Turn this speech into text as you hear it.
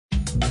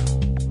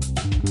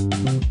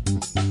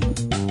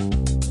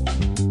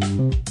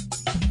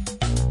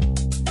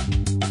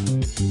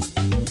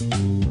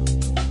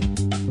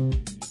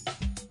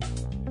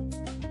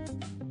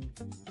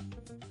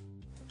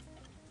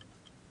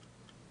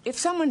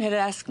someone had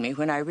asked me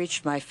when I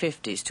reached my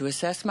 50s to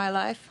assess my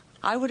life,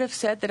 I would have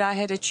said that I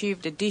had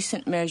achieved a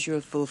decent measure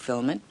of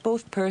fulfillment,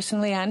 both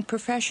personally and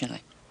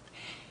professionally.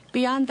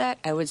 Beyond that,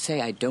 I would say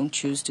I don't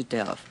choose to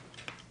delve.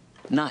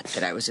 Not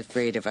that I was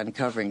afraid of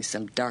uncovering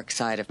some dark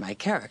side of my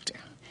character.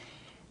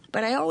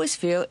 But I always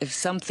feel if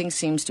something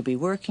seems to be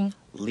working,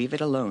 leave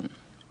it alone.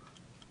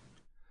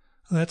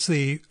 That's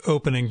the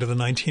opening to the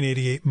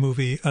 1988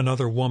 movie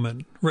Another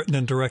Woman, written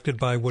and directed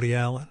by Woody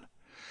Allen.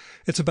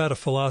 It's about a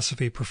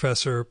philosophy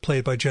professor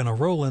played by Jenna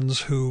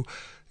Rollins who,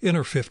 in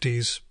her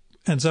 50s,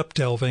 ends up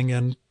delving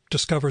and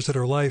discovers that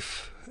her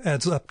life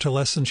adds up to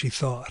less than she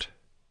thought.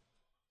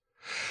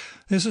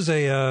 This is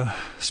a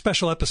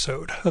special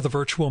episode of the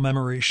Virtual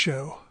Memories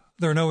Show.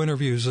 There are no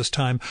interviews this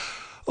time,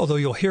 although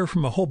you'll hear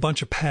from a whole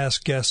bunch of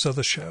past guests of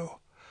the show.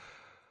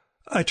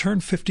 I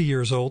turned 50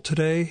 years old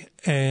today,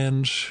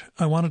 and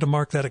I wanted to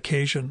mark that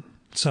occasion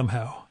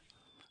somehow.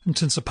 And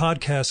since the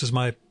podcast is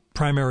my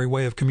primary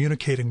way of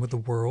communicating with the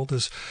world,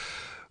 as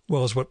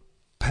well as what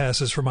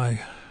passes for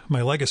my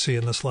legacy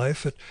in this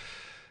life,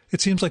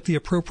 it seems like the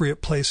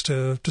appropriate place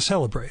to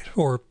celebrate,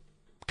 or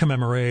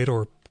commemorate,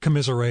 or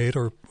commiserate,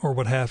 or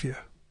what have you.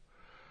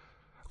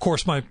 Of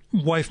course, my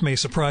wife may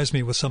surprise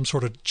me with some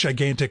sort of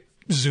gigantic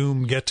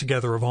Zoom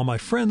get-together of all my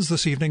friends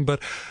this evening,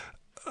 but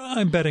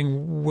I'm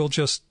betting we'll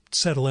just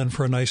settle in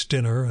for a nice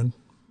dinner and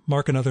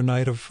mark another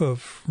night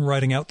of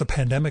riding out the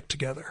pandemic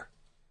together.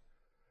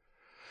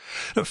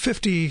 Now,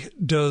 50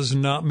 does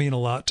not mean a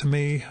lot to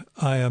me.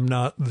 I am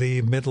not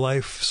the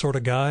midlife sort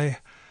of guy.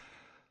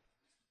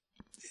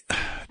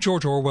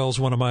 George Orwell's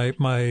one of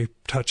my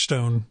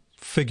touchstone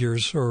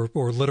figures or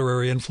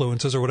literary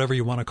influences or whatever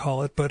you want to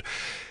call it. But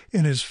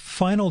in his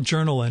final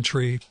journal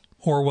entry,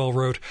 Orwell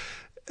wrote,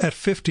 "At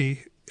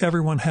 50,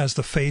 everyone has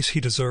the face he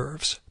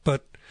deserves."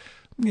 But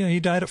he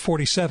died at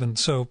 47,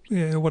 so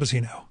what does he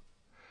know?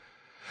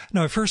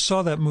 Now, I first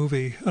saw that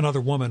movie,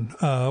 Another Woman,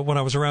 when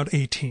I was around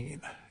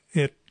 18.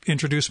 It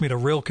introduced me to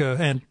Rilke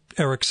and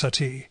Eric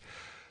Satie.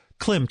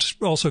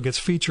 Klimt also gets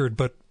featured,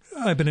 but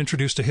I've been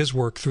introduced to his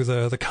work through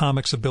the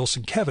comics of Bill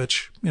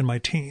Sienkiewicz in my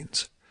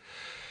teens.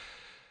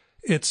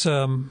 It's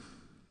one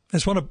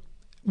of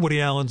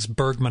Woody Allen's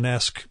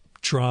Bergman-esque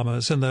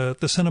dramas, and the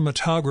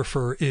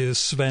cinematographer is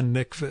Sven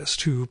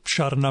Nykvist, who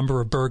shot a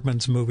number of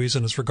Bergman's movies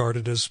and is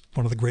regarded as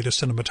one of the greatest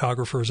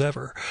cinematographers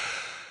ever.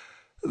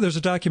 There's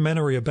a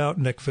documentary about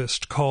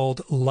Nykvist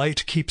called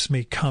Light Keeps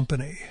Me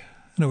Company,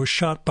 and it was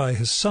shot by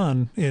his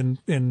son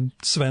in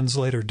Sven's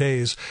later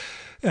days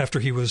after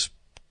he was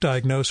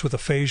diagnosed with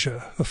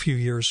aphasia a few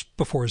years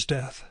before his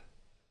death.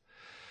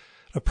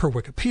 Per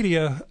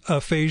Wikipedia,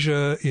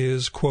 aphasia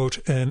is, quote,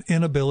 an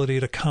inability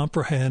to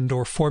comprehend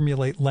or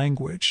formulate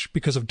language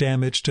because of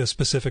damage to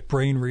specific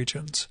brain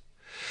regions.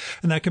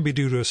 And that can be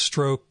due to a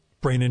stroke,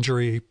 brain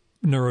injury,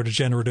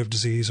 neurodegenerative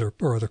disease,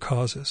 or other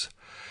causes.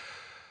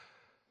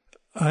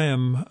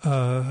 I'm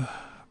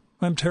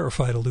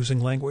terrified of losing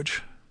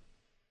language.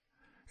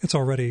 It's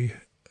already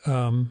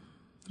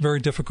very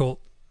difficult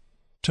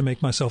to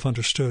make myself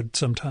understood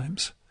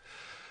sometimes.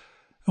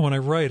 And when I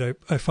write,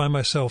 I find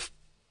myself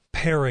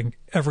paring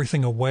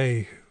everything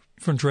away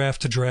from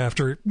draft to draft,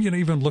 or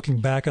even looking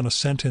back on a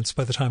sentence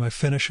by the time I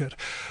finish it,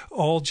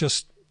 all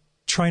just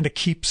trying to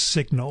keep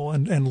signal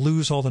and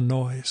lose all the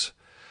noise.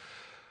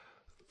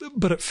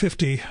 But at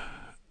 50,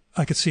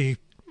 I could see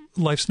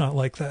life's not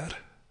like that.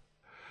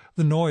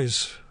 The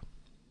noise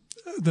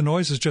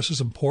is just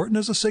as important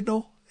as a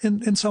signal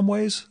in some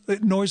ways.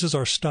 Noise is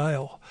our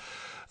style,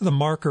 the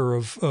marker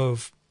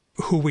of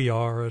who we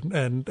are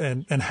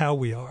and how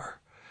we are.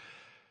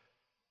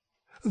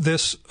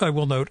 This, I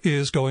will note,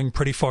 is going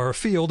pretty far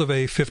afield of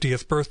a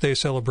 50th birthday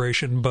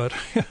celebration, but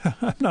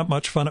I'm not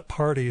much fun at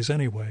parties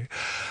anyway.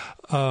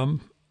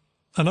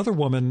 Another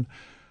Woman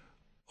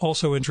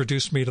also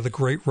introduced me to the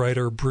great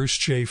writer Bruce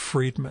J.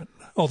 Friedman,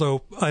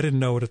 although I didn't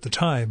know it at the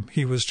time.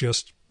 He was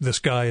just this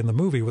guy in the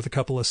movie with a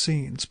couple of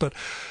scenes. But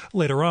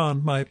later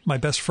on, my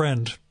best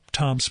friend,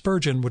 Tom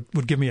Spurgeon,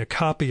 would give me a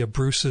copy of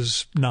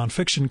Bruce's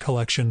nonfiction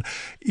collection,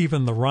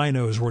 Even the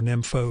Rhinos Were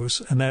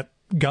Nymphos, and that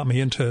got me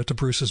into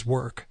Bruce's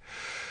work.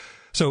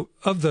 So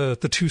of the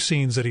two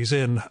scenes that he's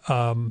in,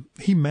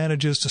 he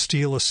manages to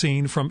steal a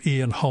scene from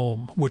Ian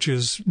Holm, which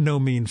is no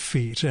mean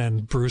feat,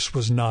 and Bruce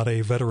was not a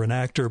veteran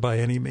actor by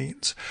any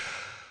means.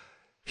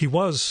 He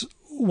was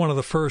one of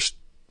the first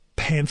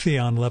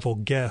Pantheon-level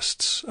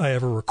guests I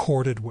ever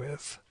recorded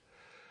with.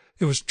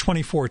 It was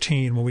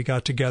 2014 when we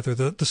got together,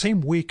 the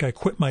same week I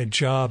quit my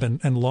job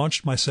and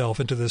launched myself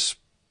into this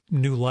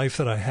new life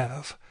that I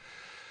have.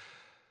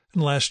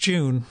 And last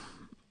June,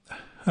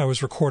 I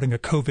was recording a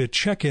COVID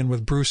check-in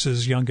with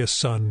Bruce's youngest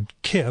son,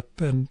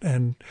 Kip,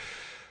 and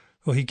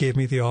he gave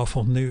me the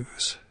awful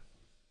news.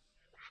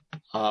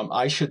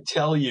 I should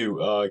tell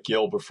you,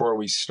 Gil, before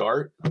we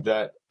start,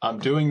 that I'm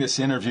doing this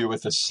interview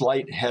with a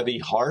slight heavy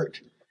heart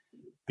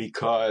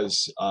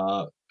because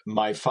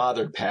my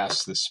father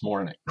passed this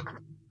morning.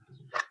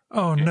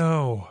 Oh,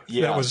 no.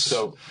 Yeah, that was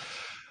so...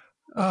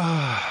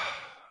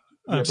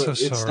 I'm so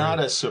sorry. It's not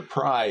a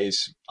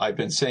surprise. I've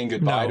been saying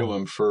goodbye to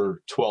him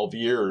for 12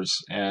 years,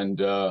 and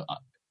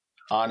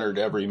honored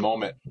every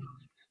moment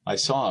I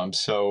saw him.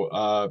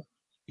 So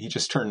he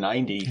just turned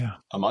 90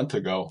 a month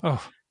ago.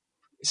 Oh.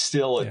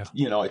 Still,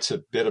 it's a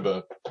bit of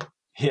a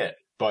hit,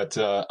 but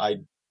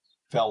I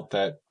felt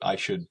that I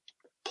should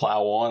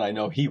plow on. I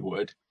know he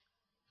would.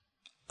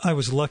 I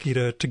was lucky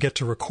to get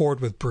to record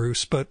with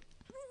Bruce, but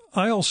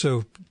I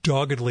also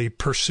doggedly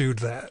pursued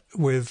that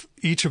with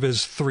each of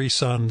his three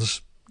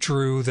sons,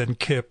 Drew, then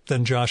Kip,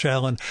 then Josh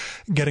Allen,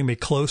 getting me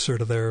closer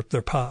to their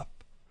pop.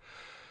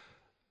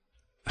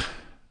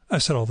 I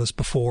said all this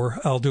before.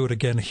 I'll do it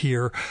again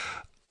here.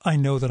 I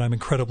know that I'm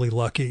incredibly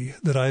lucky,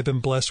 that I have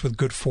been blessed with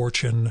good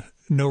fortune,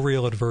 no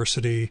real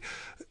adversity,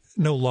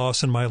 no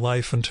loss in my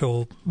life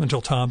until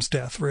Tom's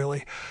death,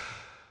 really.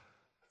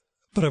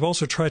 But I've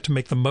also tried to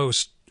make the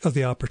most of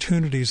the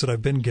opportunities that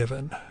I've been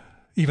given,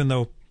 even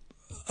though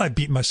I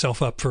beat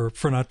myself up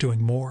for not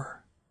doing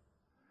more.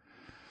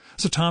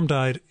 So Tom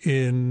died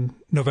in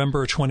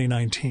November of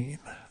 2019,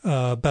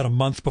 about a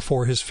month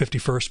before his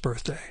 51st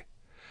birthday.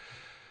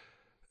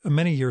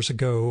 Many years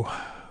ago,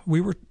 we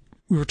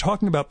were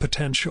talking about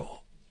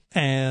potential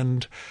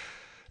and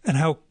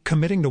how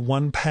committing to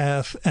one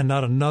path and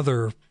not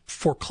another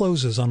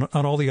forecloses on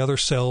all the other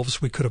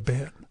selves we could have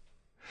been.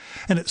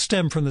 And it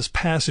stemmed from this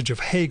passage of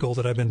Hegel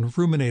that I've been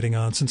ruminating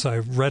on since I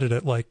read it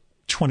at like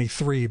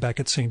 23 back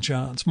at St.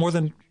 John's, more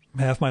than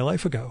half my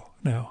life ago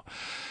now.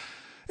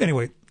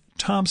 Anyway,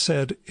 Tom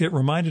said it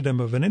reminded him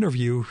of an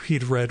interview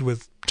he'd read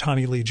with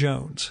Tommy Lee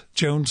Jones.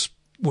 Jones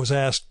was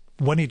asked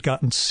when he'd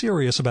gotten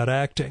serious about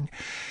acting,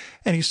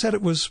 and he said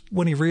it was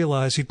when he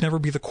realized he'd never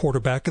be the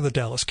quarterback of the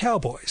Dallas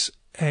Cowboys.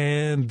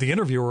 And the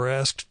interviewer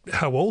asked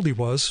how old he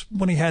was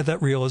when he had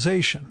that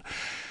realization.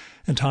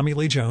 And Tommy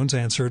Lee Jones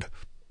answered,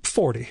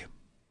 40.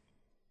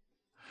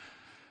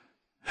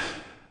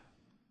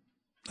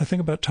 I think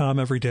about Tom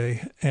every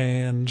day,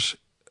 and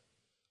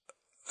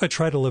I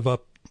try to live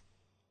up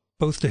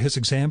both to his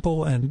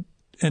example and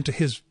to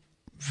his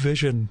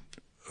vision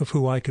of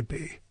who I could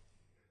be.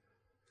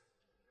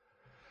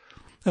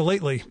 Now,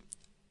 lately,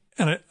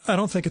 and I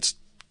don't think it's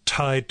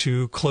tied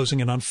to closing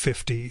in on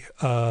 50,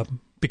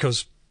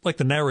 because like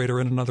the narrator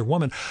in Another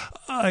Woman,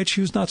 I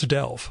choose not to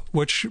delve,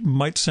 which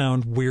might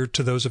sound weird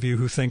to those of you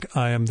who think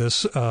I am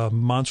this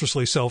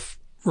monstrously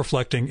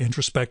self-reflecting,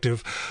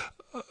 introspective,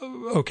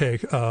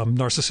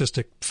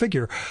 narcissistic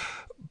figure.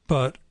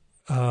 But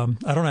I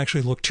don't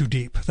actually look too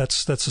deep.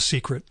 That's a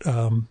secret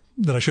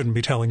that I shouldn't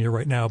be telling you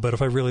right now. But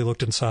if I really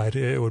looked inside,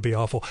 it would be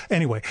awful.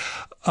 Anyway,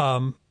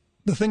 the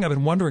thing I've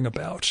been wondering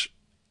about,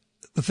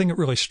 the thing that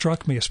really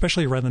struck me,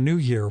 especially around the new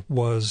year,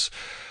 was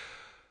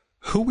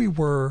who we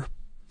were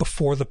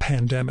before the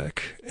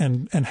pandemic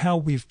and how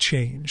we've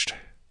changed.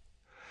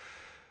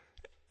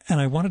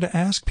 And I wanted to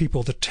ask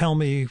people to tell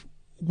me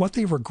what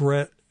they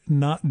regret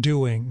not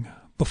doing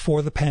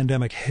before the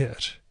pandemic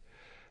hit.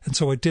 And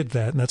so I did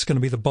that, and that's going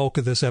to be the bulk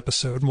of this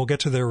episode. And we'll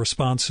get to their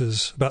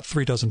responses, about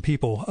 36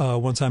 people,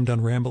 once I'm done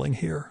rambling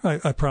here.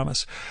 I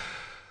promise.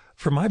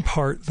 For my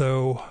part,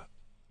 though,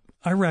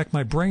 I racked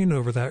my brain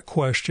over that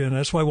question.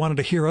 That's why I wanted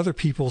to hear other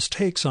people's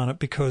takes on it,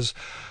 because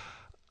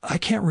I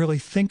can't really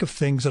think of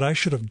things that I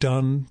should have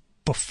done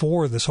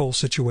before this whole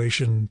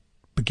situation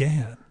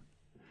began.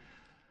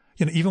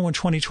 You know, even when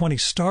 2020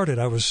 started,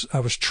 I was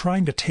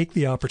trying to take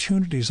the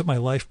opportunities that my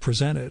life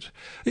presented.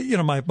 You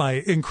know,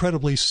 my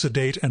incredibly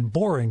sedate and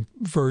boring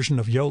version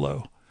of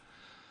YOLO.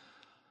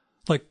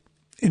 Like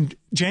in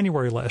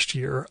January last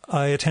year,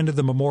 I attended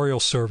the memorial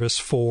service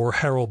for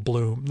Harold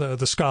Bloom,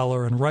 the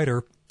scholar and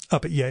writer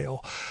up at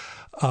Yale.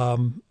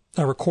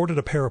 I recorded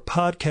a pair of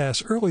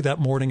podcasts early that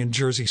morning in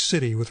Jersey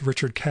City with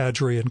Richard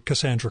Kadri and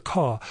Cassandra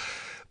Kaw.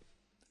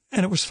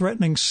 And it was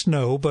threatening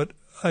snow, but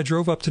I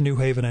drove up to New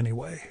Haven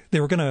anyway. They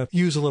were going to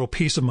use a little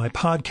piece of my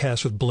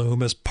podcast with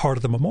Bloom as part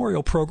of the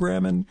memorial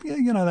program, and,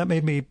 you know, that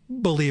made me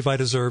believe I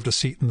deserved a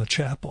seat in the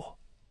chapel.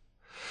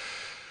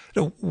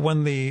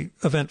 When the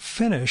event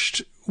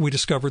finished, we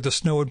discovered the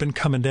snow had been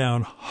coming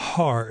down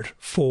hard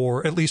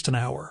for at least an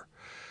hour.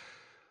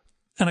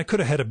 And I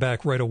could have headed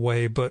back right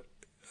away, but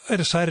I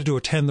decided to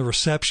attend the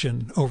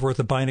reception over at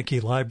the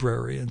Beinecke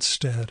Library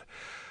instead.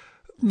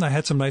 I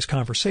had some nice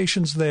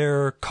conversations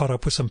there, caught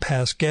up with some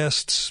past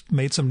guests,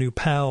 made some new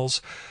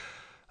pals.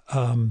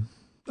 I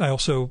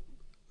also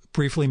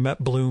briefly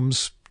met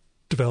Bloom's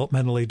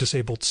developmentally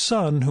disabled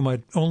son, whom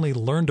I'd only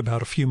learned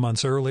about a few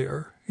months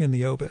earlier in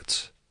the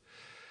obits.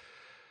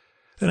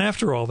 And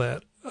after all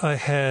that, I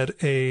had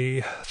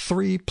a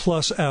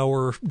 3+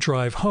 hour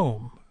drive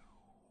home.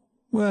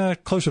 Well,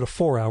 closer to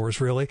 4 hours,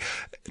 really,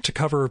 to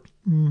cover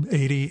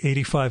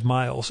 85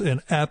 miles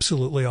in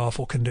absolutely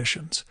awful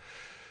conditions.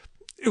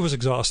 It was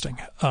exhausting.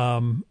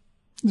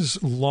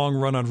 This long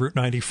run on Route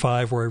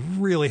 95 where I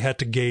really had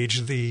to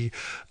gauge the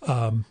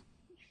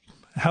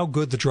how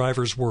good the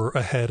drivers were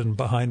ahead and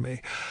behind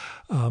me.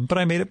 But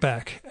I made it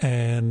back,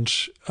 and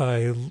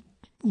I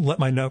let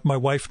my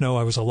wife know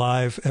I was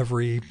alive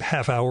every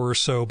half hour or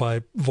so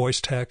by voice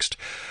text.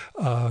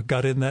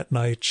 Got in that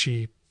night.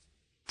 She'd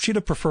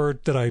have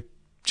preferred that I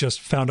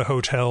just found a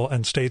hotel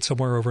and stayed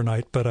somewhere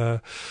overnight, but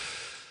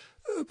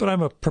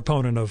I'm a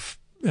proponent of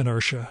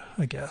inertia,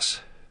 I guess.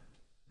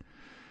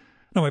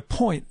 Now, my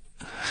point,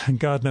 and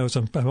God knows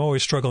I'm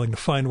always struggling to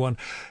find one,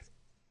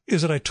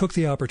 is that I took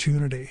the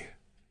opportunity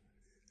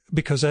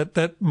because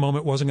that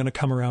moment wasn't going to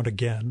come around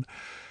again.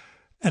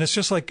 And it's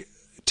just like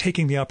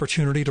taking the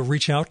opportunity to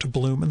reach out to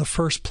Bloom in the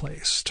first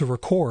place, to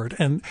record,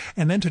 and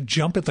then to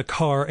jump in the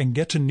car and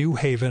get to New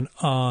Haven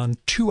on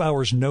 2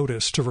 hours'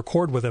 notice to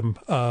record with him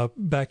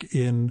back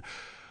in,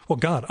 well,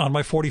 God, on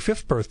my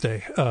 45th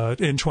birthday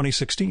in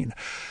 2016.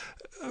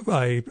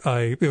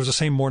 It was the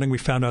same morning we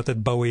found out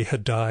that Bowie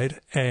had died,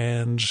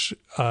 and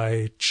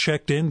I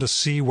checked in to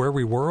see where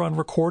we were on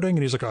recording,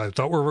 and he's like, I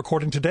thought we were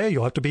recording today.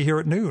 You'll have to be here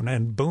at noon.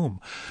 And boom,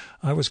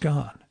 I was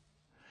gone.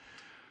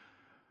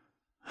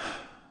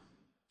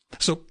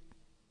 So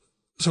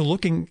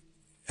looking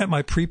at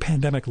my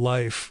pre-pandemic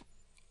life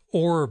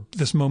or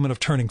this moment of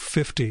turning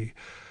 50,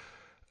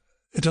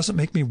 it doesn't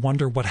make me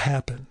wonder what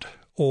happened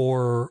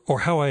or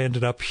how I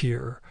ended up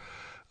here.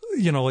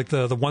 You know, like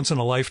the once in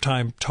a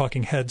lifetime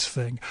talking heads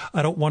thing.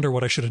 I don't wonder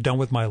what I should have done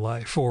with my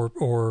life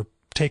or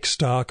take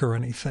stock or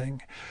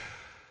anything.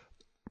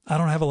 I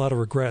don't have a lot of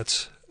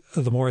regrets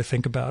the more I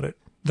think about it.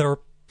 There are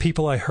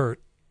people I hurt,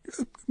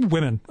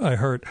 women I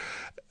hurt,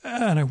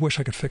 and I wish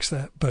I could fix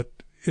that, but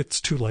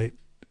it's too late.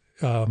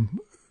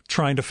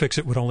 Trying to fix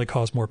it would only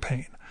cause more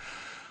pain.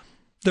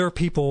 There are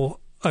people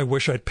I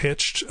wish I'd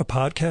pitched a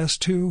podcast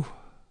to.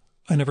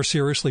 I never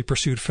seriously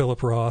pursued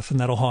Philip Roth, and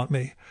that'll haunt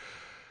me.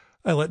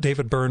 I let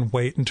David Byrne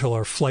wait until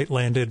our flight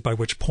landed, by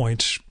which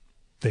point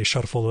they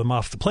shuffled him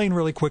off the plane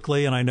really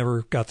quickly, and I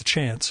never got the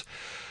chance.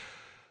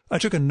 I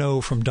took a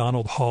no from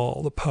Donald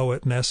Hall, the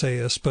poet and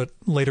essayist, but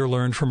later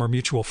learned from our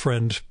mutual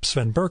friend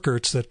Sven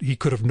Berkertz that he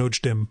could have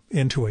nudged him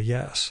into a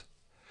yes.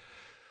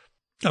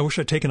 I wish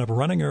I'd taken up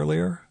running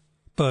earlier,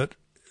 but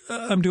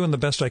I'm doing the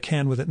best I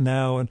can with it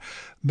now, and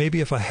maybe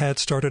if I had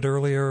started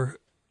earlier,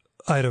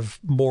 I'd have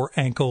more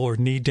ankle or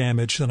knee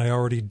damage than I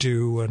already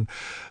do, and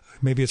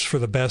maybe it's for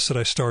the best that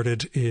I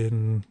started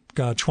in,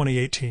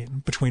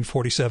 2018, between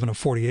 47 and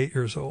 48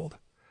 years old.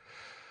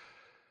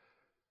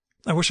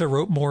 I wish I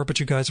wrote more, but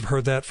you guys have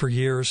heard that for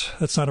years.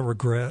 That's not a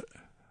regret.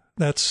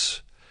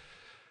 That's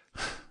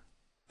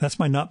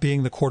my not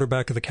being the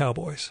quarterback of the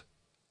Cowboys.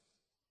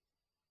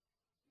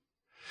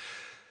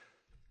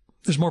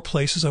 There's more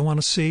places I want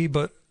to see,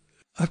 but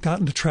I've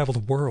gotten to travel the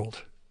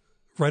world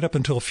right up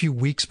until a few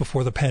weeks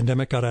before the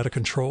pandemic got out of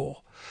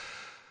control.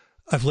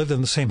 I've lived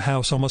in the same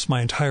house almost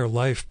my entire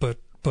life, but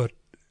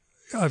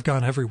I've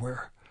gone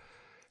everywhere.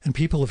 And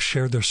people have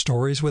shared their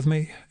stories with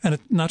me, and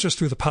not just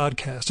through the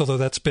podcast, although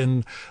that's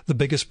been the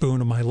biggest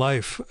boon of my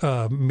life,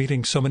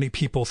 meeting so many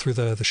people through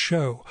the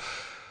show.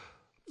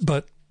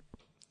 But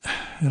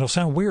it'll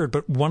sound weird,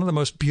 but one of the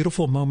most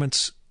beautiful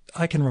moments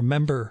I can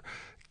remember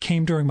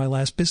came during my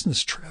last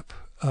business trip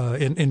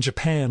in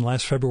Japan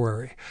last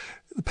February.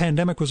 The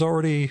pandemic was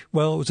already,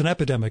 well, it was an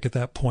epidemic at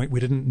that point. We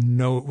didn't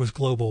know it was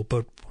global,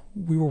 but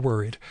we were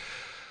worried.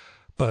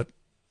 But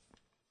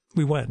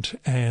we went,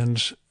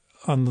 and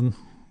on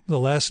the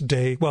last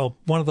day, well,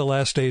 one of the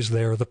last days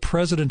there, the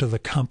president of the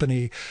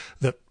company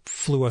that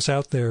flew us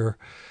out there,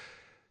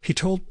 he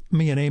told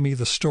me and Amy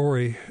the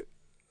story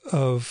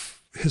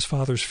of his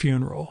father's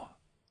funeral.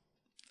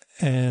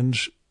 And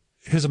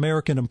his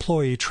American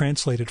employee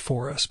translated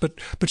for us, but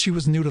she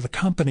was new to the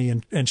company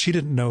and she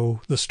didn't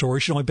know the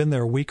story. She'd only been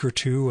there a week or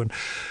two and,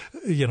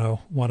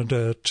 wanted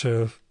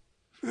to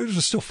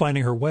was still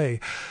finding her way.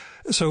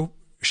 So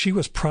she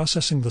was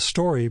processing the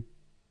story,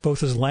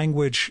 both as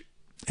language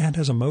and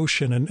as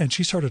emotion, and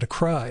she started to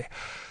cry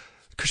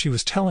because she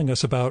was telling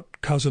us about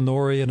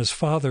Kazunori and his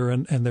father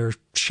and their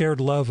shared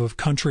love of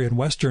country and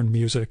Western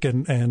music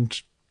and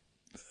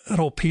that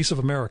whole piece of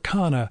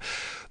Americana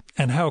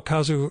and how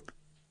Kazu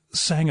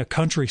sang a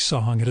country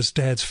song at his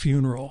dad's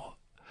funeral.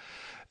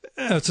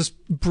 It's this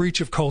breach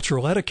of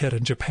cultural etiquette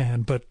in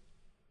Japan, but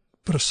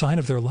a sign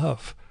of their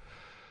love.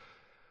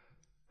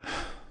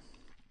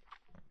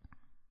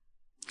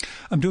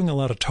 I'm doing a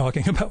lot of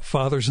talking about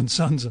fathers and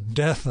sons and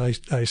death,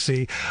 I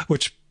see,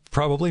 which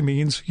probably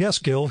means, yes,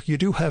 Gil, you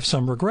do have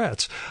some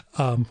regrets,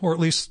 or at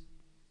least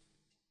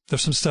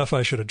there's some stuff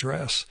I should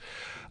address.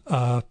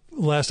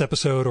 Last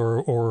episode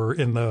or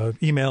in the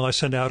email I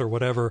sent out or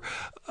whatever,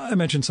 I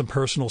mentioned some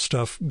personal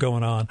stuff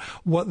going on.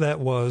 What that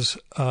was,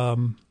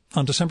 on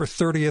December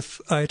 30th,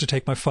 I had to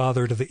take my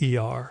father to the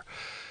ER.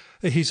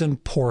 He's in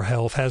poor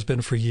health, has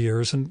been for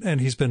years, and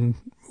he's been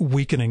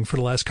weakening for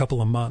the last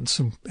couple of months,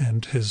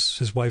 and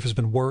his wife has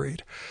been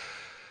worried.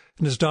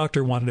 And his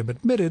doctor wanted him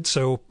admitted,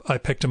 so I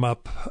picked him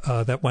up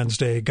that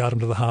Wednesday, got him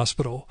to the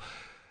hospital.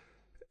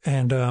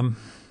 And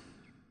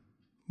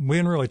we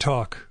didn't really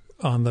talk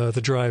on the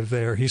drive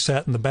there. He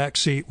sat in the back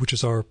seat, which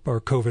is our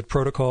COVID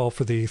protocol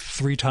for the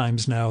 3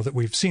 times now that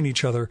we've seen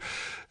each other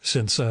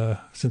since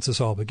this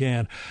all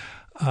began.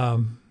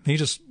 He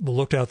just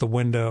looked out the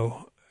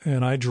window,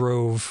 and I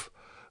drove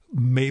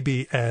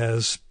maybe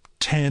as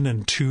 10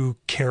 and 2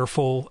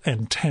 careful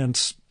and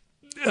tense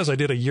as I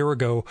did a year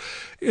ago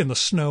in the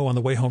snow on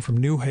the way home from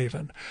New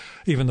Haven,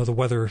 even though the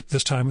weather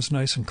this time was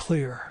nice and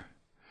clear.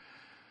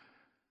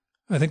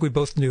 I think we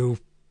both knew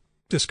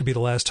this could be the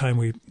last time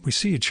we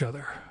see each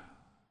other.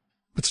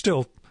 But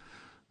still,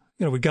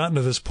 we'd gotten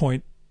to this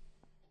point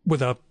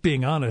without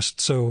being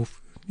honest. So,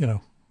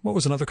 what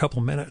was another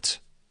couple minutes?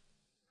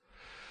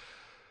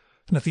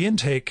 And at the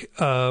intake,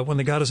 when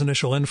they got his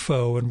initial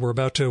info and were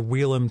about to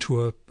wheel him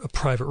to a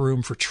private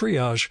room for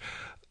triage,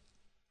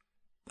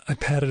 I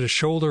patted his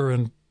shoulder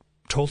and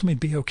told him he'd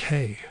be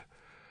okay.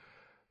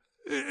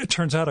 It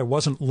turns out I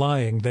wasn't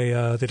lying.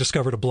 They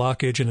discovered a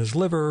blockage in his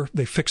liver.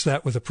 They fixed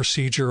that with a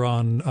procedure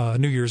on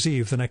New Year's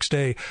Eve the next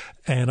day,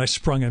 and I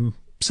sprung him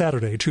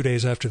Saturday, 2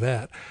 days after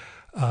that.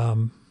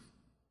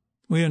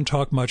 We didn't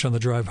talk much on the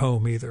drive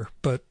home either,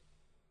 but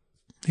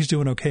he's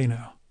doing okay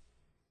now.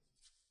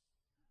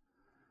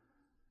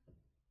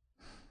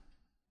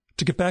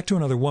 To get back to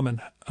Another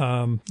Woman,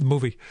 the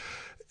movie,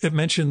 it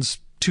mentions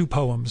 2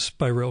 poems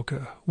by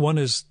Rilke. One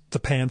is The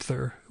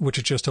Panther, which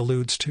it just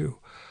alludes to.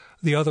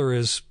 The other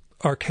is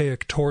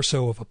Archaic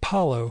Torso of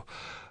Apollo,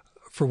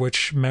 for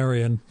which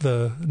Marion,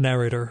 the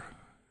narrator,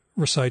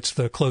 recites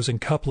the closing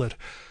couplet.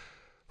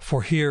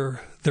 For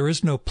here there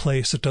is no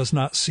place that does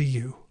not see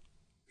you.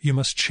 You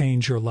must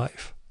change your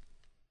life.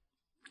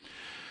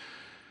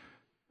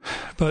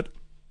 But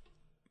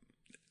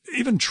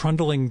even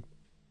trundling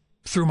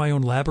through my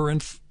own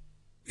labyrinth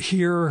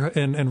here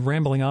and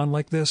rambling on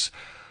like this,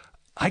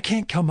 I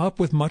can't come up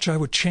with much I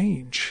would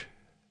change.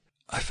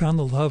 I found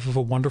the love of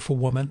a wonderful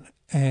woman,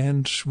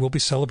 and we'll be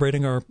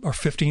celebrating our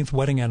 15th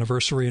wedding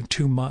anniversary in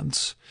 2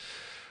 months.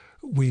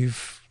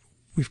 We've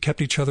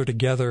kept each other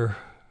together,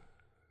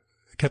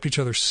 kept each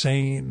other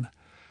sane,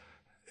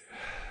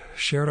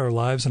 shared our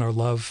lives and our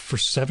love for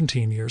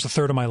 17 years, a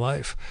third of my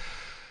life.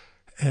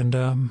 And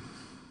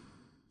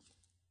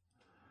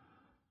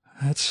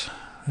that's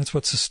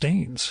what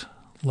sustains.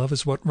 Love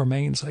is what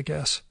remains, I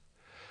guess.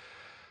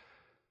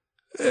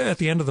 At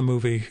the end of the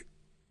movie,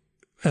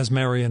 as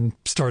Marion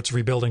starts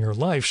rebuilding her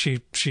life,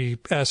 she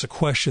asks a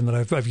question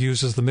that I've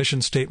used as the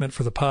mission statement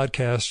for the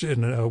podcast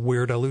in a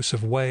weird,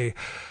 elusive way.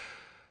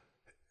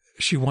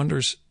 She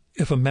wonders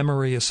if a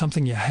memory is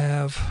something you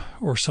have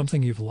or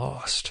something you've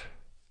lost.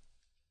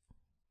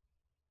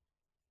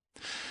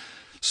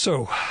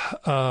 So,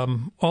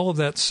 all of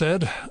that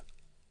said,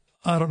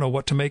 I don't know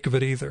what to make of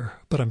it either,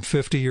 but I'm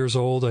 50 years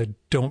old. I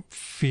don't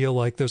feel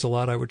like there's a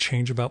lot I would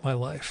change about my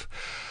life.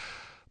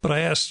 But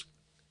I asked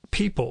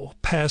people,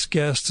 past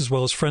guests as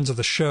well as friends of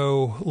the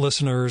show,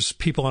 listeners,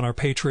 people on our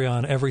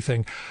Patreon,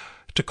 everything,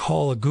 to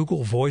call a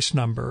Google Voice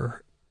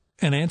number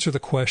and answer the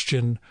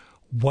question,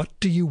 what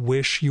do you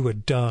wish you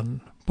had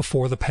done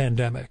before the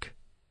pandemic?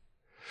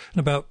 And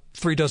about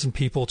 36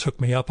 people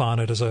took me up on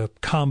it as a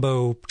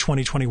combo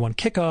 2021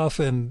 kickoff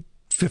and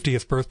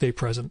 50th birthday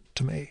present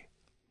to me.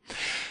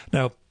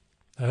 Now,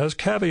 as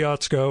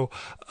caveats go,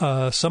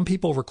 some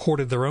people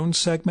recorded their own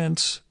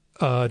segments.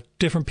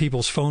 Different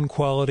people's phone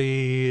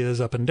quality is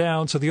up and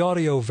down, so the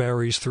audio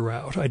varies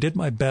throughout. I did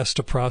my best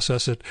to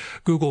process it.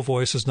 Google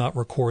Voice does not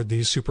record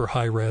these super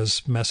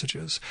high-res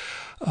messages.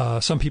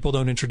 Some people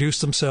don't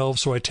introduce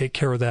themselves, so I take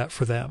care of that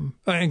for them.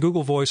 And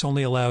Google Voice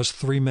only allows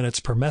 3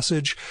 minutes per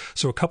message,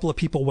 so a couple of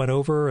people went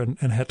over and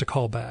had to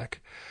call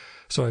back.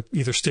 So I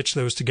either stitched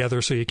those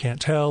together so you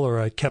can't tell, or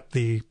I kept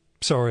the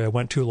sorry I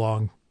went too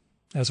long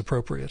as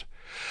appropriate.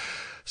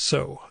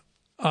 So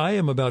I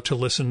am about to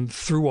listen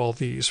through all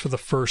these for the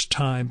first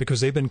time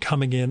because they've been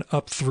coming in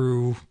up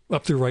through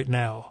right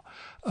now.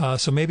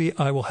 So maybe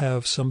I will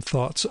have some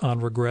thoughts on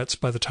regrets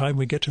by the time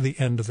we get to the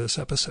end of this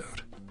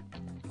episode.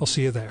 I'll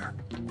see you there.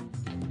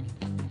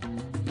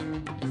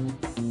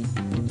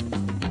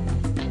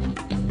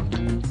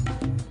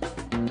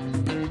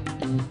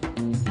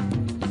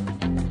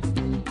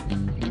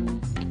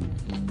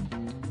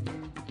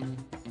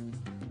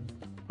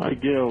 Hi,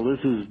 Gil. This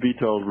is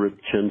Vito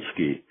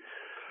Rybczynski.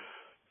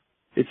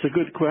 It's a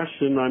good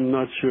question. I'm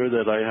not sure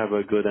that I have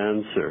a good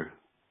answer.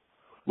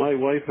 My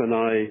wife and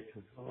I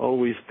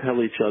always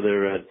tell each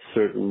other at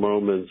certain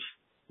moments,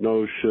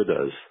 no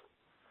shouldas.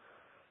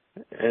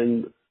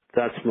 And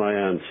that's my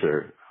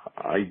answer.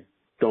 I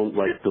don't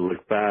like to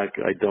look back.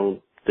 I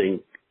don't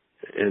think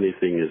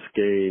anything is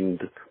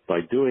gained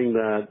by doing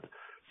that.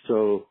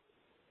 So,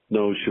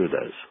 no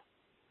shouldas.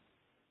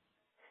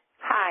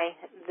 Hi,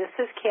 this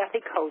is Kathy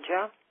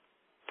Koja.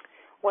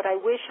 What I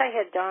wish I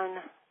had done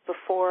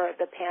before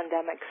the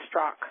pandemic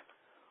struck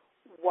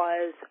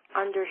was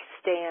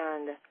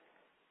understand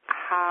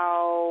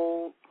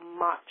how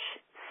much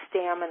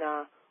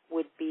stamina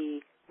would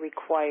be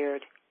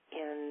required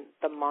in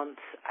the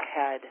months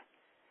ahead.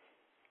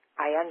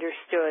 I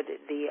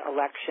understood the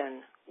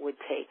election would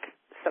take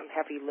some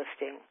heavy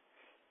lifting.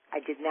 I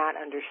did not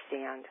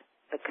understand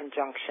the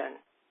conjunction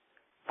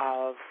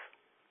of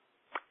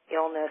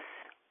illness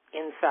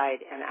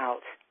inside and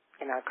out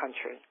in our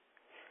country.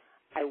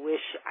 I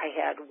wish I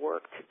had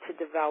worked to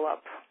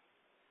develop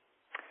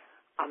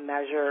a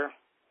measure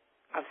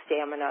of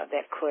stamina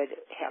that could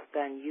have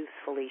been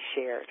usefully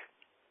shared.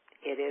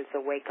 It is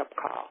a wake-up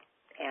call,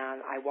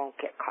 and I won't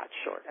get caught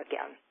short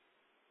again.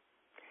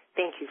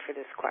 Thank you for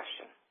this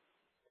question.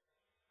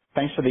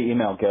 Thanks for the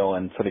email, Gil,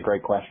 and for the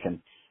great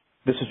question.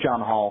 This is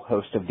John Hall,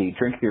 host of the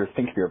Drink Beer,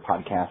 Think Beer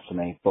podcast and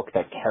a book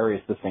that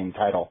carries the same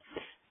title.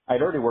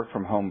 I'd already worked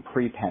from home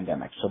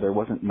pre-pandemic, so there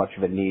wasn't much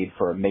of a need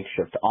for a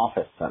makeshift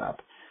office setup.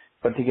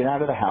 But to get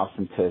out of the house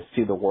and to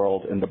see the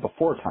world in the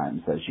before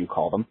times, as you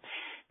call them,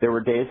 there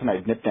were days when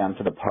I'd nip down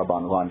to the pub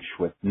on lunch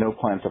with no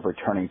plans of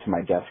returning to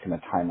my desk in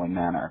a timely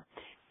manner.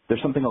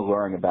 There's something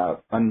alluring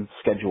about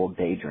unscheduled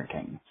day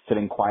drinking,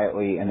 sitting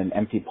quietly in an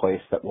empty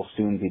place that will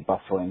soon be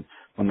bustling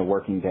when the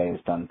working day is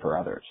done for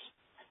others.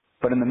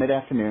 But in the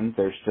mid-afternoon,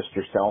 there's just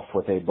yourself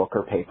with a book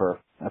or paper,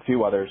 a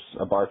few others,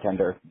 a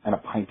bartender, and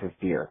a pint of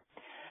beer.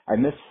 I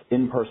miss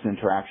in-person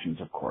interactions,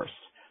 of course,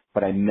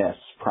 but I miss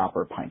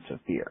proper pints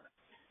of beer.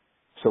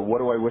 So what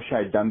do I wish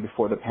I had done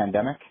before the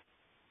pandemic?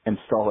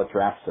 Install a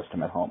draft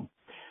system at home.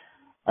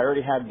 I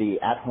already had the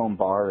at-home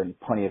bar and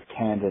plenty of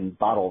canned and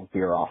bottled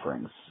beer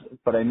offerings,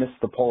 but I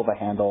missed the pull of a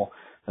handle,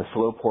 the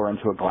slow pour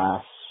into a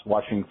glass,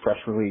 watching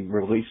freshly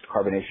released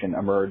carbonation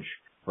emerge,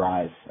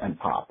 rise, and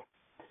pop.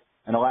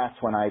 And alas,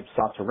 when I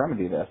sought to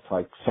remedy this,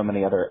 like so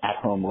many other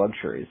at-home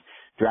luxuries,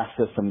 draft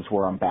systems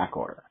were on back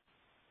order.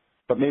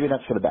 But maybe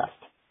that's for the best.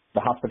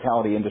 The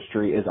hospitality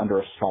industry is under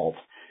assault,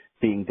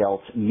 being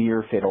dealt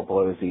near fatal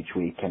blows each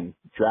week, and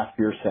draft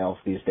beer sales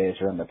these days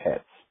are in the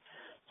pits.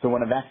 So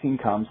when a vaccine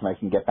comes and I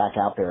can get back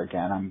out there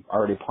again, I'm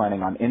already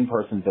planning on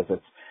in-person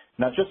visits,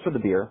 not just for the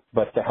beer,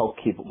 but to help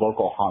keep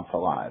local haunts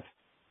alive.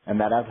 And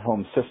that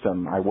at-home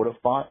system I would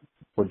have bought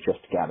would just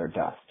gather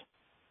dust.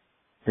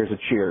 Here's a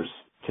cheers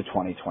to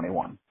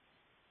 2021.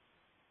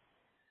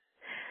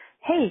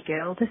 Hey,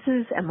 Gil, this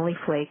is Emily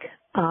Flake.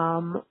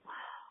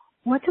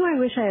 What do I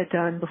wish I had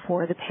done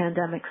before the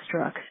pandemic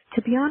struck?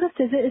 To be honest,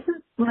 it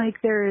isn't like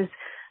there's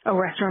a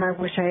restaurant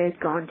I wish I had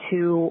gone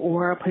to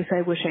or a place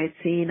I wish I had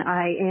seen.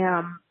 I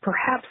am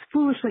perhaps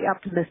foolishly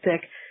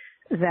optimistic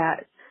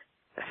that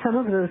some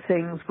of those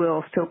things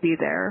will still be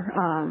there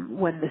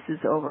when this is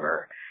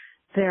over.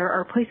 There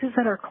are places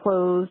that are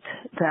closed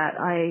that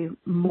I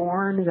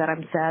mourn, that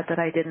I'm sad that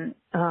I didn't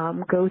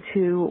go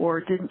to or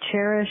didn't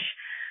cherish.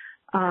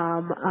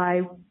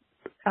 I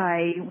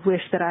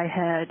wish that I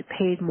had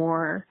paid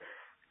more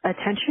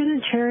attention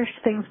and cherished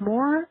things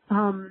more.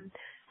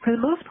 For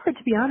the most part,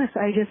 to be honest,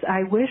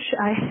 I wish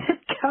I had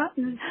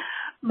gotten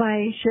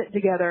my shit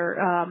together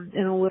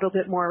in a little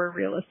bit more of a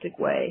realistic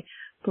way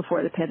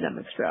before the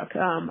pandemic struck.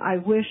 I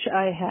wish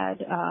I had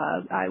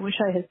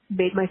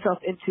made myself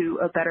into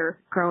a better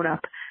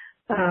grown-up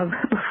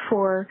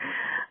before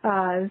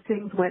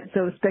things went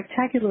so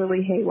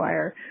spectacularly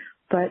haywire.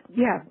 But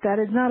yeah, that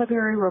is not a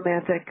very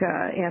romantic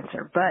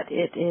answer, but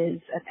it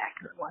is an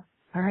accurate one.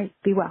 All right,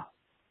 be well.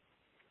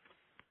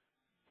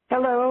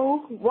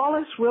 Hello,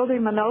 Wallace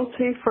Wilde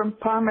Minotti from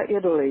Parma,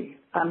 Italy.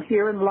 I'm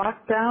here in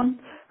lockdown.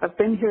 I've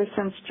been here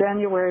since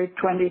January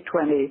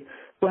 2020,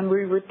 when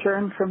we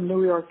returned from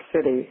New York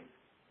City.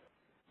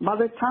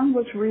 Mother Tongue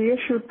was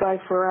reissued by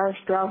Farrar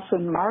Straus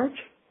in March,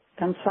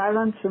 and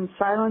Silence and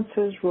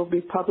Silences will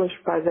be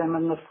published by them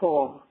in the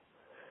fall.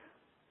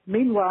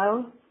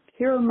 Meanwhile,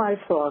 here are my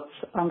thoughts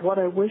on what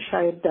I wish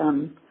I had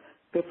done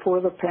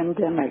before the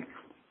pandemic.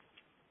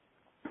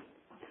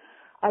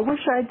 I wish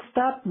I'd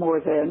stopped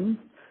more then,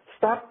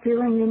 stopped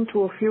peering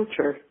into a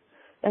future,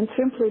 and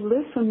simply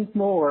listened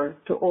more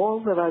to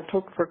all that I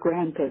took for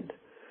granted.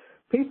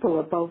 People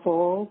above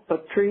all,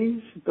 but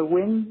trees, the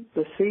wind,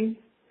 the sea,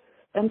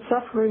 and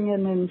suffering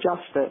and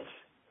injustice.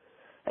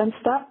 And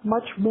stopped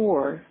much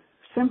more,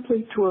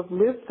 simply to have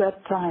lived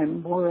that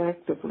time more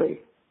actively.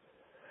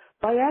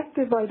 By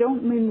active, I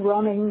don't mean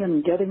running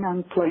and getting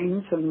on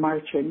planes and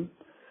marching.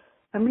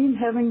 I mean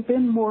having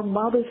been more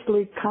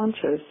modestly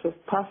conscious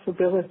of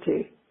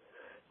possibility.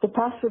 The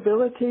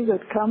possibility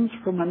that comes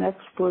from an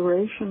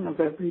exploration of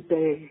every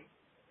day.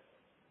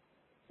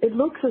 It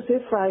looks as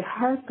if I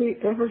hardly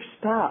ever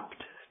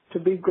stopped to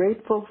be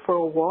grateful for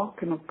a walk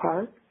in a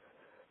park,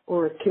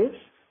 or a kiss,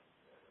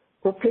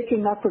 or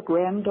picking up a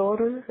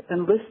granddaughter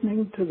and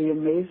listening to the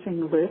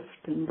amazing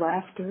lift and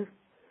laughter.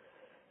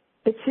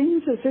 It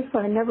seems as if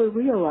I never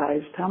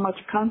realized how much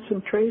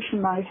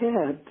concentration I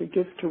had to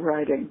give to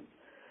writing,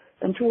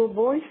 and to a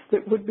voice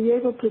that would be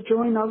able to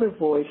join other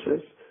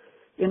voices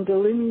in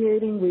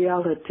delineating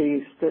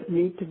realities that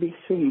need to be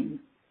seen.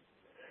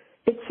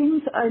 It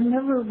seems I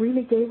never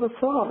really gave a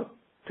thought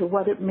to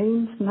what it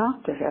means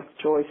not to have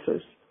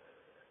choices,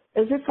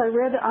 as if I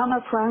read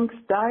Anna Frank's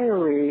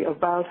diary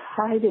about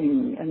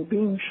hiding and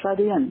being shut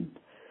in,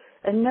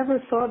 and never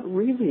thought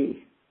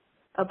really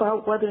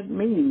about what it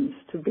means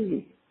to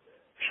be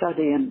shut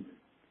in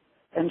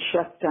and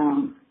shut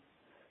down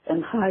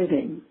and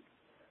hiding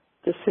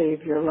to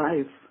save your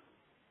life.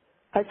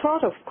 I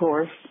thought, of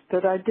course,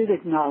 that I did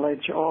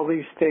acknowledge all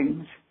these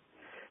things,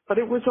 but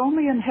it was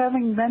only in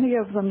having many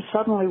of them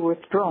suddenly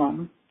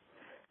withdrawn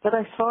that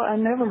I saw I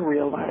never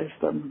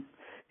realized them,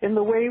 in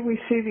the way we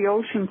see the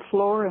ocean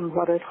floor and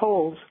what it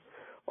holds,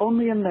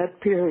 only in that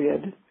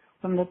period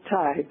when the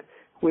tide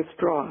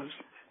withdraws.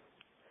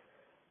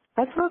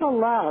 I thought a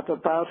lot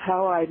about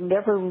how I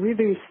never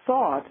really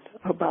thought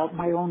about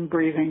my own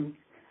breathing,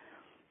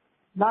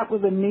 not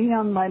with a knee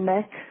on my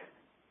neck,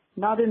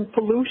 not in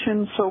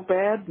pollution so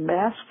bad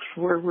masks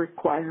were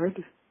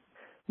required,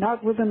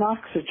 not with an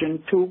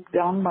oxygen tube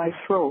down my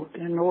throat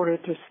in order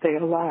to stay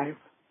alive.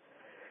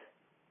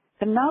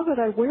 And now that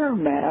I wear a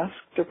mask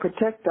to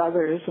protect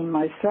others and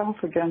myself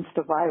against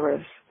the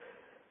virus,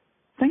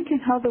 thinking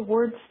how the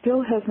word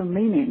still has a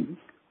meaning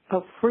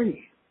of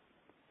free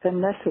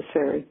and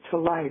necessary to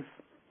life.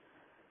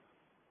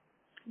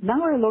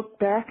 Now I look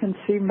back and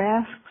see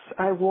masks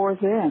I wore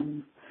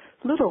then,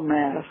 little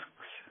masks,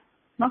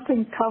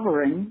 nothing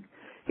covering,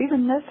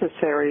 even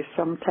necessary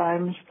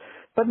sometimes,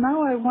 but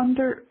now I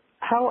wonder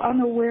how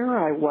unaware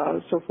I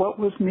was of what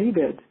was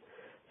needed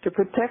to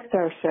protect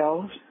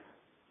ourselves,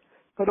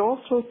 but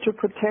also to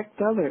protect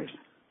others.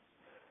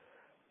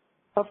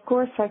 Of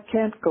course, I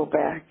can't go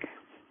back,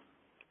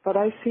 but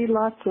I see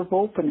lots of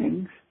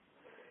openings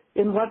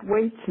in what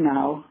waits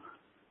now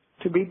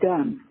to be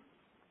done.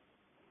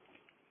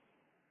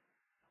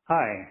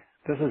 Hi,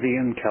 this is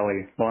Ian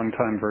Kelly,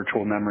 longtime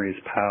Virtual Memories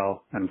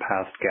pal and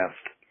past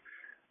guest.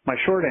 My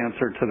short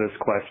answer to this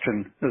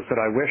question is that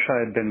I wish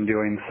I had been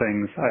doing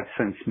things I've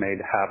since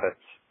made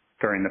habits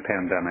during the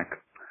pandemic.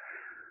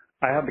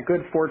 I had the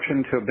good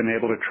fortune to have been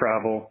able to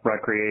travel,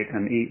 recreate,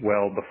 and eat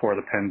well before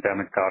the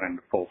pandemic got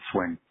into full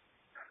swing.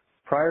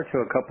 Prior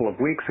to a couple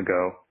of weeks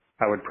ago,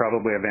 I would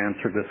probably have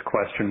answered this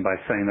question by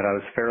saying that I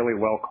was fairly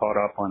well caught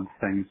up on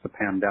things the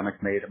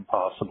pandemic made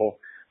impossible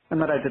and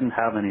that I didn't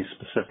have any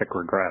specific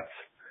regrets.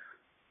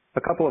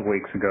 A couple of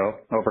weeks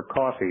ago, over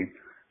coffee,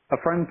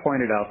 a friend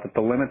pointed out that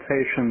the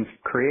limitations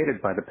created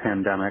by the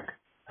pandemic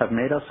have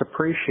made us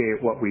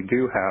appreciate what we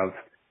do have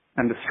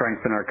and to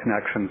strengthen our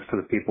connections to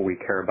the people we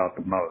care about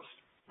the most,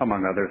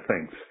 among other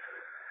things.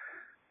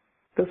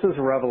 This is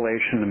a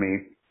revelation to me,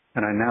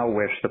 and I now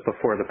wish that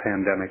before the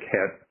pandemic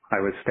hit, I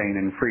was staying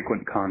in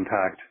frequent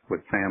contact with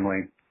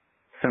family,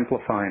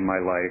 simplifying my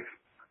life,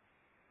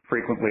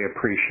 frequently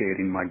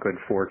appreciating my good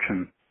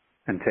fortune,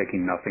 and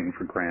taking nothing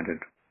for granted.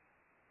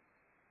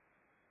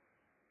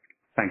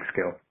 Thanks,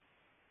 Gil.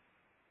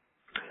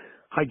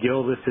 Hi,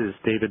 Gil. This is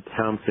David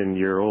Townsend,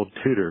 your old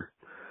tutor.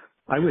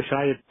 I wish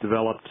I had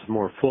developed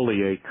more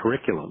fully a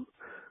curriculum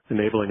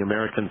enabling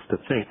Americans to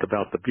think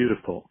about the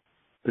beautiful,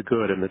 the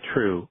good, and the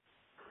true.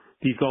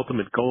 These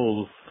ultimate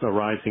goals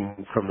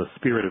arising from the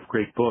spirit of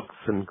great books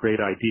and great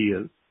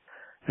ideas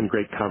and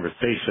great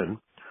conversation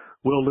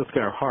will lift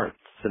our hearts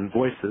and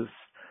voices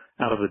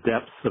out of the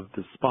depths of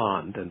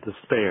despond and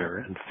despair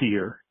and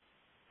fear.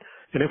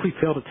 And if we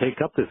fail to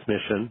take up this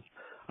mission,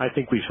 I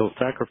think we shall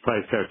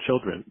sacrifice our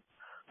children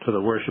to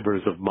the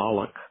worshippers of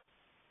Moloch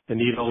and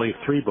need only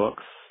 3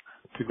 books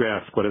to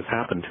grasp what has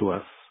happened to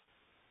us: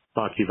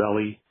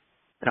 Machiavelli,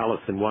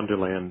 Alice in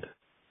Wonderland,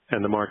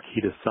 and the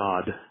Marquis de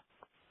Sade.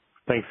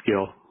 Thanks,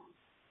 Gil.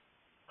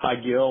 Hi,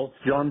 Gil.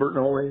 John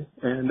Bertnoli,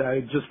 and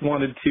I just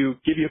wanted to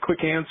give you a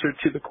quick answer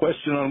to the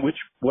question on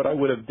what I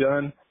would have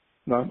done.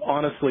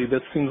 Honestly,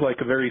 this seems like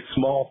a very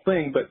small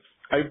thing, but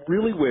I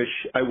really wish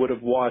I would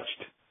have watched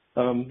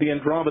the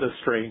Andromeda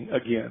Strain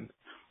again.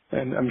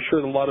 And I'm sure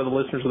that a lot of the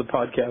listeners of the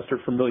podcast are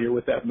familiar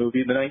with that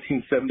movie, the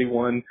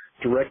 1971,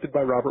 directed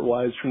by Robert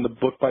Wise from the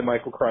book by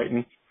Michael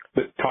Crichton,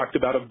 that talked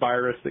about a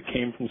virus that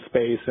came from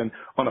space. And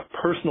on a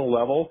personal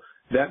level,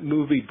 that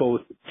movie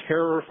both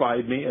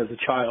terrified me as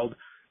a child,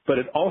 but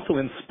it also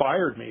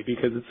inspired me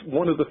because it's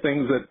one of the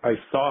things that I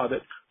saw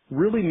that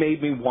really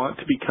made me want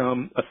to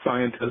become a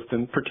scientist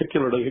and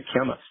particularly a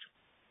chemist.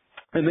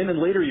 And then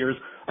in later years,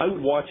 I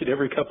would watch it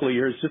every couple of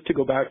years just to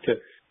go back to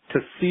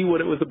see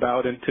what it was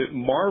about and to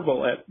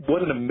marvel at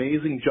what an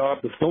amazing job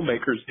the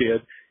filmmakers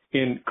did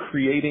in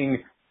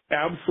creating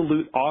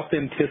absolute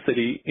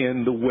authenticity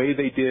in the way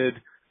they did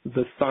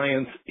the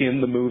science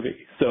in the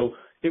movie. So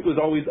it was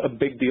always a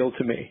big deal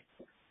to me.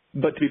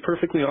 But to be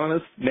perfectly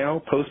honest,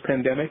 now,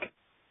 post-pandemic,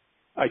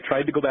 I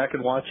tried to go back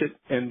and watch it,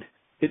 and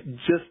it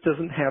just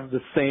doesn't have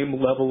the same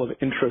level of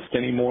interest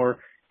anymore,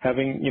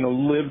 having,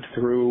 lived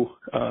through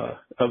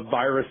a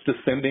virus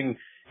descending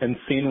and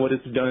seen what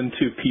it's done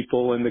to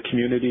people in the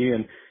community,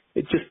 and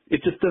it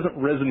just doesn't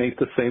resonate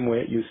the same way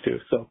it used to.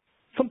 So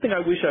something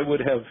I wish I would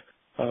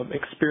have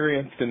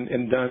experienced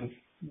and done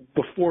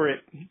before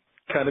it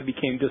kind of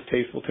became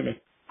distasteful to me.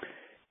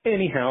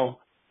 Anyhow,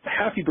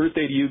 happy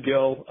birthday to you,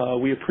 Gil.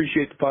 We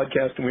appreciate the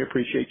podcast, and we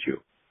appreciate you.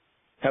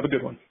 Have a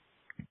good one.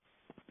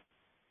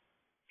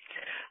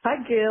 Hi,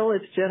 Gil.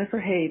 It's Jennifer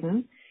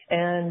Hayden,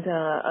 and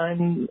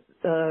I'm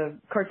the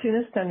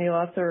cartoonist and the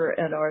author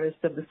and artist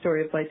of The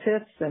Story of My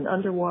Tits and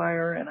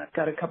Underwire, and I've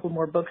got a couple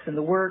more books in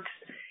the works.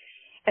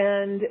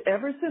 And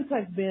ever since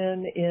I've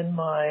been in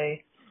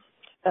my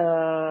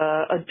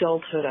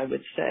adulthood, I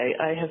would say,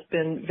 I have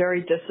been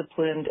very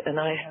disciplined, and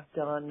I have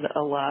done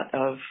a lot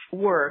of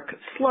work,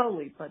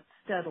 slowly but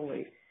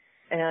steadily.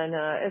 And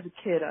as a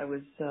kid, I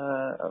was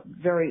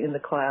very in the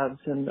clouds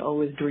and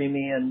always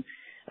dreamy and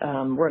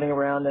running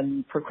around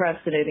and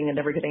procrastinating and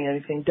never getting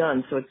anything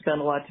done. So it's meant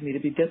a lot to me to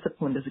be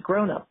disciplined as a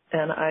grown-up.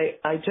 And I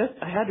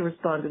had to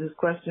respond to this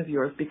question of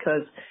yours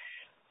because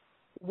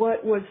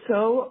what was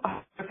so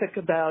horrific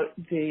about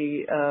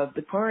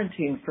the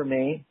quarantine for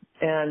me,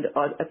 and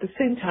at the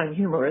same time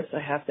humorous,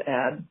 I have to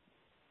add,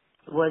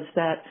 was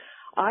that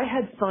I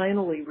had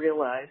finally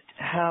realized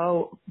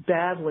how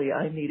badly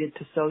I needed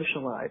to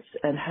socialize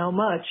and how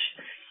much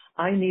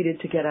I needed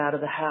to get out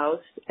of the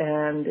house.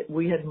 And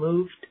we had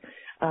moved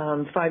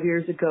 5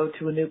 years ago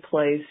to a new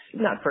place,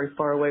 not very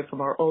far away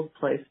from our old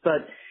place,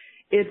 but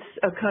it's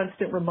a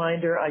constant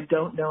reminder I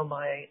don't know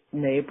my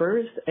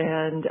neighbors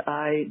and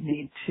I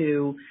need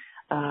to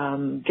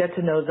get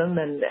to know them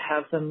and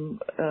have them,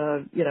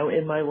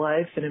 in my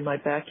life and in my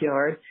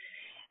backyard.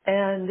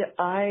 And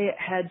I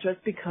had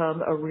just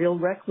become a real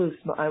recluse.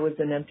 I was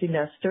an empty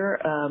nester.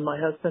 My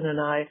husband and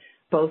I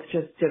both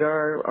just did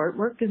our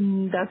artwork,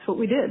 and that's what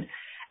we did.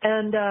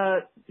 And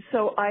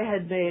so I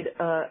had made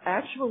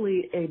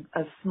actually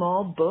a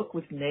small book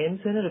with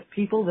names in it of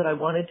people that I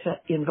wanted to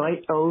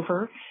invite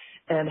over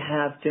and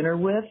have dinner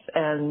with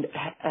and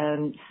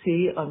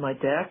see on my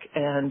deck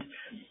and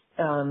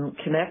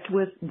connect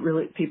with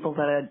really people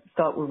that I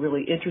thought were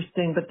really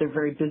interesting, but they're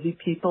very busy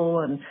people.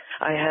 And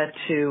I had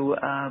to,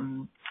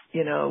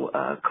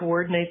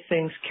 coordinate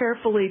things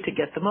carefully to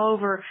get them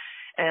over.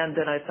 And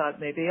then I thought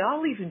maybe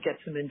I'll even get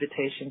some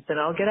invitations and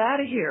I'll get out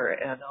of here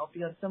and I'll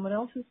be on someone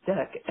else's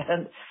deck.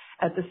 And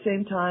at the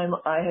same time,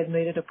 I had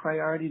made it a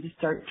priority to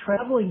start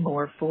traveling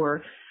more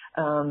for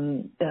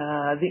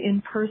the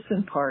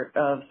in-person part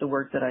of the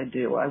work that I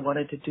do. I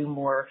wanted to do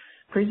more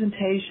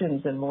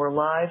presentations and more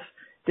live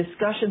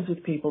discussions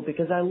with people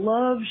because I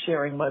love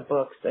sharing my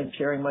books and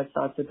sharing my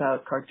thoughts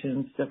about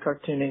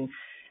cartooning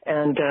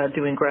and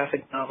doing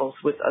graphic novels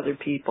with other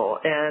people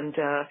and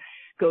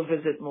go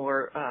visit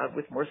more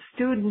with more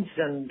students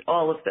and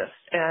all of this.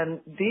 And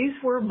these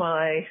were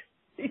my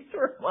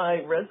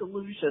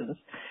resolutions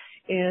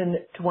in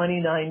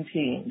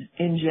 2019.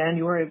 In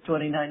January of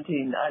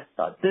 2019, I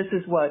thought this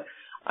is what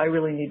I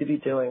really need to be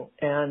doing.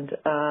 And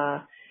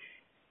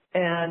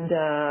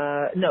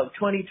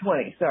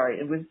 2020. Sorry,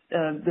 it was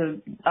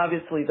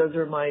obviously those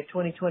are my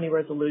 2020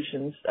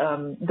 resolutions.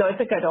 Though I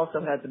think I'd also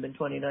had them in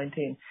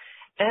 2019.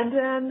 And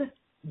then,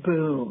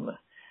 boom.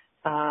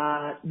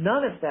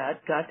 None of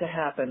that got to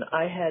happen.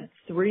 I had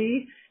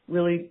 3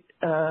 really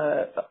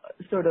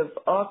sort of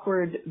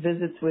awkward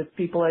visits with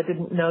people I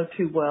didn't know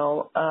too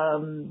well,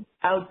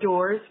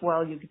 outdoors,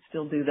 while you could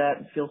still do that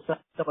and feel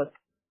somewhat.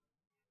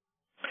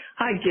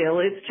 Hi, Gail.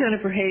 It's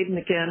Jennifer Hayden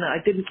again. I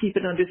didn't keep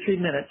it under 3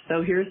 minutes,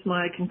 so here's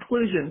my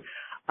conclusion.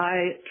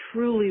 I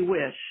truly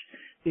wish,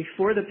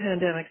 before the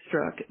pandemic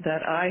struck,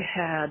 that I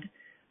had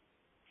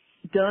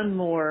done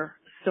more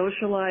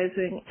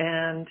socializing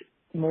and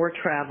more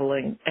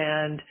traveling.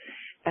 And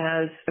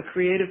as a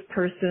creative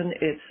person,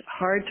 it's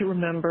hard to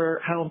remember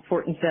how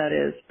important that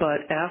is.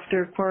 But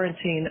after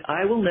quarantine,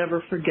 I will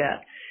never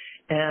forget.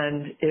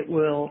 And it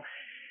will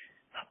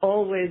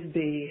always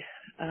be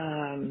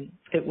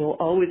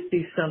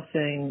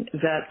something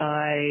that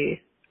I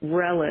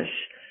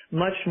relish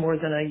much more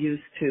than I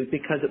used to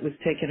because it was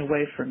taken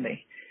away from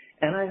me.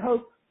 And I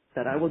hope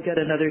that I will get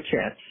another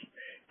chance.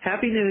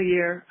 Happy New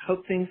Year.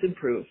 Hope things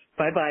improve.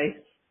 Bye-bye.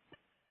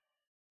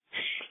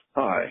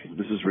 Hi,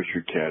 this is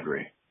Richard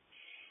Cadre.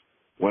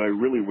 What I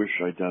really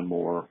wish I'd done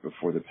more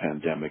before the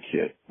pandemic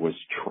hit was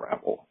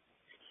travel.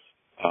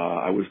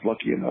 I was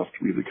lucky enough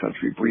to leave the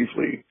country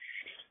briefly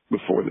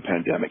before the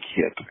pandemic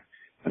hit,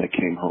 and I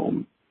came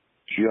home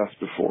just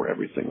before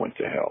everything went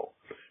to hell.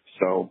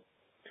 So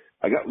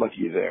I got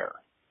lucky there.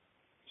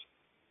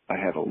 I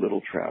had a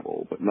little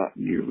travel, but not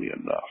nearly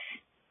enough.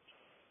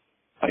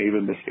 I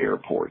even miss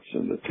airports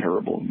and the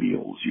terrible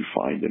meals you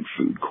find in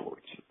food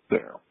courts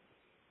there.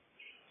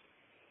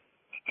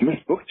 I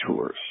miss book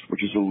tours,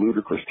 which is a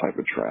ludicrous type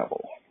of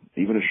travel.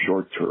 Even a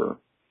short tour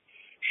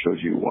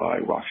shows you why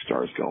rock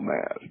stars go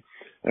mad.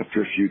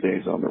 After a few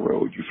days on the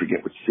road, you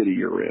forget what city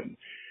you're in,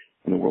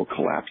 and the world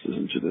collapses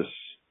into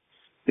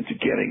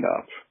getting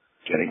up,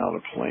 getting on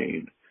a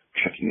plane,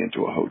 checking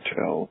into a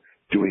hotel,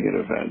 doing an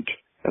event,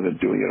 and then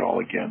doing it all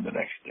again the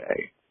next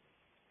day.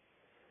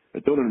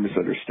 But don't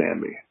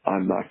misunderstand me.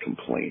 I'm not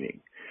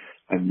complaining.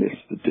 I miss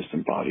the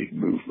disembodied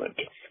movement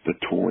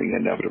that touring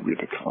inevitably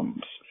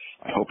becomes.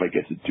 I hope I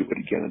get to do it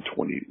again in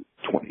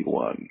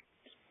 2021.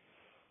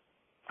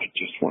 I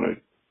just want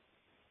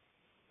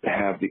to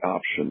have the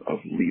option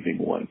of leaving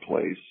one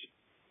place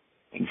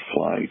and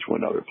flying to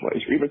another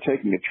place, or even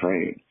taking a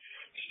train,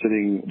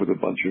 sitting with a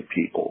bunch of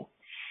people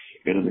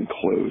in an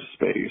enclosed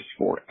space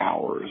for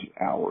hours and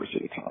hours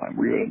at a time,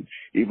 or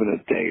even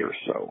a day or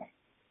so.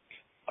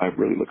 I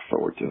really look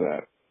forward to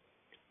that.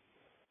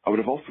 I would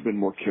have also been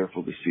more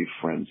careful to see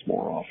friends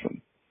more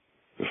often.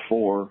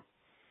 Before,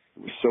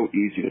 it was so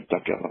easy to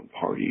duck out on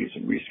parties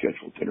and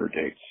reschedule dinner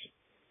dates.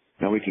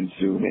 Now we can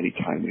Zoom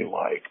anytime we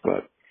like,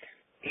 but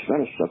it's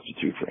not a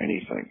substitute for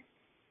anything.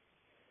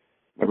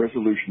 My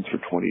resolutions for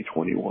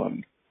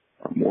 2021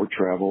 are more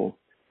travel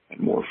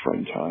and more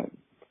friend time.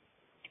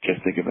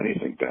 Can't think of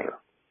anything better.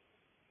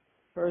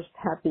 First,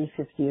 happy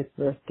 50th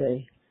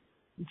birthday.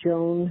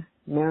 Joan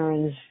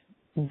Marin's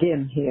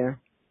Dim here.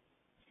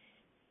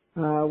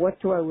 What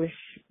do I wish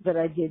that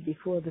I did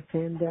before the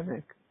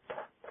pandemic?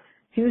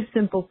 Few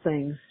simple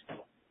things.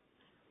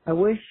 I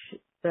wish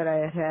that I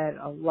had had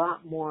a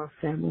lot more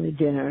family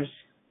dinners.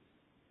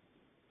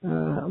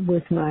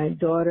 with my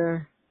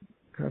daughter,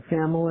 her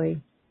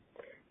family,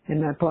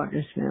 and my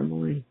partner's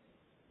family.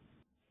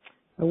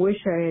 I wish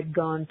I had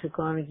gone to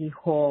Carnegie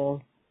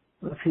Hall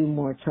a few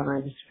more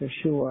times for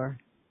sure.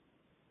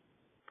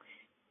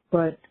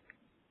 But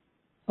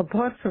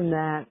apart from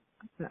that,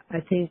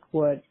 I think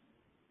what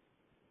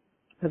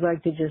I'd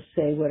like to just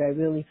say what I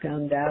really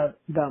found out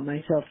about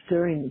myself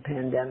during the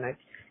pandemic,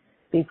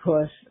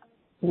 because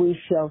we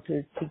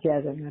sheltered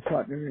together, my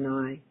partner and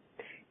I,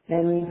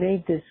 and we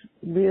made this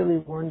really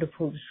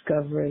wonderful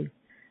discovery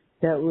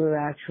that we were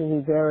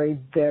actually very,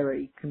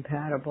 very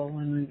compatible,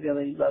 and we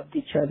really loved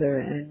each other,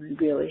 and we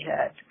really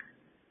had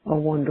a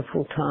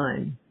wonderful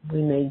time.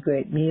 We made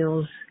great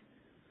meals,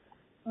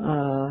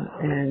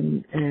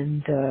 and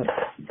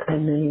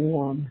many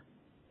warm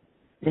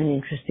and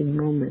interesting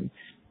moments.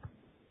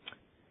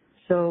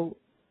 So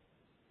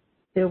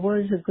there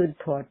was a good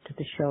part to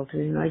the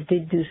sheltering. I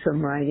did do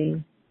some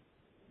writing,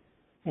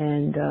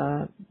 and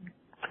I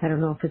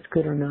don't know if it's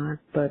good or not,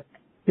 but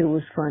it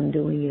was fun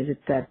doing it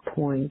at that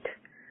point.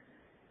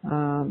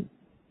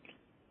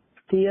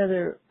 The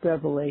other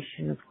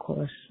revelation, of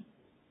course,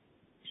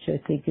 which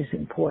I think is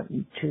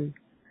important to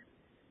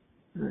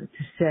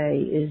say,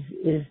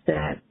 is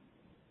that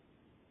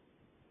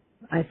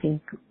I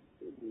think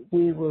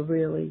we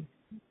really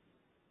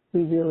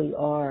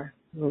are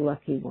the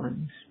lucky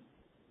ones.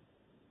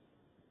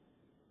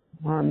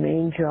 Our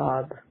main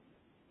job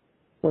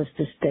was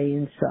to stay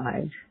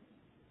inside,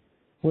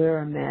 wear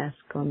a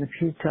mask on the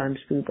few times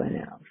we went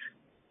out,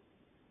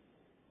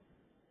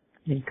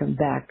 and come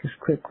back as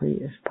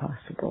quickly as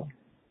possible.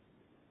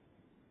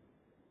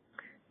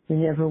 We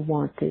never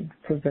wanted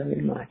for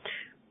very much.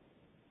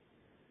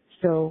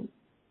 So,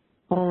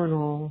 all in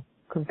all,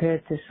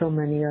 compared to so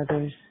many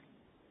others,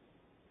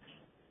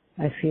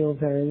 I feel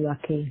very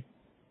lucky.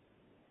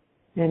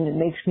 And it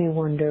makes me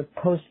wonder,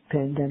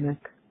 post-pandemic,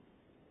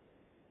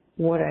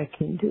 what I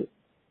can do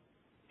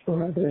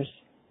for others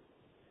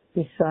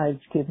besides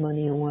give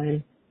money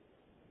away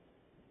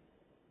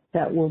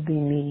that will be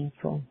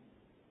meaningful.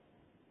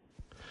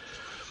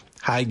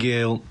 Hi,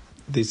 Gail.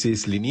 This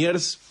is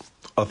Liniers,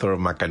 author of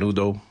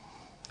Macanudo,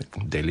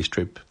 Daily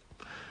Strip.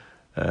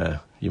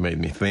 You made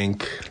me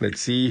think.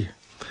 Let's see.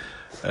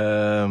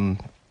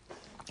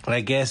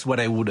 I guess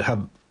what I would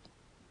have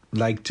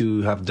liked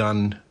to have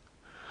done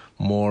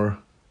more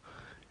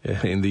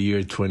in the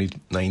year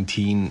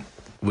 2019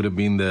 would have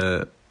been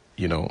the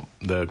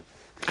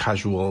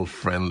casual,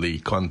 friendly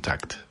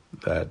contact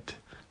that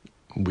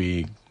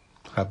we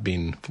have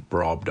been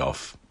robbed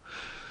of.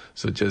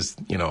 So just,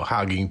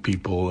 hugging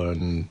people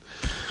and,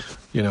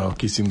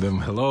 kissing them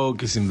hello,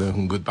 kissing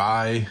them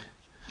goodbye.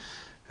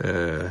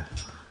 I'm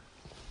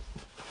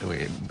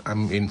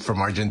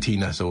from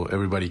Argentina, so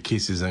everybody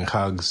kisses and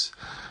hugs,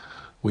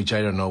 which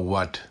I don't know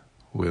what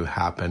will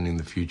happen in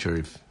the future,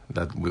 if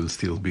that will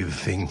still be the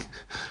thing.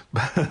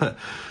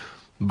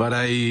 But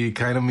I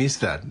kind of miss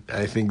that.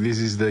 I think this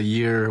is the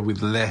year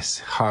with less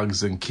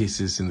hugs and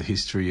kisses in the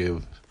history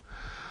of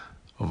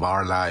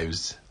our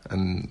lives.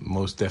 And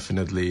most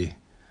definitely,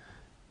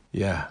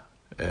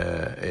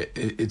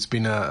 it's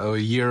been a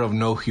year of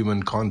no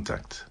human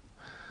contact.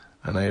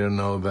 And I don't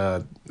know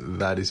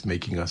that is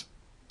making us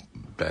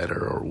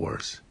better or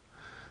worse.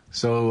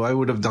 So I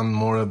would have done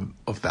more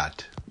of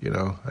that.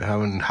 I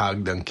haven't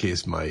hugged and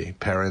kissed my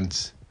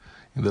parents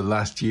in the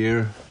last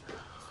year,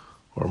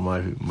 or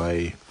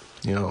my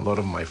a lot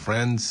of my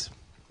friends.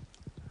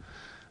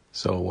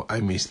 So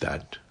I miss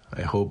that.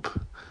 I hope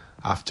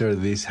after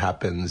this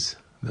happens,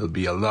 there'll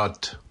be a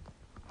lot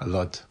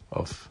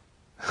of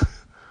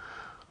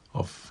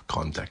of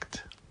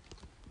contact.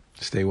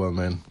 Stay well,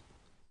 man.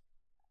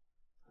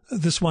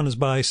 This one is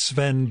by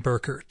Sven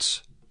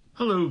Burkerts.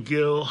 Hello,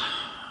 Gil.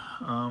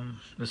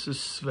 This is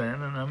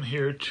Sven, and I'm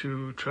here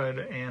to try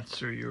to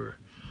answer your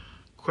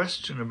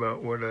question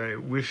about what I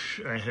wish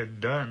I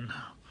had done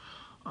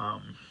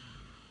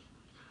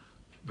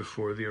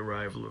before the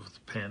arrival of the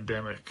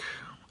pandemic.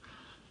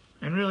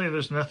 And really,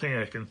 there's nothing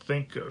I can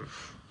think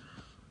of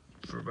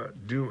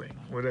about doing.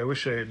 What I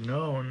wish I had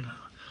known,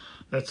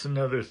 that's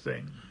another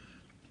thing.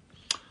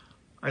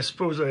 I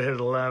suppose I had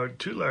allowed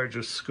too large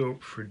a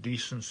scope for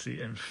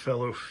decency and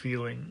fellow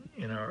feeling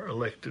in our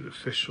elected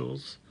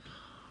officials,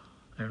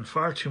 and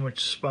far too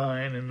much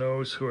spine in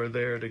those who are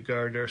there to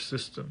guard our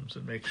systems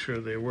and make sure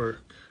they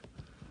work,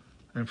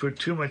 and put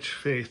too much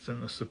faith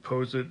in the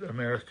supposed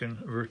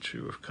American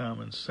virtue of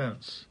common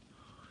sense.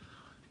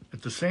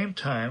 At the same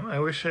time, I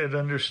wish I had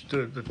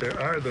understood that there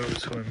are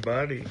those who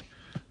embody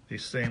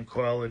these same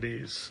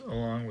qualities,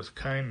 along with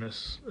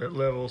kindness, at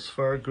levels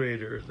far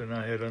greater than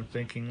I had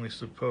unthinkingly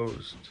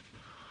supposed.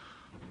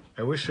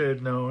 I wish I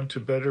had known to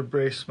better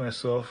brace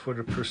myself what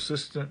a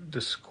persistent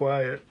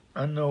disquiet,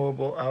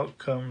 unknowable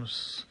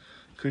outcomes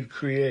could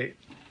create.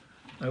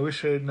 I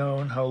wish I had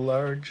known how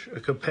large a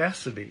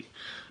capacity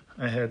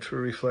I had for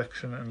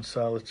reflection and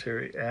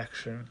solitary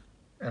action,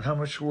 and how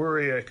much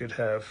worry I could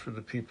have for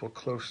the people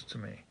close to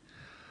me.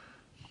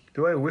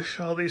 Do I wish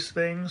all these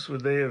things?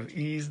 Would they have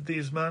eased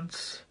these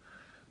months?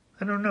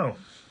 I don't know.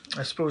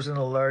 I suppose in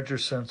a larger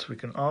sense we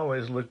can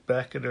always look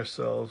back at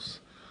ourselves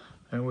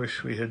and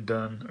wish we had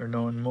done or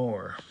known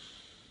more.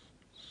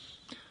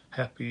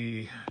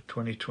 Happy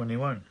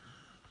 2021.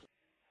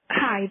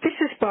 Hi, this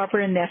is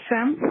Barbara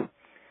Nessam.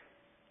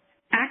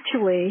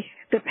 Actually,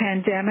 the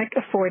pandemic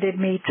afforded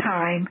me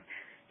time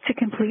to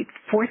complete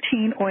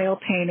 14 oil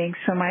paintings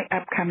for my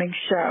upcoming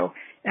show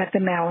at the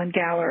Malin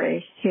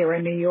Gallery here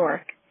in New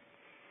York.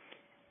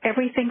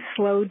 Everything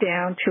slowed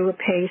down to a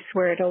pace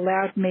where it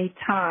allowed me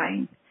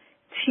time,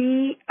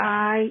 Time,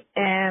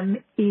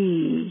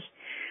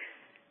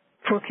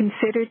 for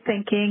considered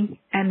thinking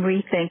and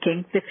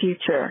rethinking the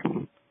future.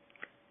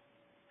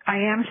 I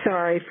am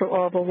sorry for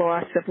all the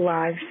loss of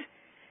lives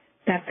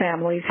that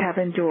families have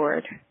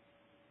endured.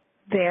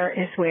 There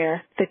is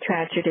where the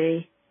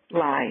tragedy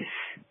lies.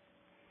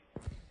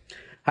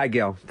 Hi,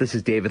 Gail. This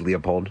is David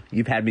Leopold.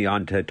 You've had me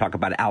on to talk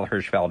about Al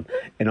Hirschfeld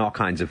and all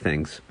kinds of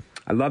things.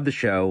 I love the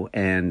show,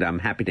 and I'm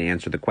happy to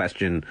answer the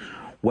question,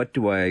 what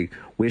do I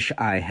wish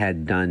I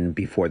had done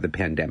before the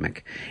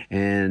pandemic?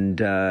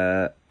 And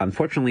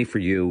unfortunately for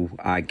you,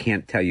 I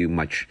can't tell you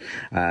much.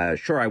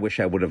 Sure, I wish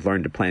I would have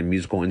learned to play a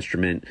musical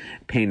instrument,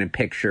 paint a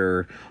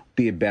picture,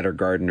 be a better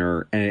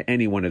gardener,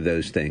 any one of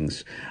those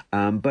things.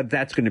 But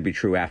that's going to be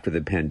true after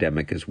the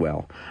pandemic as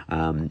well.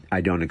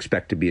 I don't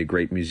expect to be a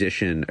great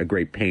musician, a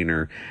great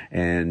painter,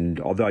 and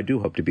although I do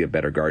hope to be a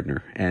better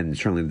gardener, and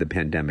certainly the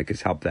pandemic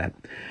has helped that.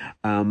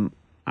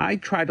 I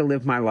try to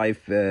live my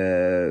life.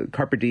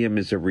 Carpe diem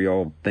is a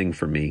real thing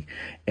for me,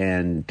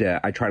 and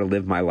I try to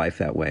live my life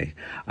that way.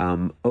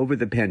 Over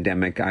the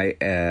pandemic, I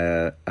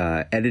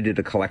edited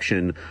a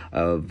collection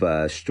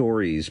of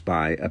stories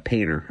by a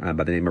painter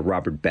by the name of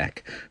Robert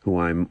Beck, who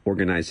I'm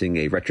organizing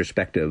a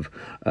retrospective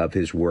of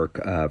his work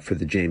for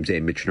the James A.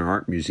 Michener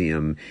Art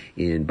Museum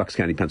in Bucks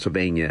County,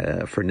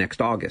 Pennsylvania for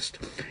next August.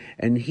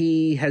 And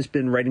he has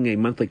been writing a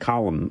monthly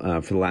column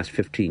for the last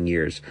 15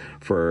 years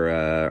for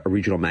a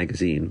regional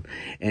magazine.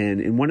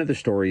 And in one of the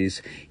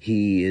stories,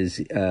 he is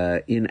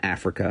in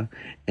Africa,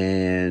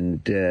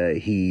 and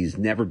he's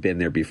never been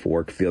there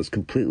before, feels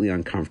completely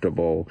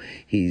uncomfortable.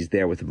 He's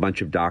there with a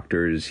bunch of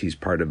doctors. He's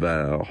part of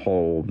a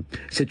whole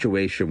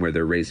situation where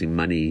they're raising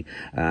money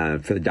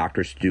for the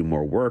doctors to do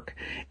more work.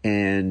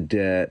 And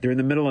they're in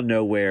the middle of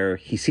nowhere.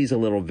 He sees a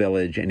little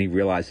village, and he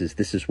realizes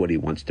this is what he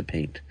wants to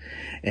paint.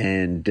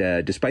 And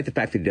despite the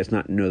fact that he does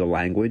not know the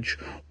language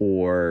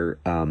or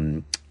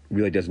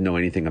really doesn't know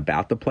anything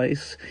about the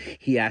place,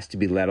 he has to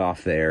be let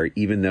off there,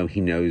 even though he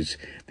knows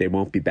they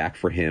won't be back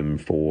for him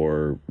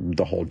for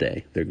the whole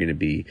day. They're going to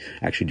be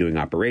actually doing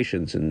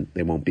operations, and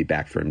they won't be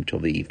back for him until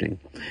the evening.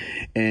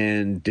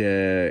 And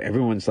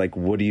everyone's like,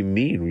 what do you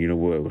mean? You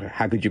know,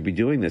 how could you be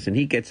doing this? And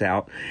he gets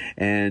out,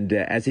 and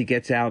as he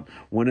gets out,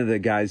 one of the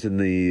guys in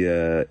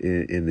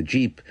the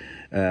Jeep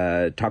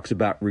talks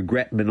about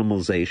regret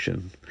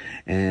minimalization.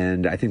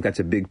 And I think that's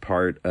a big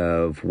part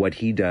of what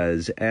he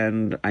does.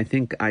 And I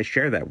think I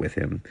share that with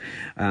him.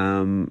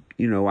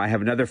 You know, I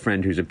have another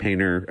friend who's a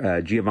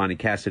painter, Giovanni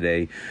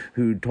Cassaday,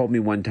 who told me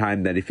one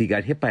time that if he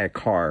got hit by a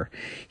car,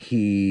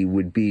 he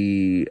would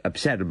be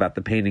upset about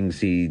the paintings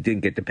he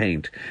didn't get to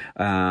paint.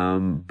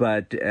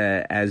 But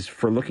as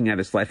for looking at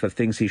his life of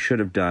things he should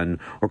have done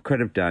or could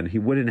have done, he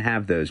wouldn't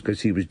have those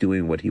because he was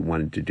doing what he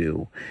wanted to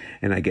do.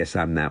 And I guess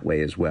I'm that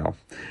way as well.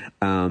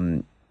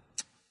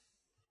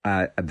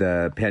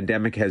 The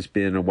pandemic has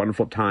been a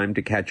wonderful time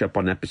to catch up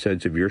on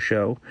episodes of your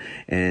show,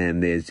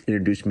 and it's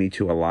introduced me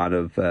to a lot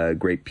of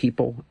great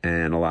people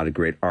and a lot of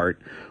great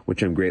art,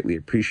 which I'm greatly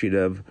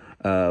appreciative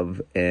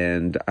of,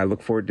 and I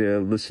look forward to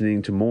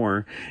listening to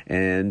more,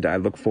 and I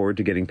look forward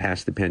to getting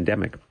past the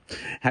pandemic.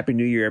 Happy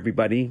New Year,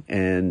 everybody,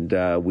 and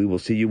we will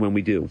see you when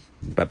we do.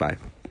 Bye-bye.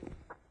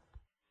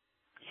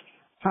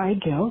 Hi,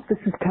 Gil. This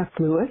is Kath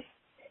Lewis.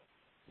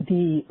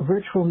 The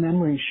Virtual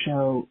Memory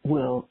Show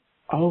will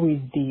always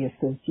be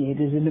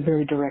associated in a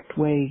very direct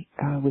way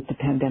with the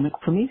pandemic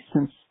for me,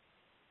 since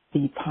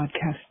the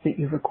podcast that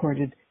you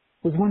recorded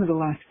was one of the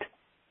last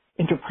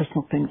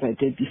interpersonal things I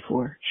did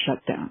before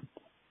shutdown.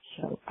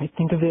 So I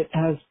think of it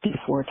as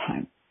before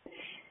time.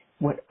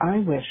 What I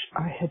wish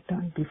I had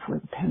done before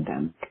the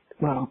pandemic,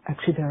 well,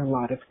 actually there are a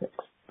lot of things,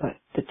 but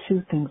the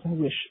two things I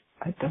wish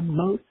I'd done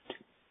most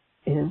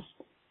is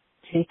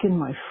taken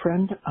my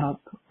friend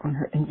up on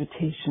her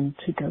invitation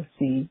to go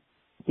see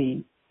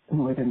the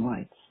Northern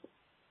Lights.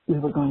 We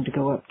were going to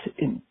go up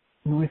in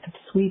north of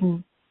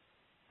Sweden,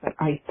 but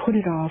I put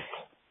it off.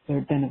 There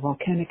had been a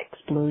volcanic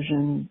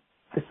explosion.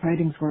 The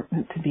sightings weren't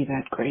meant to be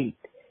that great.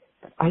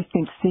 I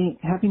think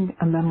having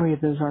a memory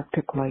of those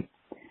Arctic lights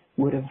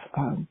would have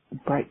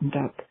brightened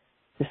up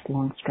this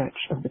long stretch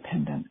of the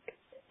pandemic.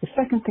 The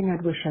second thing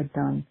I'd wish I'd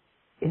done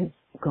is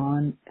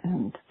gone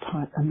and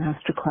taught a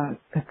master class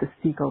at the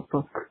Seagull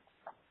Book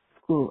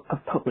School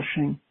of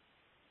Publishing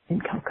in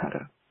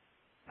Calcutta.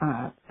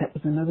 That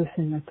was another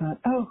thing I thought,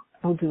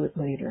 I'll do it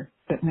later.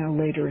 But now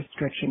later is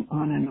stretching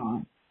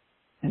on,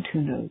 and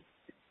who knows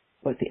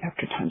what the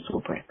after times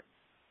will bring.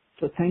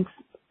 So thanks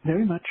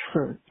very much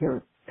for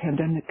your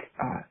pandemic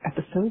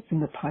episodes in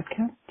the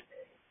podcast.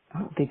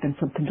 They've been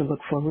something to look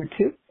forward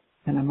to,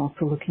 And I'm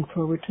also looking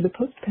forward to the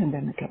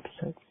post-pandemic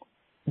episodes.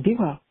 Be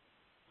well.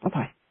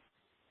 Bye-bye.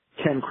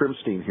 Ken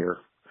Crimstein here.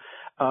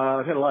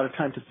 I've had a lot of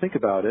time to think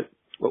about it.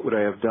 What would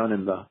I have done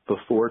in the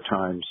before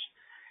times?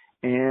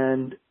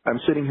 And I'm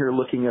sitting here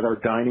looking at our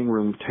dining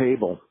room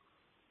table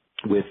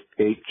with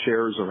 8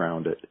 chairs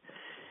around it,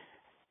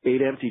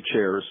 8 empty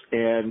chairs.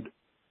 And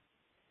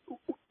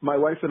my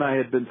wife and I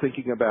had been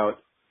thinking about,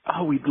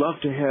 we'd love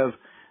to have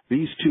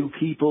these 2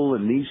 people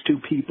and these 2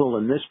 people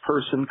and this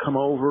person come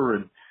over,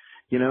 and,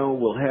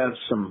 we'll have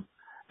some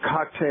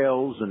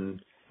cocktails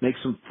and make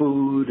some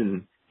food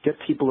and get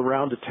people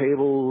around the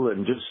table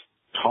and just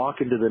talk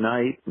into the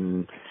night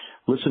and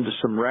listen to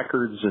some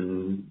records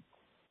and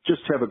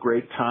just have a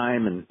great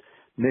time and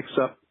mix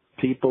up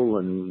people.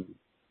 And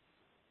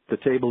the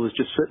table is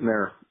just sitting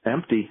there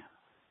empty,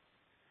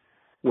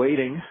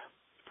 waiting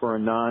for a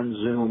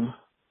non-Zoom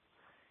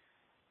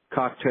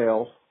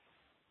cocktail,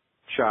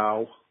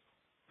 chow,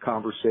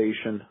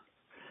 conversation.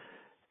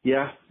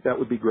 Yeah, that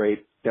would be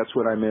great. That's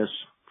what I miss.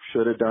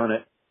 Should have done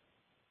it.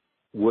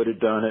 Would have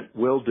done it.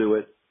 Will do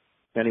it.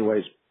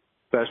 Anyways,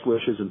 best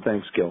wishes and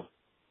thanks, Gil.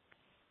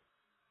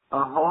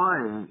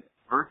 Ahoy,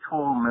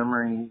 virtual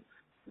memory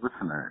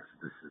listeners.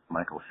 This is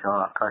Michael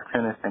Shaw,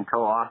 cartoonist and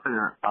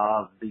co-author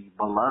of the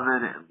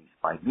beloved, at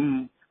least by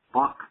me,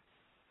 book,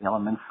 The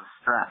Elements of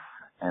Stress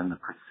and the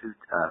Pursuit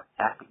of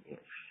Happy-ish.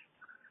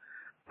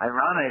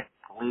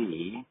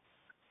 Ironically,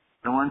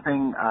 the one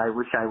thing I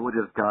wish I would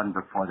have done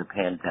before the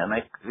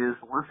pandemic is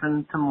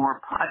listen to more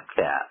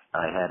podcasts.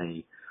 I had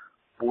a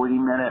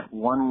 40-minute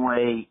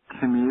one-way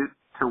commute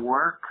to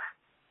work,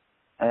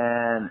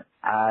 and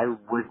I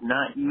was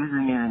not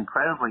using it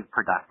incredibly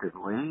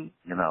productively.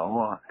 I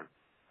was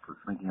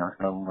thinking I was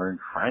going to learn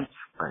French,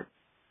 but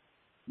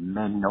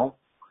no.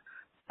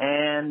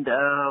 And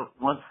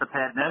once the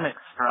pandemic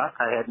struck,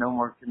 I had no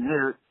more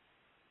commute,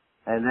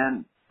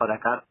 but I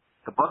got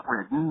the book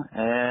written,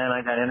 and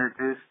I got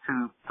introduced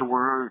to the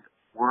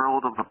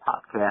world of the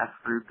podcast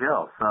through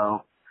Gil.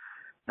 So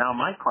now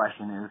my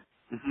question is,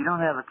 if you don't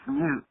have a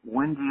commute,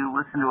 when do you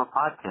listen to a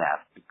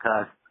podcast?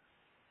 Because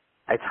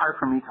it's hard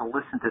for me to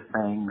listen to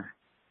things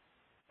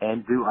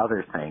and do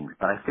other things,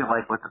 but I feel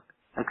like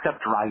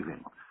except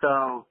driving.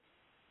 So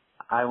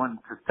I wanted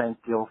to thank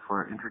Gil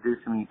for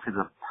introducing me to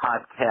the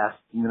podcast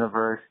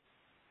universe,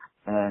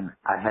 and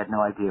I had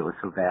no idea it was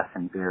so vast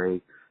and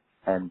varied.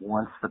 And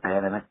once the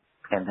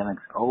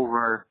pandemic's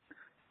over,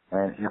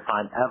 and if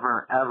I'm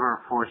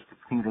ever forced to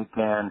commute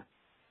again,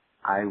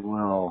 I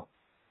will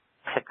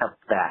pick up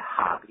that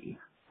hobby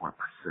or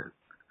pursuit.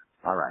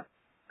 All right.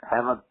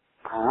 Have a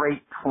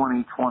great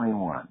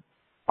 2021.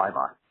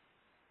 Bye-bye.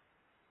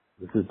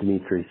 This is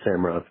Dmitry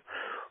Samrov.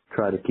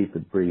 Try to keep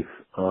it brief.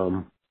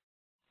 I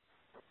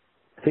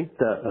think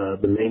that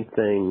the main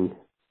thing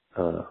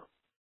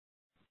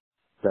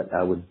that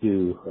I would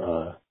do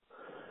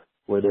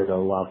were there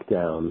no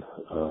lockdown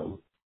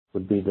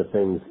would be the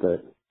things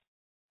that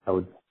I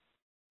would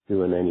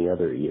do in any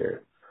other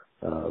year.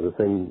 The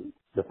thing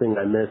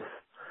I miss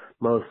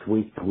most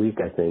week to week,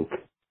 I think,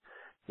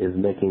 is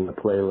making a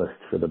playlist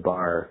for the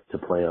bar to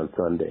play on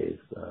Sundays.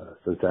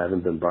 Since I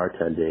haven't been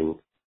bartending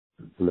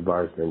and the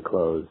bar's been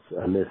closed,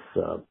 I miss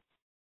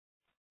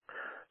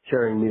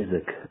sharing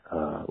music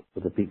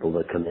with the people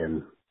that come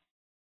in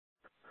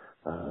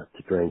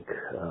to drink.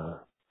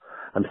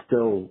 I'm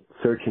still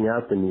searching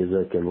out the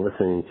music and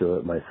listening to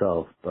it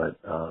myself, but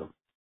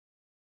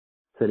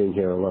sitting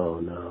here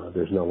alone,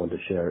 there's no one to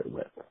share it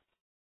with.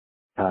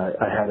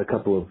 I had a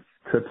couple of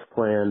trips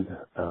planned,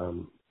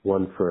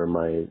 one for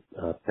my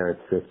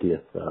parents'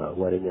 50th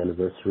wedding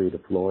anniversary to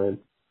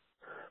Florence,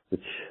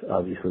 which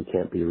obviously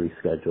can't be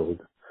rescheduled.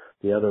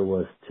 The other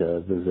was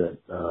to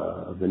visit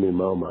the new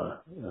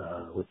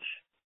MoMA, which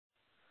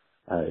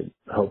I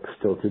hope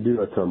still to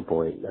do at some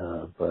point,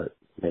 but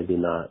maybe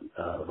not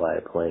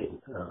via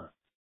plane.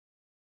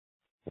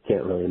 I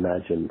can't really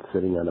imagine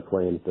sitting on a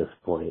plane at this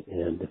point,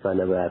 and if I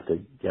never have to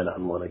get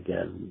on one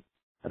again,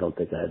 I don't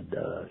think I'd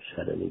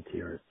shed any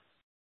tears.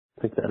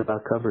 I think that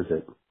about covers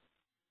it.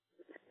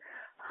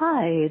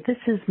 Hi, this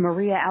is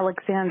Maria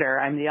Alexander.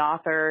 I'm the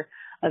author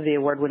of the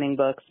award-winning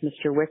books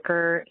Mr.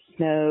 Wicker,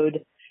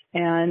 Snowed,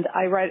 and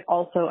I write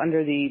also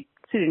under the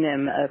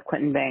pseudonym of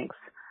Quentin Banks.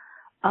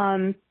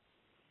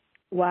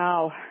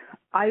 Wow,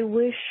 I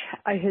wish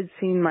I had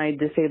seen my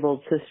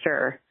disabled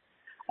sister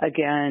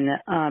again.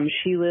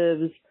 She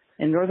lives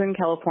in Northern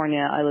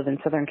California. I live in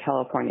Southern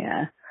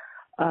California.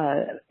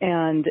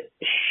 And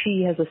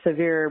she has a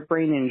severe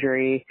brain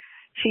injury.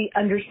 She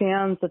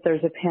understands that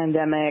there's a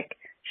pandemic.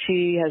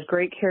 She has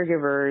great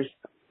caregivers,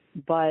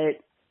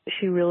 but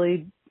she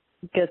really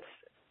gets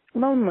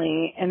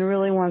lonely and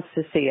really wants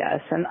to see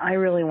us, and I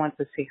really want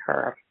to see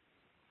her.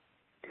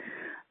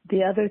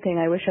 The other thing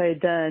I wish I had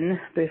done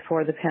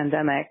before the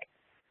pandemic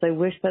is I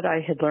wish that I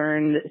had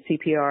learned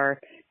CPR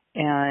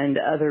and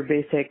other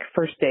basic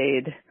first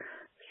aid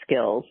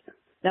skills.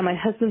 Now, my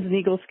husband's an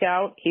Eagle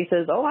Scout. He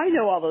says, oh, I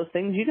know all those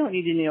things. You don't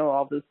need to know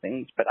all those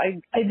things. But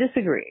I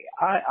disagree.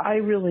 I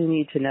really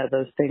need to know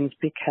those things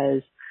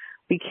because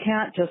we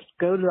can't just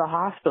go to the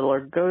hospital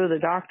or go to the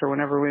doctor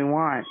whenever we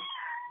want.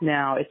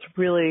 now. It's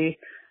really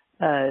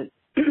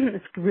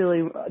it's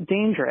really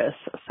dangerous.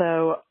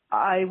 So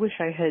I wish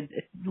I had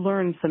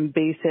learned some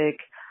basic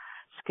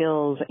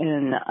skills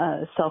in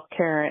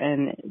self-care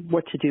and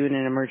what to do in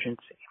an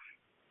emergency.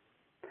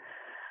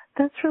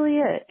 That's really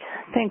it.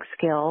 Thanks,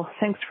 Gil.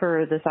 Thanks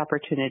for this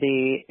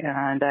opportunity,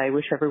 and I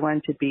wish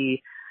everyone to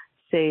be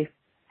safe,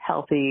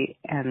 healthy,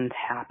 and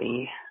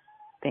happy.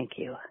 Thank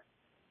you.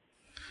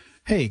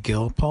 Hey,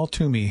 Gil. Paul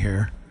Toomey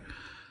here.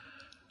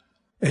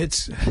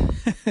 It's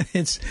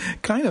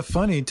kind of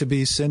funny to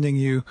be sending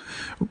you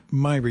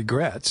my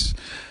regrets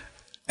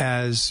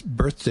as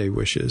birthday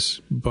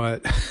wishes,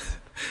 but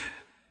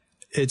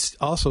it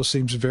also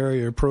seems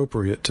very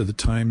appropriate to the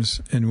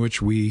times in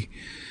which we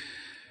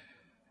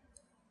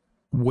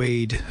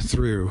wade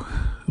through,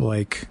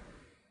 like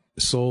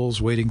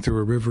souls wading through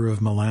a river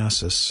of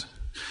molasses.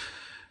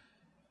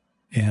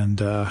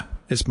 And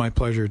it's my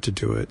pleasure to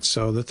do it.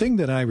 So the thing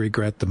that I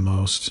regret the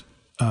most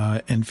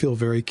and feel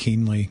very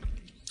keenly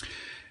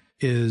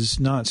is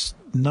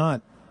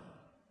not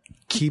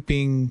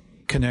keeping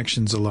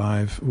connections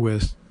alive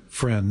with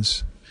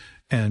friends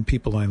and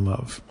people I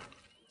love.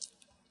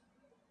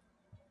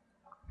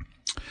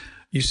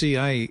 You see,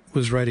 I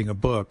was writing a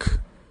book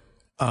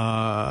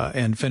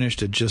and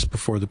finished it just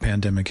before the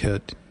pandemic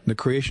hit. The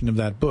creation of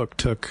that book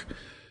took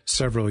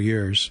several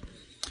years.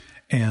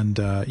 And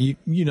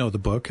you know the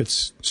book.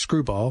 It's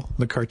Screwball,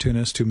 the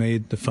cartoonist who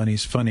made the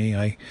funnies funny.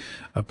 I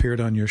appeared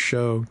on your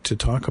show to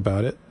talk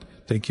about it.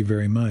 Thank you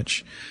very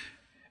much.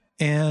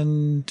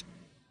 And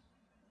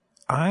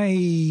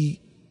I'm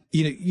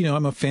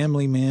a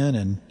family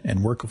man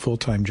and work a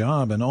full-time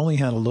job and only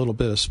had a little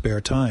bit of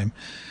spare time.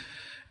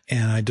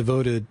 And I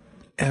devoted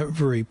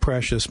every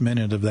precious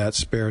minute of that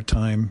spare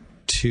time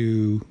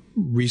to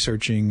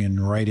researching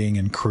and writing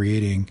and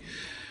creating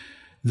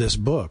this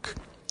book.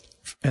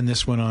 And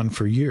this went on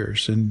for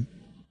years. And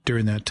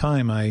during that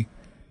time, I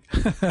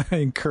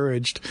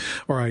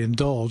I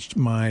indulged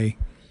my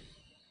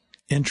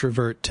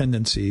introvert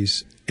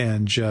tendencies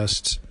and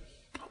just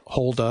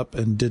holed up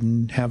and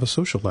didn't have a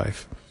social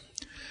life,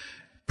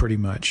 pretty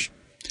much.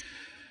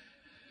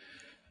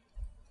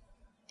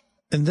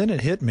 And then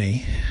it hit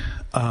me.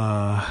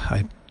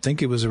 I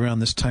think it was around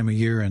this time of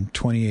year in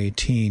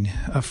 2018.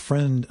 A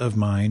friend of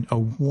mine, a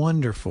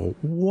wonderful,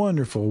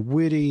 wonderful,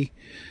 witty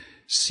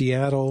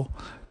Seattle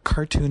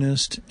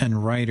cartoonist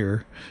and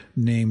writer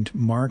named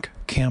Mark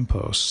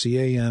Campos,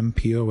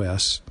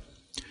 Campos,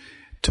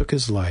 took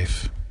his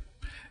life,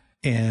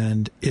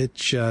 and it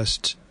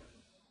just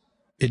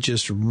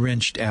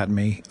wrenched at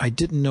me. I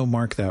didn't know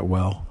Mark that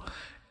well,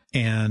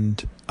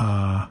 and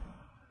I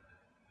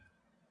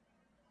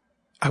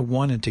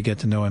wanted to get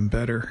to know him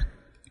better,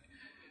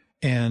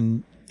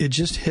 and it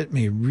just hit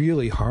me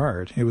really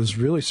hard. It was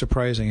really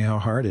surprising how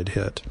hard it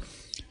hit,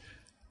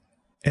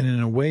 and in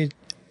a way,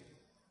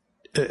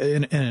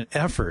 in an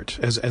effort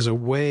as a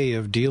way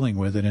of dealing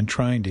with it and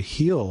trying to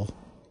heal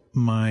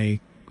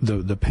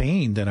the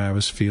pain that I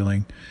was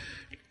feeling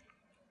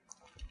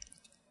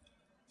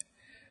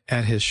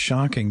at his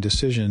shocking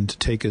decision to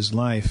take his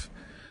life,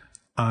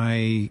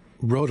 I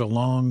wrote a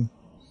long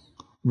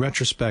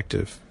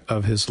retrospective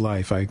of his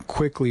life. I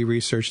quickly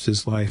researched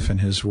his life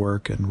and his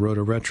work and wrote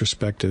a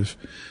retrospective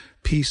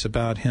piece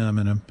about him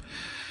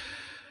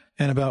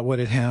and about what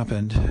had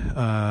happened,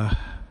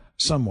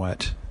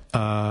 somewhat.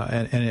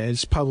 And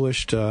it's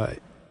published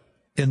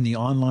in the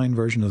online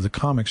version of the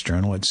Comics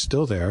Journal. It's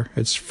still there.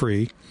 It's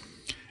free.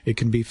 It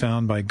can be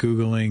found by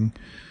Googling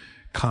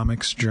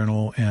Comics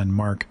Journal and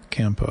Mark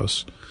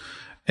Campos.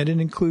 And it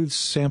includes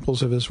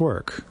samples of his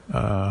work,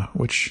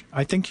 which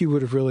I think you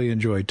would have really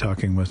enjoyed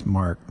talking with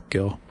Mark,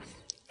 Gil.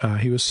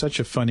 He was such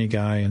a funny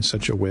guy and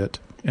such a wit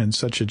and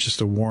just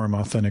a warm,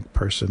 authentic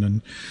person.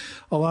 And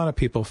a lot of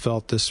people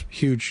felt this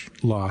huge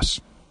loss.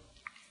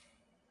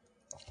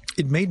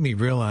 It made me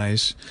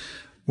realize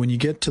when you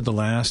get to the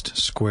last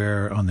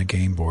square on the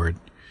game board,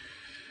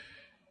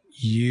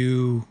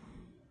 you're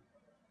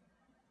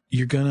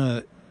going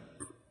to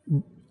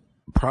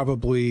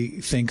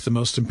probably think the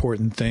most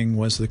important thing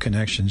was the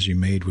connections you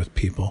made with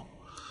people.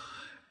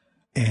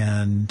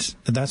 And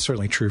that's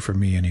certainly true for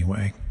me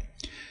anyway.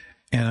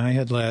 And I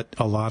had let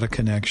a lot of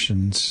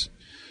connections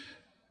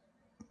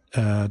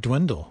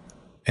dwindle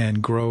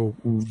and grow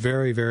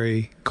very,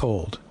 very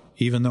cold.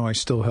 Even though I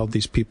still held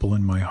these people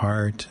in my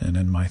heart and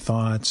in my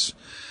thoughts,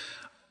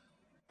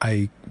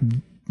 I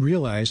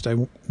realized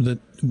that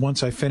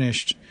once I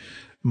finished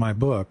my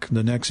book,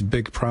 the next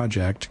big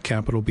project,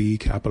 capital B,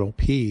 capital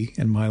P,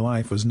 in my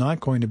life was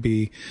not going to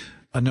be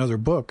another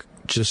book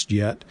just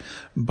yet,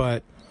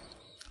 but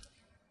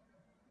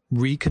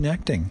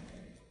reconnecting.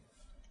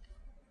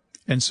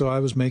 And so I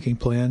was making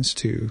plans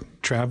to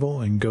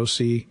travel and go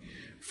see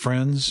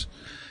friends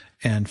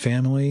and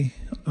family,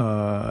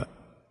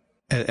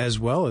 as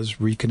well as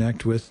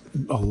reconnect with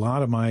a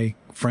lot of my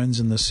friends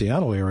in the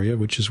Seattle area,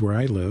 which is where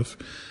I live.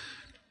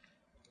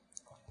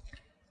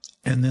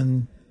 And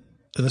then,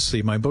 let's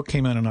see, my book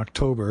came out in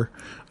October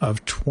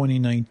of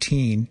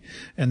 2019,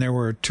 and there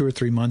were 2 or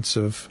 3 months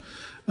of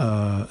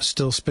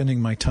still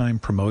spending my time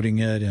promoting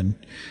it and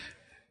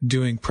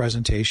doing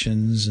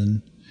presentations,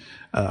 and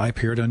I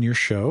appeared on your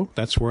show.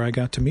 That's where I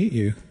got to meet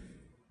you.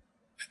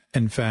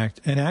 In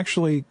fact, and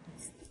actually,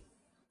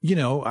 you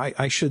know,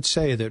 I should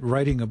say that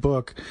writing a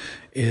book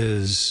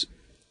is,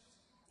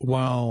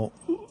 while,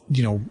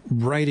 you know,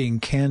 writing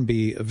can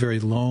be a very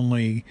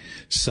lonely,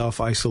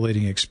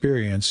 self-isolating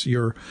experience,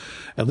 you're,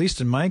 at least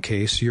in my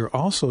case, you're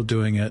also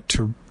doing it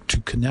to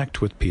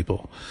connect with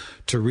people,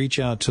 to reach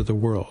out to the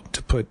world,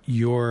 to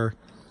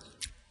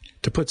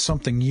put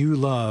something you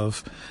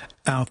love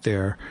out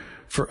there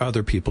for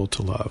other people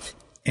to love.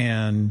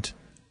 And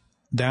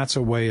that's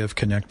a way of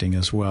connecting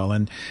as well.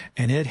 And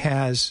it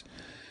has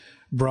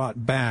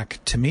brought back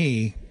to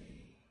me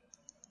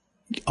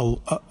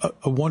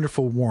a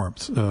wonderful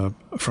warmth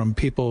from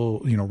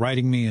people, you know,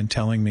 writing me and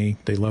telling me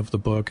they love the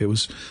book. It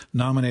was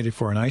nominated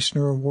for an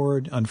Eisner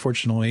Award.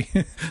 Unfortunately,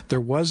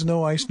 there was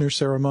no Eisner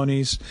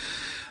ceremonies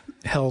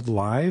held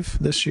live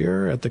this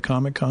year at the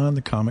Comic-Con.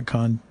 The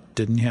Comic-Con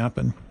didn't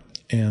happen.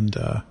 And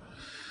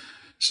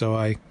so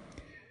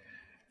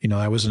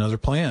that was another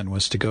plan,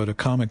 was to go to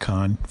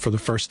Comic-Con for the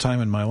first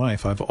time in my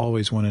life. I've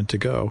always wanted to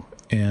go,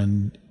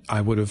 and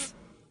I would have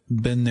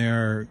been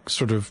there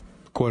sort of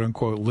quote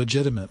unquote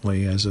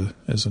legitimately as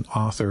an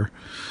author.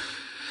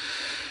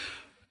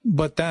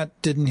 But that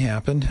didn't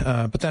happen.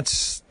 But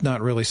that's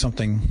not really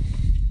something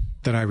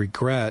that I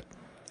regret.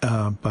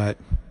 But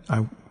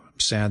I'm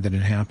sad that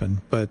it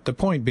happened. But the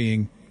point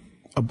being,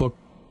 a book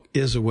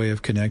is a way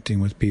of connecting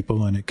with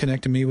people, and it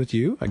connected me with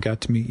you. I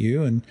got to meet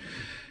you, and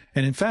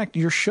in fact,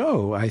 your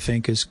show, I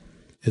think, is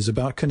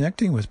about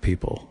connecting with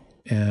people,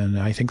 and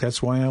I think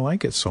that's why I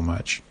like it so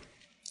much.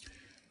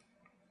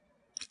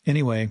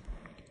 Anyway,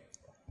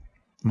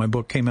 my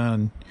book came out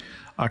in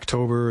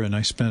October, and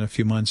I spent a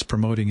few months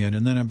promoting it,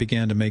 and then I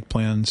began to make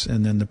plans,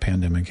 and then the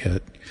pandemic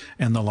hit,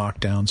 and the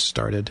lockdowns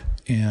started,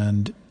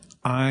 and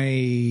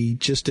I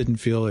just didn't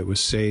feel it was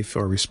safe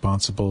or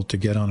responsible to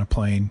get on a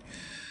plane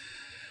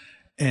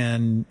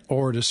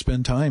or to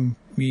spend time,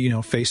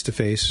 face to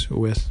face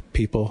with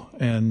people.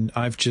 And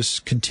I've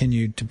just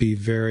continued to be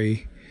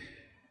very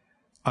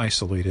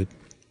isolated,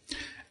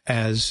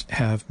 as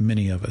have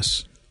many of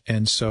us.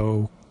 And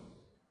so,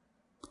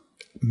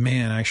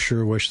 man, I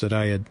sure wish that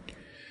I had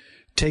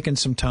taken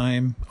some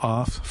time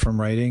off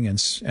from writing and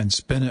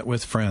spent it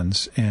with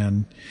friends.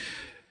 And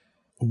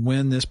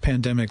when this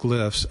pandemic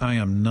lifts, I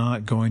am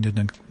not going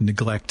to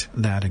neglect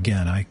that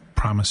again. I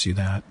promise you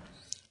that.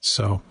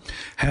 So,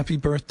 happy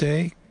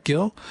birthday,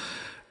 Gil,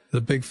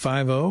 the big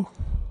 5-0.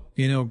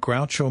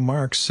 Groucho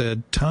Marx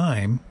said,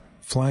 time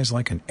flies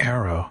like an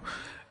arrow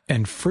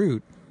and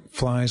fruit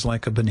flies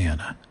like a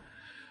banana.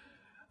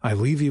 I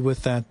leave you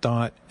with that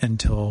thought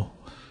until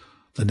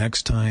the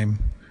next time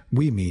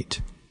we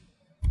meet.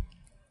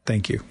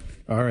 Thank you.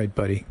 All right,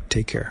 buddy.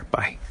 Take care.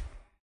 Bye.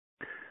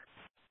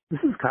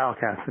 This is Kyle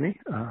Cassidy,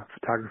 a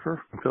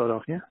photographer from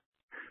Philadelphia.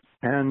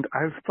 And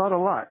I've thought a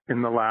lot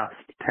in the last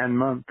 10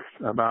 months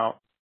about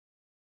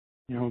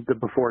the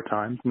before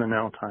times and the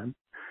now time.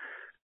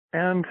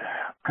 And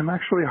I'm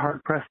actually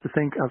hard-pressed to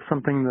think of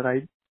something that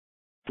I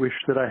wish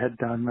that I had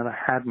done that I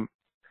hadn't.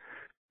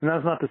 And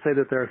that's not to say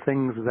that there are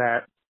things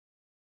that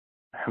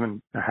I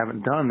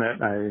haven't done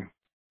that I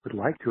would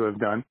like to have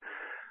done.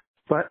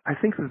 But I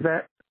think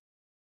that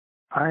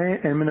I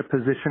am in a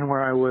position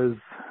where I was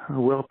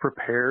well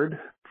prepared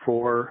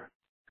for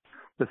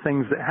the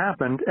things that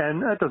happened.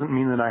 And that doesn't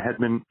mean that I had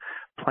been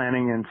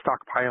planning and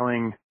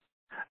stockpiling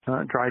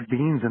dried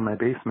beans in my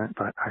basement,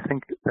 but I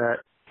think that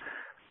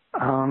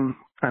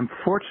I'm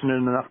fortunate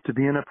enough to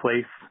be in a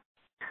place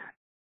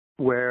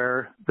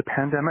where the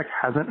pandemic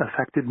hasn't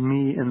affected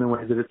me in the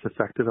way that it's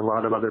affected a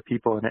lot of other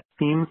people. And it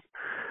seems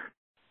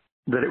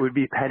that it would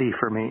be petty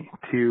for me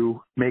to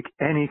make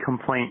any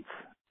complaints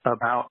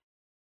about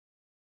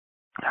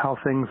how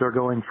things are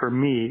going for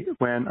me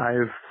when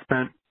I've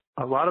spent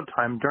a lot of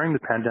time during the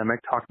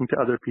pandemic talking to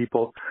other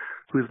people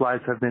whose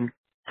lives have been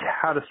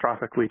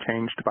catastrophically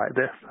changed by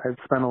this. I've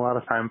spent a lot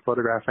of time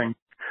photographing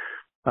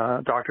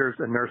doctors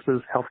and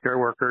nurses, healthcare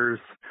workers,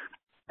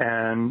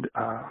 and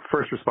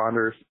first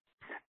responders,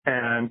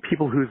 and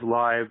people whose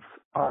lives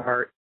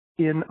are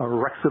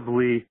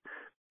inexorably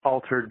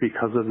altered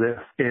because of this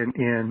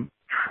in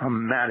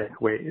traumatic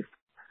ways.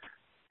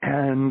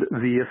 And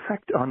the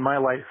effect on my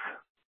life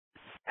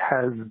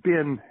has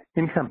been,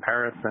 in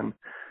comparison,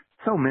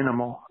 so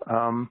minimal.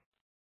 I'm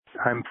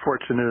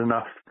fortunate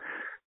enough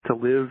to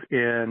live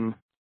in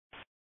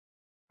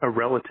a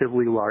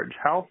relatively large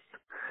house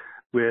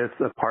with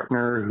a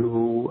partner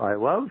who I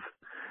love,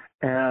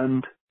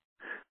 and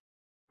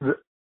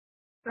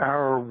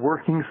our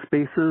working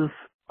spaces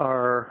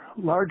are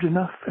large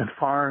enough and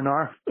far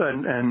enough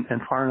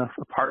and far enough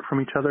apart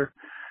from each other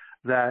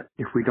that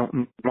if we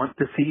don't want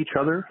to see each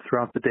other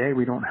throughout the day,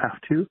 we don't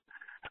have to.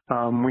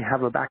 We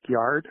have a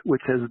backyard,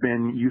 which has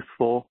been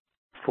useful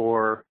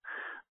for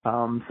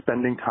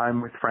spending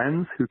time with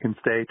friends who can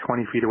stay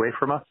 20 feet away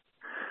from us,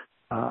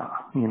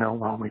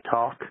 while we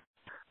talk.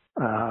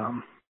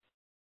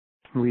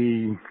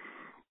 We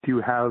do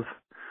have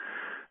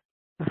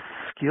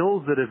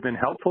skills that have been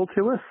helpful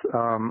to us.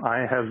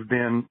 I have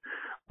been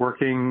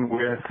working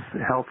with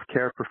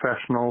healthcare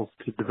professionals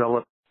to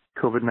develop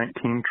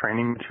COVID-19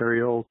 training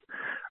materials.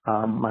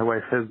 My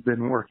wife has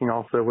been working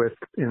also with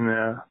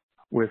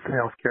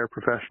healthcare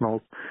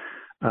professionals,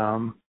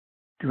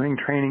 doing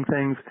training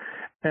things.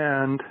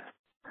 And,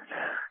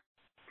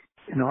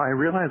 I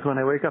realize when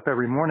I wake up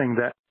every morning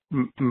that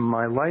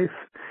my life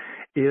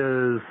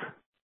is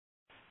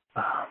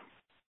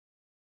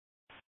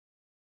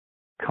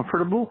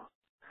comfortable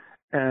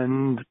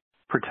and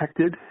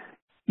protected,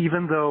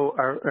 even though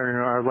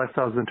our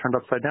lifestyle has been turned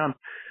upside down,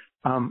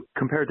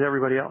 compared to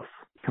everybody else,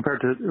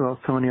 compared to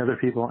so many other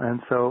people.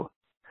 And so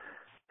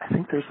I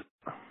think there's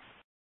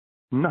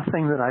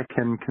nothing that I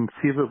can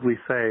conceivably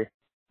say.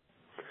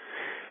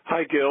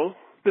 Hi, Gil.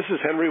 This is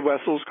Henry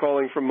Wessels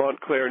calling from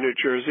Montclair, New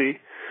Jersey.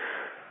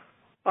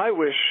 I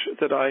wish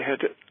that I had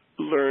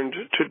learned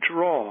to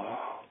draw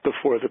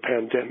before the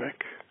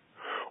pandemic,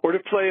 or to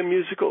play a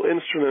musical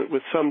instrument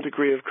with some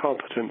degree of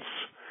competence,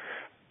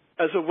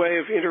 as a way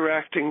of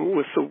interacting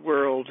with the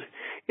world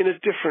in a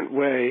different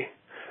way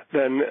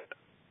than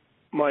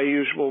my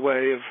usual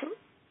way of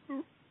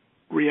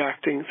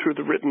reacting through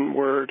the written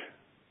word.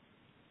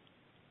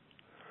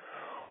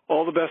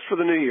 All the best for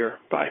the new year.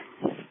 Bye.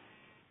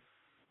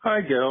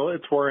 Hi, Gil.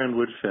 It's Warren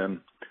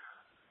Woodfin.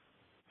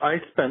 I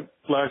spent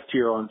last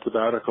year on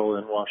sabbatical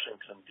in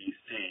Washington,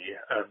 D.C.,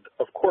 and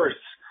of course,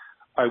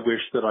 I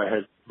wish that I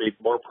had made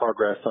more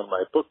progress on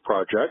my book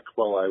project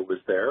while I was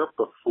there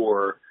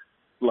before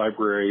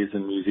libraries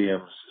and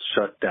museums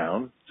shut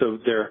down. So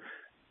there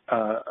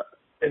are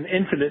an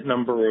infinite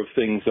number of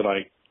things that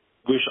I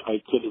wish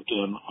I could have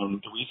done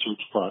on the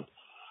research front.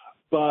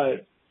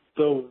 But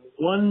the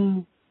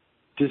one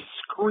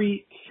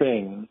discrete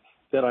thing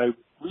that I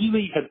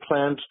really had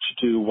planned to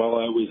do while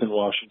I was in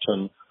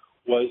Washington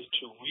was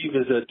to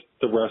revisit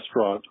the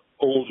restaurant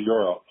Old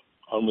Europe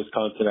on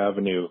Wisconsin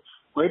Avenue,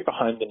 right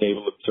behind the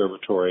Naval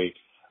Observatory,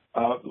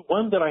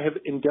 one that I have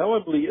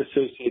indelibly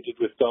associated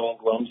with Donald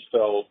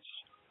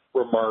Rumsfeld's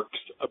remarks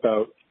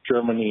about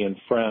Germany and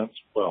France,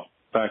 well,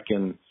 back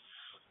in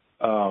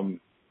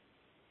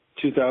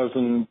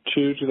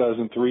 2002,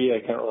 2003, I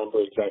can't remember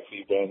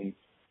exactly when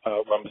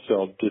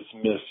Rumsfeld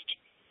dismissed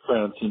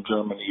France and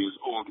Germany as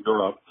Old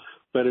Europe,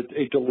 but it's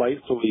a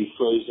delightfully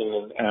frozen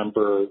in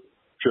amber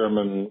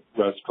German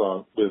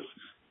restaurant with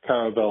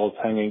caravels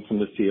hanging from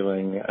the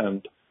ceiling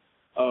and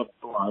a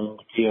blind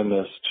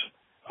pianist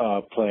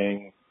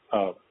playing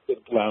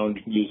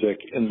lounge music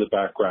in the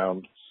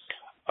background.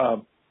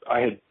 I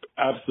had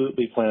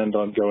absolutely planned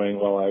on going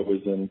while I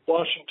was in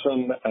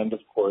Washington, and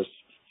of course,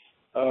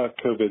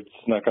 COVID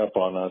snuck up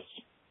on us.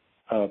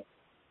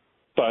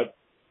 But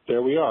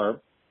there we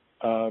are.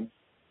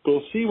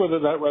 We'll see whether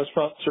that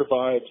restaurant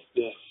survives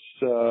this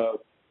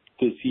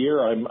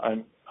year. I'm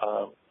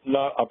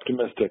not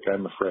optimistic,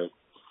 I'm afraid.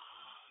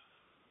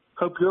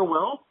 Hope you're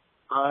well,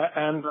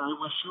 and I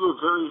wish you a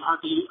very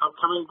happy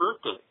upcoming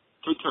birthday.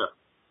 Take care.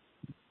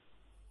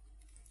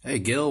 Hey,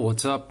 Gil,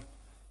 what's up?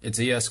 It's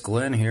E.S.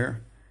 Glenn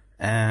here.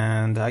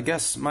 And I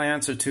guess my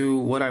answer to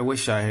what I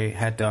wish I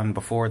had done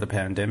before the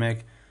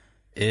pandemic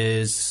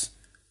is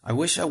I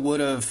wish I would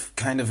have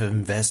kind of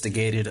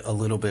investigated a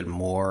little bit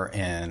more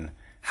in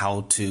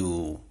how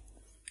to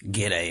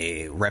get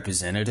a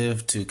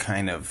representative to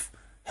kind of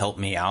help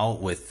me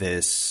out with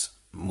this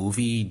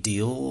movie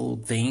deal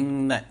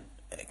thing that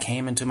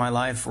came into my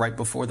life right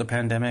before the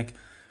pandemic.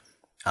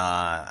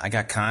 I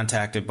got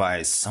contacted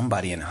by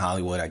somebody in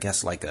Hollywood, I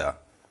guess like a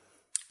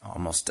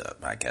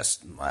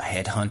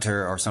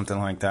headhunter or something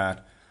like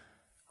that,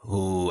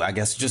 who I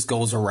guess just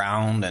goes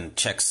around and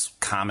checks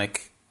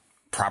comic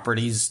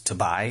properties to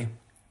buy.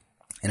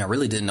 And I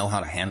really didn't know how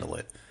to handle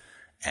it.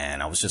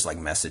 And I was just like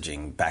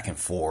messaging back and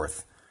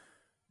forth,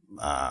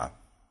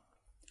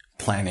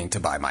 planning to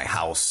buy my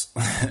house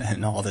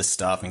and all this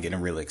stuff and getting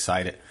really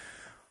excited.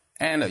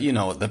 And,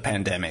 the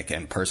pandemic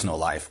and personal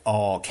life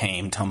all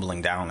came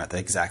tumbling down at the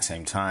exact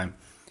same time.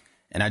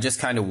 And I just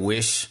kind of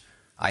wish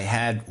I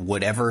had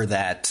whatever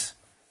that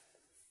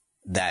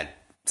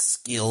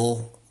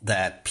skill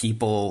that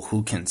people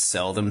who can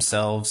sell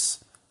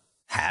themselves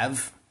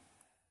have.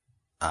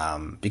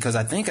 Because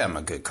I think I'm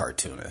a good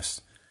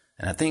cartoonist,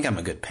 and I think I'm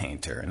a good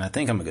painter, and I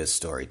think I'm a good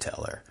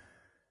storyteller.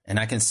 And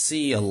I can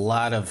see a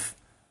lot of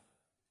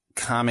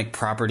comic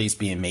properties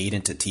being made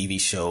into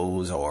TV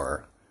shows,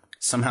 or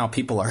somehow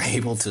people are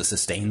able to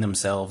sustain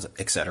themselves,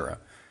 etc.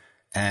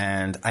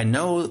 And I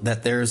know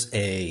that there's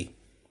a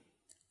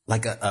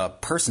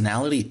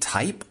personality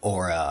type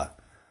or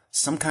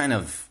some kind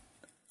of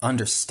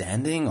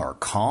understanding or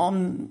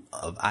calm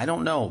of, I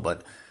don't know,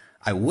 but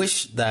I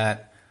wish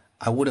that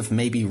I would have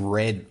maybe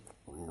read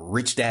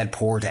Rich Dad,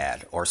 Poor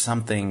Dad or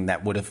something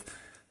that would have,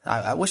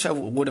 I wish I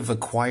would have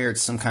acquired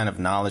some kind of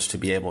knowledge to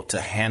be able to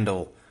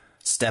handle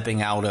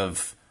stepping out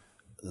of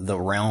the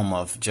realm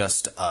of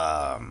just,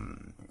 I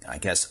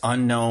guess,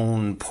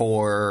 unknown,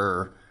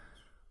 poor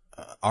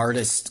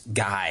artist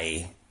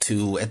guy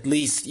to at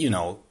least,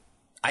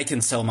 I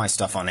can sell my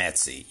stuff on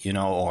Etsy,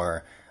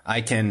 or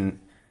I can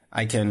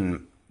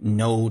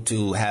know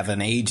to have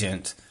an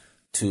agent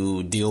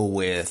to deal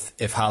with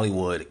if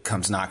Hollywood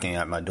comes knocking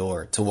at my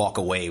door, to walk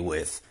away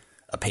with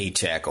a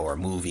paycheck or a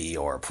movie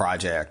or a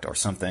project or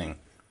something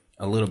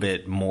a little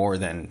bit more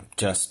than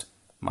just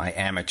my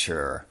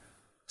amateur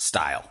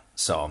style.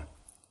 So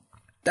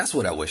that's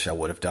what I wish I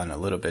would have done a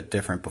little bit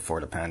different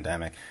before the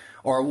pandemic,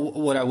 or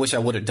what I wish I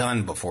would have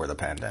done before the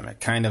pandemic.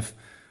 Kind of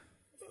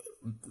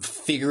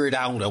figured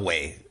out a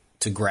way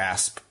to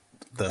grasp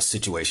the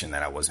situation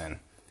that I was in.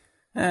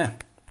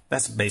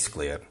 That's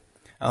basically it.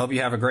 I hope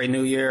you have a great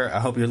new year. I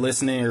hope your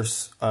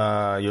listeners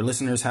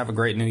have a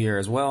great new year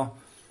as well.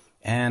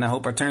 And I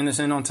hope I turn this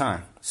in on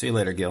time. See you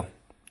later, Gil.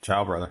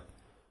 Ciao, brother.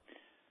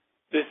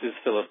 This is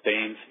Philip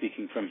Bain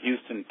speaking from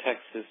Houston,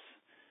 Texas,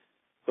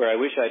 where I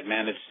wish I'd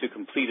managed to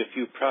complete a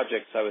few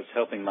projects I was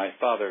helping my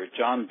father,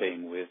 John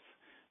Bain, with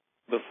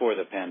before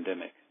the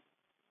pandemic.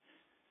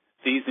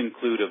 These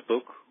include a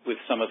book with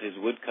some of his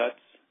woodcuts,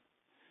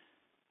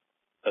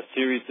 a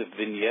series of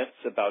vignettes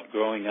about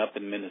growing up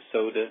in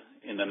Minnesota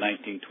in the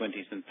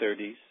 1920s and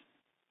 30s,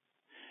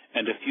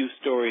 and a few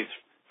stories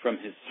from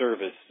his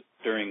service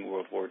during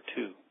World War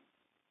II.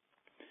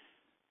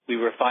 We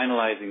were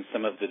finalizing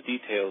some of the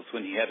details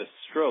when he had a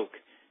stroke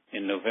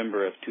in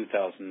November of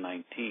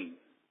 2019.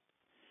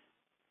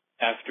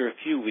 After a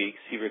few weeks,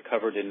 he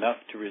recovered enough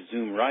to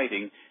resume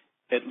writing,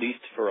 at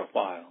least for a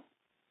while.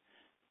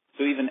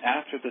 So even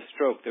after the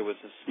stroke, there was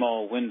a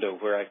small window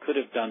where I could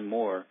have done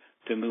more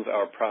to move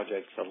our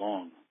projects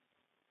along.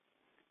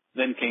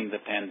 Then came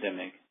the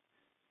pandemic,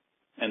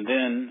 and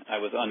then I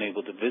was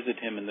unable to visit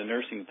him in the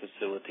nursing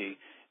facility,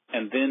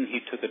 and then he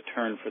took a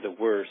turn for the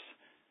worse,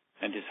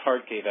 and his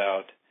heart gave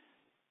out,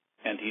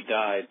 and he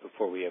died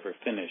before we ever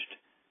finished,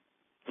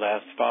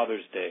 last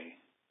Father's Day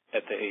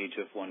at the age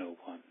of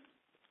 101.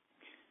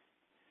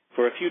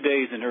 For a few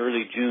days in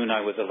early June,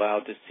 I was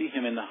allowed to see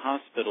him in the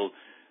hospital,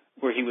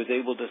 where he was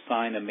able to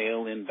sign a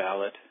mail-in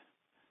ballot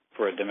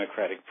for a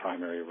Democratic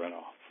primary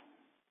runoff.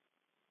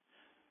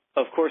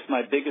 Of course,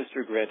 my biggest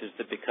regret is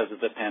that because of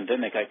the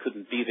pandemic, I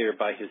couldn't be there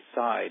by his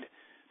side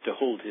to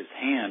hold his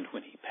hand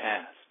when he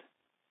passed.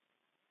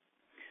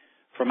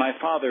 For my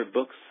father,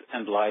 books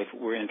and life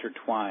were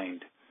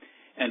intertwined,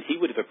 and he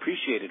would have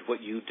appreciated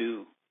what you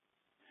do.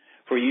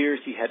 For years,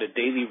 he had a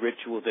daily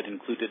ritual that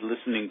included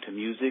listening to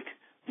music,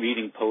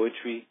 reading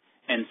poetry,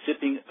 and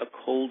sipping a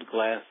cold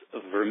glass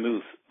of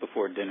vermouth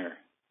before dinner.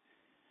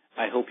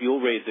 I hope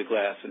you'll raise a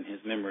glass in his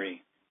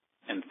memory,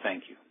 and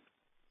thank you.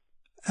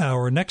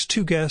 Our next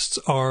two guests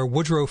are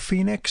Woodrow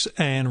Phoenix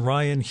and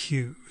Ryan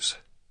Hughes.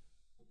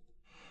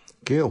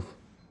 Gil,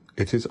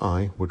 it is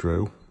I,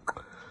 Woodrow.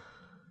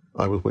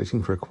 I was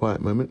waiting for a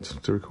quiet moment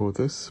to record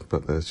this,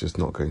 but there's just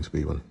not going to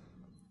be one.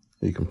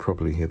 You can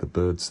probably hear the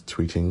birds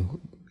tweeting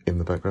in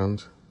the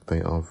background.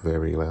 They are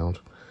very loud,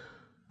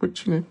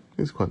 which,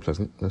 is quite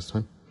pleasant this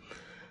time.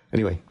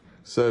 Anyway,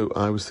 so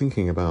I was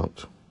thinking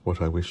about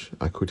what I wish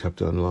I could have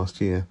done last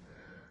year,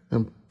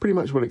 and pretty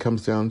much what it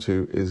comes down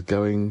to is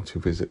going to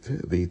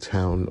visit the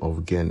town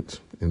of Ghent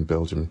in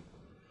Belgium.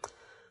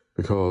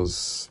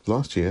 Because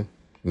last year,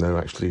 no,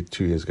 actually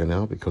 2 years ago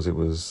now, because it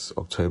was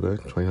October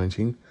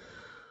 2019,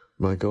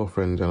 my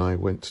girlfriend and I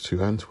went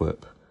to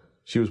Antwerp.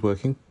 She was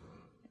working,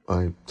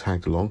 I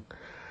tagged along,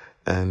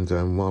 and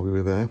while we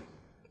were there,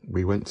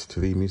 we went to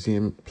the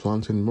museum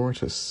Plantin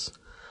Moretus.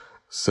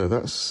 So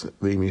that's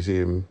the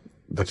museum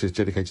that is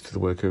dedicated to the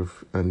work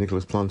of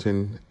Nicholas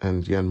Plantin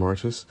and Jan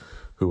Moretus,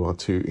 who are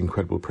two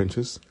incredible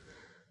printers.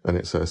 And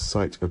it's a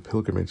site of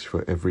pilgrimage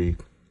for every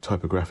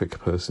typographic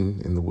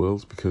person in the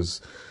world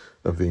because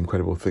of the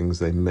incredible things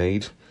they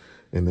made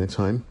in their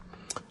time.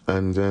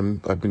 And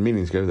I've been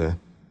meaning to go there,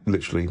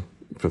 literally,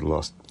 for the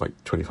last,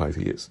 25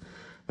 years,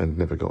 and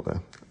never got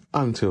there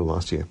until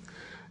last year.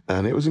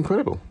 And it was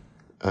incredible.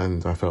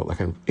 And I felt like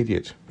an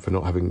idiot for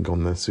not having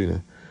gone there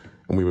sooner.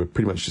 And we were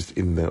pretty much just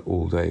in there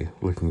all day,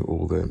 looking at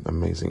all the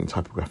amazing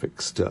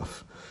typographic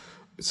stuff,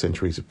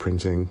 centuries of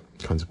printing,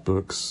 kinds of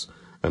books,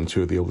 and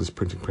two of the oldest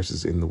printing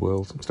presses in the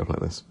world, and stuff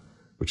like this,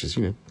 which is,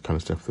 the kind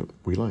of stuff that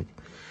we like.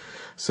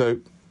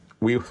 So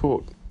we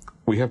thought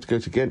we have to go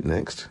to Ghent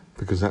next,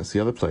 because that's the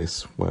other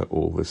place where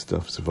all this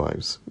stuff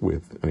survives,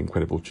 with an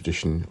incredible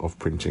tradition of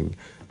printing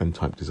and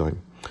type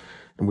design.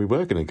 And we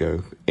were going to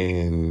go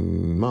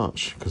in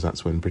March, because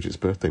that's when Bridget's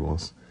birthday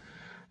was.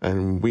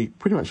 And we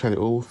pretty much had it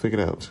all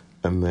figured out.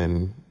 And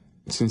then,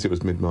 since it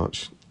was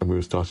mid-March, and we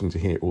were starting to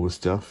hear all the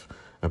stuff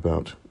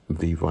about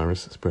the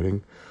virus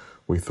spreading,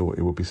 we thought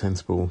it would be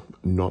sensible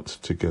not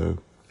to go.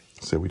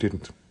 So we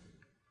didn't.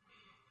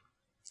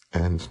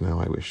 And now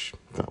I wish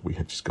that we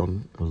had just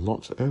gone a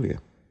lot earlier.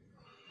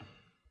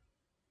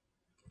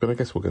 But I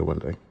guess we'll go one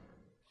day.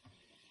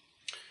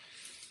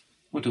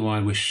 What do I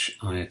wish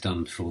I had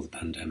done before the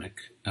pandemic?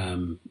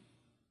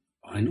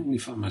 I normally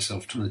find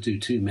myself trying to do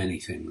too many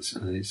things,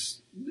 and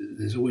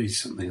there's always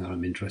something that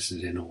I'm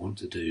interested in or want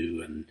to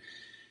do, and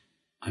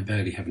I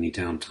barely have any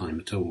downtime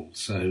at all.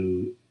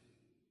 So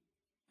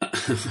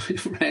I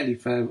rarely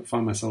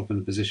find myself in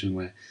a position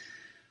where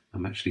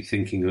I'm actually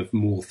thinking of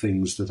more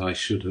things that I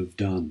should have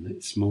done.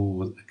 It's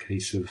more a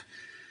case of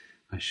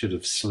I should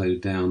have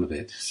slowed down a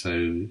bit.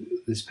 So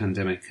this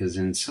pandemic has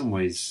in some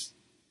ways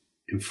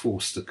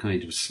enforced a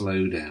kind of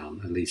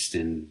slowdown, at least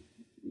in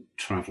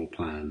travel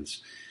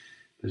plans.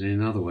 But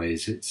in other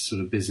ways, it's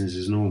sort of business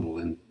as normal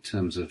in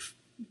terms of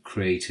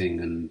creating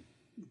and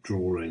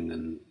drawing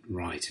and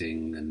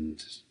writing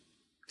and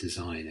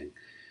designing.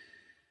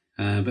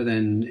 But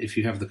then if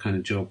you have the kind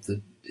of job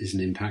that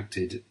isn't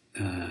impacted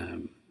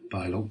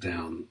by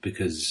lockdown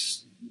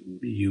because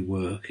you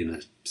work in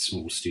a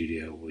small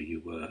studio or you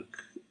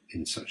work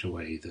in such a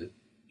way that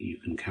you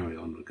can carry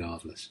on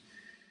regardless,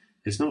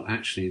 there's not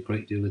actually a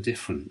great deal of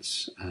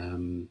difference.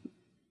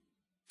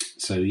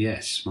 So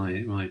yes,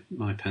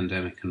 my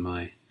pandemic and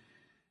my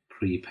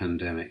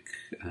pre-pandemic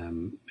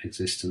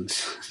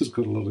existence has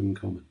got a lot in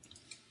common.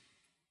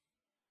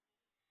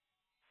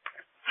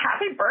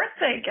 Happy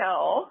birthday,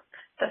 Gil.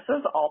 This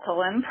is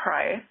Altalyn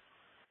Price.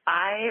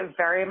 I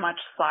very much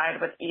side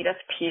with Edith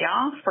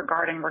Piaf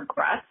regarding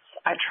regrets.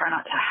 I try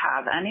not to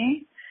have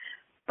any,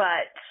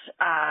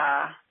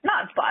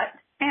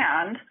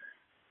 and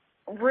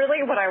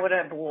really what I would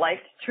have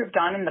liked to have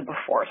done in the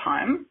before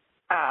time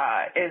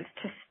is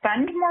to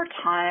spend more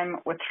time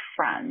with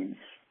friends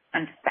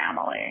and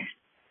family.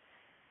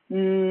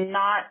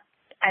 Not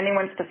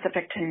anyone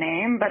specific to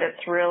name, but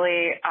it's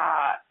really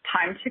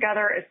time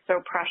together is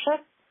so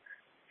precious.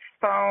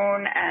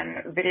 Phone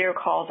and video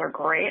calls are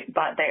great,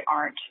 but they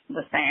aren't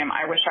the same.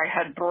 I wish I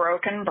had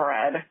broken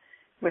bread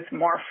with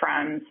more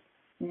friends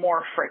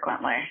more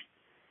frequently.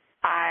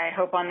 I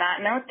hope on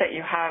that note that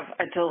you have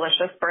a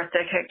delicious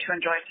birthday cake to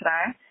enjoy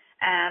today,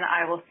 and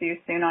I will see you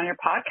soon on your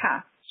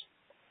podcast.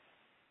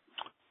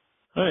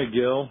 Hi,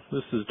 Gil.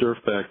 This is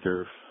Durfback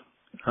Durf.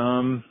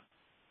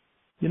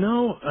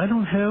 I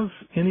don't have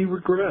any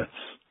regrets.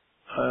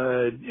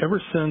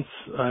 Ever since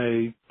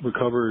I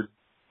recovered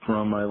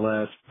from my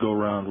last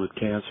go-round with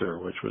cancer,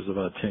 which was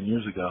about 10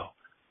 years ago,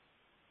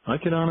 I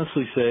can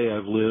honestly say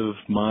I've lived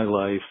my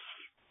life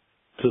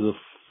to the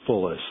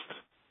fullest.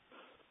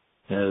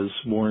 As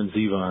Warren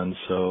Zevon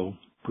so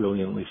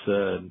brilliantly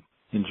said,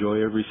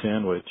 enjoy every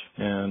sandwich.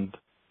 And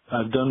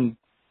I've done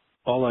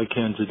all I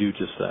can to do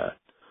just that.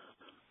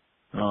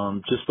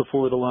 Just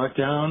before the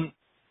lockdown,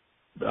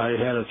 I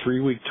had a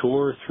 3-week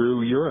tour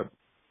through Europe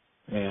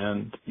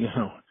and,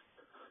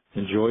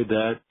 enjoyed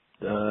that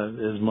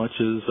as much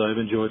as I've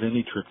enjoyed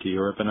any trip to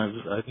Europe. And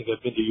I think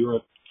I've been to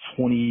Europe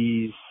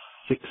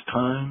 26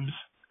 times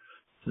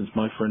since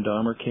My Friend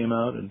Dahmer came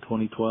out in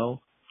 2012.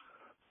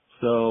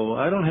 So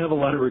I don't have a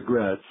lot of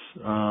regrets.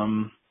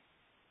 I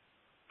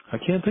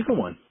can't think of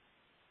one.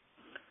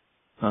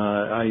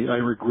 I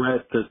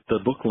regret that the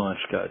book launch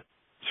got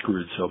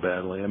screwed so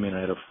badly. I mean, I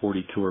had a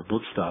 40-tour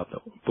book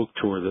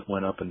tour that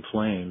went up in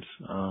flames.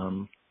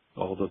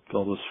 All the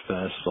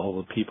fests, all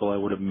the people I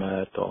would have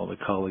met, all the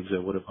colleagues I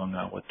would have hung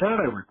out with. That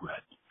I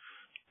regret.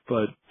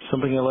 But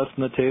something I left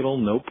on the table,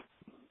 nope.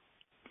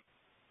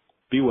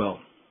 Be well.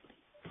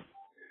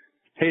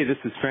 Hey, this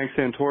is Frank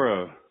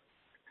Santoro.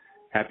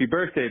 Happy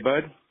birthday,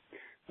 bud.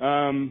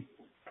 I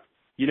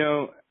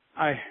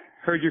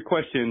heard your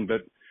question,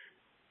 but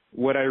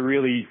what I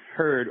really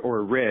heard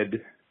or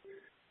read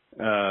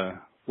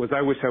was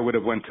I wish I would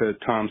have went to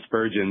Tom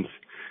Spurgeon's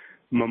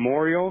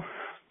memorial,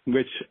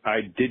 which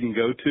I didn't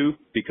go to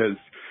because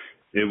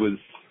it was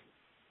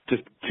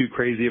just too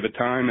crazy of a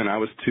time and I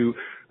was too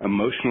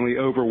emotionally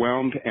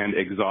overwhelmed and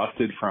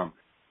exhausted from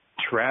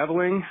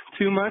traveling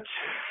too much,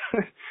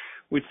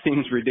 which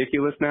seems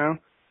ridiculous now.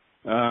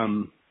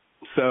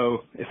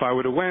 So if I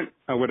would have went,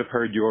 I would have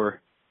heard your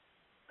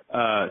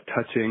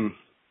touching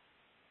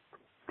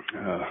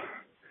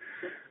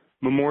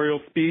memorial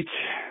speech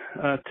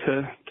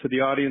to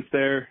the audience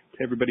there,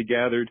 to everybody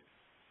gathered,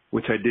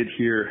 which I did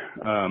hear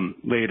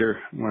later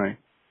when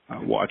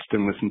I watched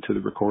and listened to the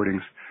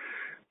recordings.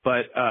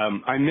 But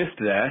I missed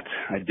that.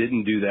 I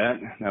didn't do that.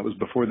 That was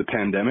before the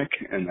pandemic,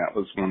 and that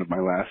was one of my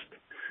last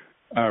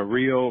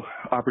real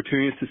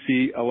opportunities to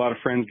see a lot of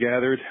friends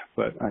gathered,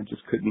 but I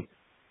just couldn't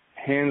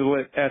handle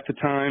it at the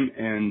time,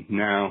 and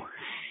now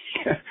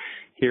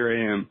here I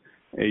am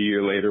a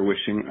year later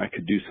wishing I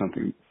could do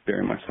something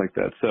very much like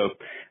that. So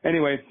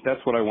anyway,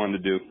 that's what I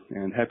wanted to do,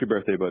 and happy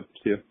birthday, bud.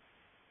 See you.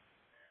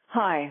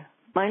 Hi,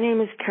 my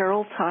name is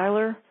Carol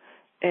Tyler,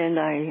 and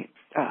I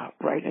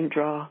write and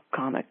draw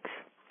comics.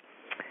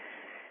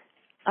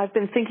 I've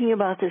been thinking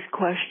about this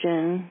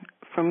question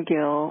from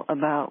Gil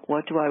about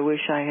what do I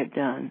wish I had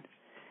done.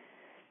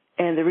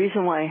 And the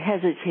reason why I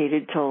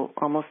hesitated till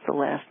almost the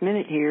last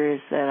minute here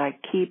is that I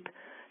keep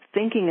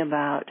thinking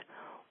about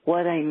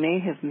what I may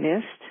have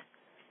missed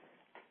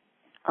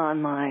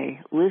on my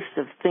list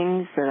of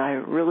things that I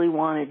really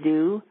want to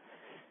do.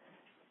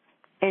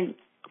 And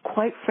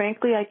quite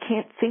frankly, I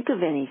can't think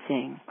of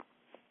anything.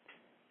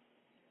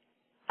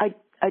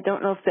 I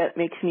don't know if that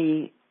makes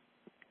me,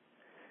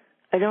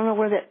 I don't know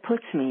where that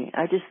puts me.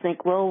 I just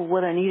think, well,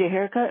 would I need a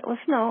haircut? Well,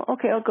 no.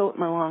 Okay, I'll go with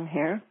my long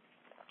hair.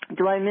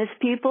 Do I miss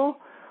people?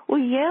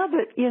 Well, yeah,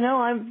 but,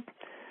 I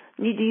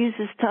need to use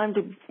this time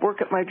to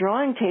work at my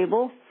drawing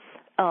table.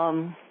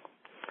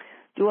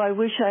 Do I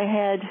wish I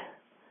had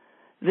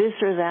this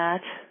or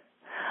that?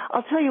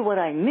 I'll tell you what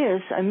I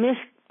miss. I miss,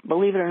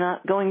 believe it or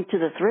not, going to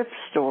the thrift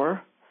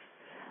store.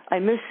 I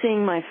miss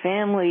seeing my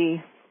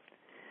family,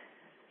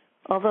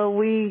 although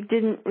we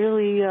didn't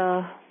really,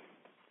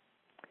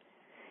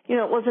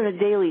 it wasn't a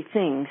daily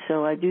thing,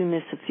 so I do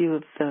miss a few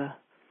of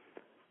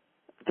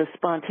the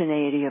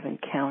spontaneity of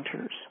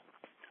encounters.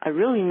 I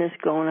really miss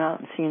going out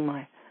and seeing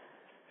my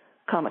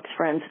comics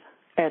friends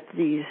at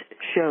these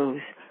shows.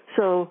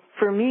 So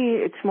for me,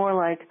 it's more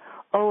like,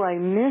 oh, I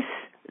miss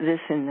this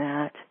and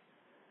that.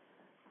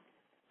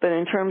 But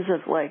in terms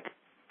of like,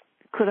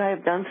 could I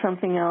have done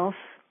something else?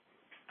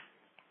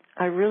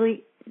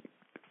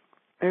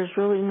 There's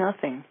really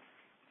nothing.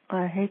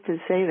 I hate to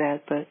say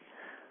that, but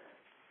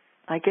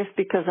I guess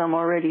because I'm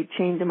already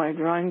chained to my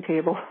drawing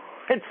table,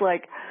 it's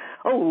like,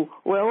 oh,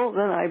 well,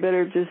 then I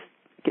better just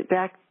get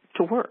back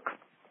to work.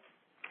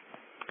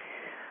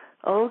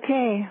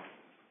 Okay.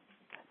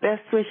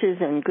 Best wishes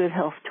and good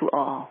health to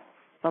all.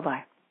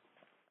 Bye-bye.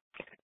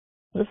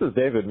 This is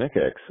David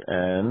Mickix,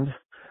 and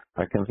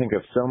I can think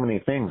of so many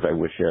things I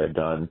wish I had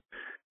done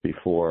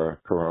before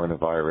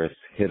coronavirus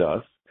hit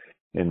us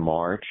in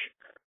March,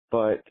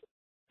 but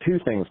two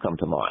things come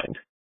to mind.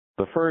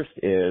 The first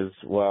is,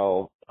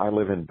 well, I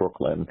live in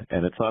Brooklyn,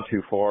 and it's not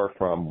too far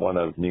from one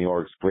of New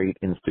York's great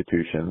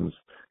institutions,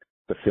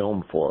 the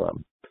Film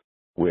Forum,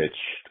 which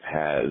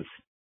has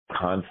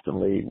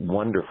constantly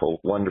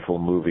wonderful, wonderful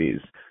movies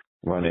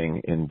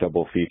running in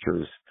double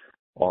features,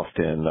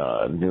 often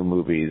new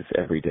movies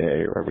every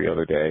day or every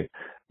other day.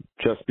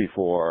 Just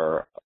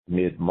before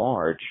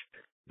mid-March,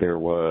 there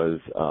was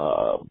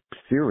a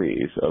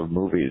series of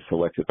movies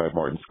selected by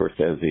Martin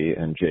Scorsese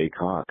and Jay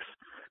Cox.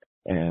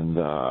 And,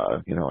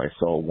 I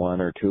saw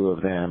one or two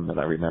of them, and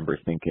I remember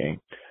thinking,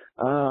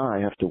 I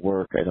have to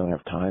work. I don't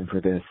have time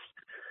for this.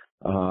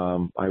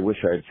 I wish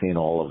I had seen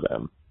all of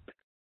them.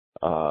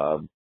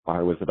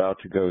 I was about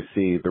to go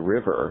see The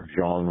River,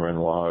 Jean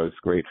Renoir's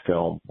great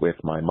film, with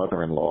my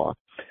mother-in-law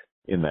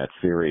in that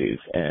series,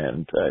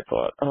 and I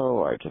thought,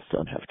 I just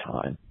don't have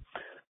time.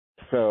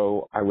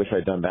 So I wish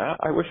I'd done that.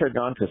 I wish I'd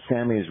gone to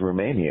Sammy's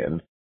Romanian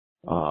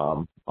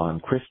on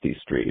Christie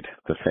Street,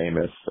 the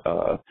famous,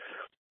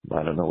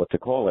 I don't know what to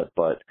call it,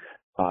 but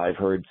I've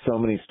heard so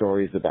many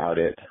stories about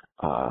it.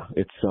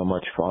 It's so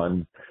much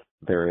fun.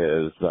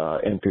 There is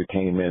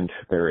entertainment.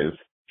 There is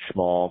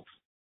schmaltz.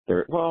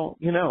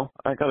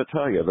 I got to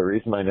tell you, the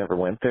reason I never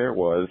went there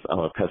was I'm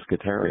a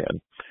pescatarian,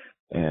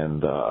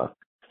 and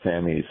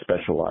Sammy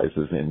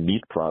specializes in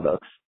meat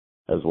products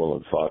as well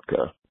as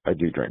vodka. I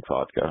do drink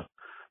vodka,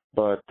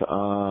 but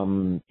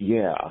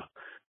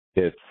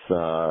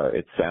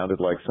it sounded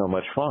like so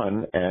much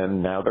fun,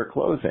 and now they're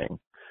closing,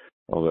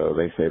 although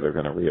they say they're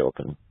going to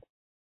reopen.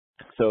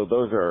 So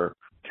those are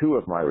two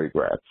of my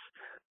regrets.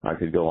 I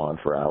could go on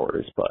for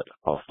hours, but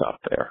I'll stop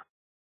there.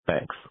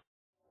 Thanks.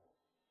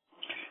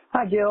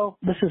 Hi, Gil.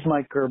 This is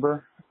Mike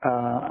Gerber.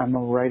 I'm a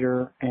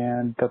writer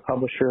and the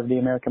publisher of the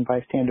American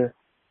Bystander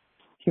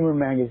Humor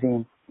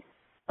Magazine.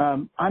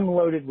 I'm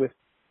loaded with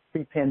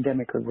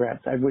pre-pandemic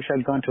regrets. I wish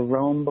I'd gone to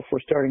Rome before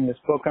starting this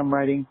book I'm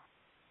writing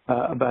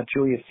about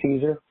Julius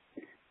Caesar.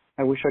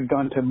 I wish I'd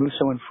gone to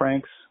Musso and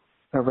Frank's,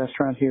 a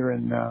restaurant here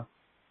in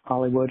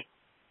Hollywood.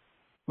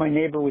 My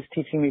neighbor was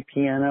teaching me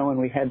piano, and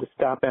we had to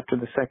stop after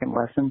the second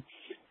lesson.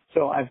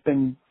 So I've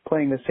been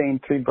playing the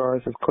same 3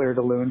 bars of Clair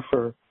de Lune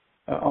for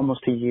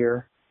almost a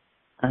year.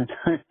 And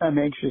I'm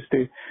anxious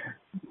to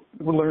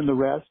learn the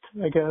rest,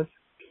 I guess.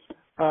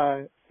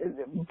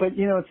 But,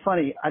 it's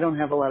funny. I don't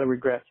have a lot of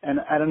regrets, and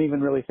I don't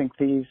even really think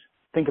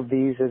of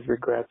these as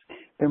regrets.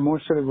 They're more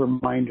sort of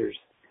reminders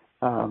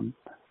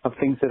of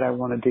things that I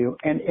want to do.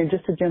 And in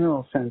just a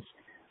general sense,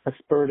 a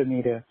spur to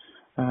me to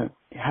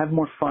have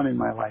more fun in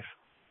my life.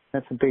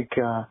 That's a big,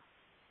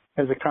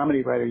 as a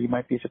comedy writer, you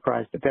might be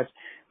surprised, but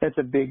that's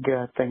a big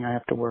thing I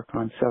have to work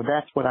on. So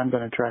that's what I'm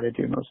going to try to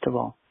do most of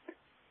all.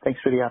 Thanks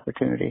for the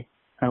opportunity.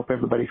 I hope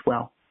everybody's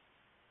well.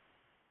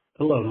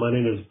 Hello, my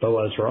name is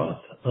Boaz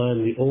Roth.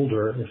 I'm the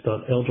older, if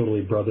not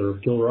elderly, brother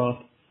of Gil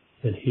Roth,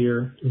 and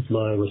here is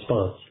my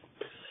response.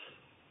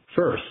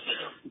 First,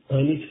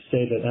 I need to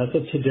say that as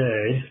of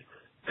today,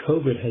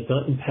 COVID has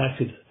not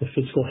impacted the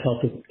physical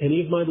health of any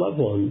of my loved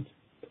ones,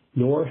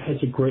 nor has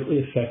it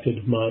greatly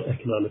affected my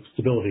economic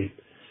stability.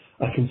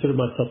 I consider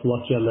myself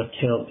lucky on that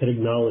count and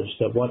acknowledge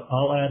that what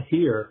I'll add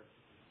here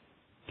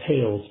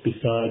pales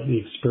beside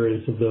the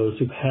experience of those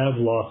who have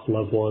lost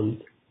loved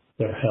ones,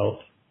 their health,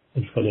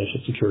 and financial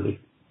security.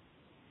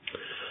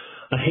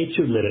 I hate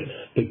to admit it,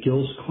 but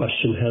Gil's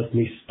question has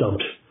me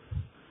stumped.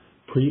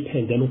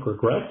 Pre-pandemic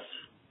regrets?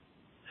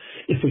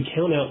 If we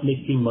count out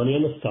making money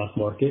on the stock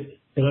market,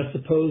 and I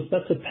suppose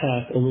that's a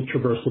path only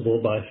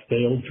traversable by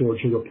failed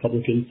Georgia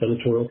Republican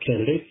senatorial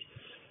candidates,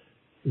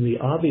 the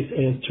obvious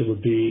answer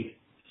would be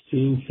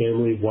seeing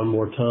family one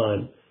more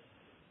time.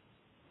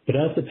 But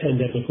as the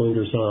pandemic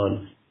lingers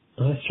on,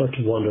 I start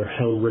to wonder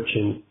how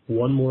enriching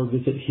one more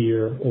visit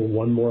here or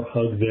one more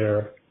hug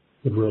there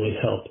would really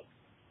help.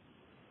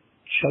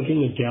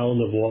 Chugging a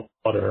gallon of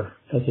water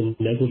has a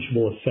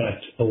negligible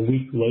effect a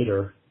week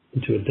later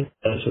into a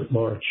desert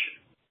march.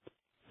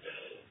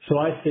 So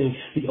I think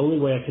the only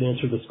way I can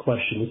answer this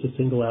question is to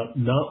single out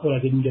not what I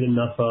didn't get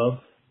enough of,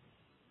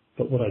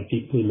 but what I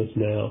deeply miss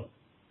now.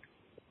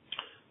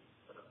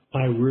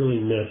 I really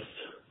miss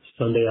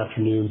Sunday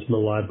afternoons in the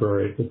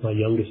library with my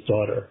youngest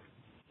daughter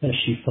as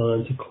she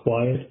finds a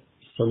quiet,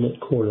 sunlit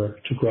corner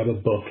to grab a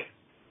book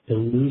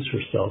and lose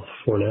herself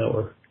for an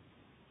hour.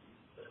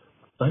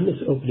 I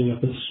miss opening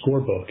up a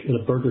scorebook in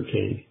a Burger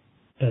King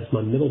as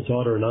my middle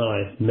daughter and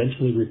I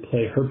mentally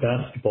replay her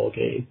basketball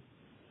game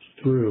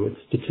through its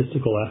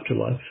statistical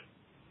afterlife.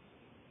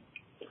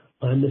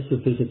 I miss the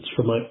visits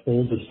from my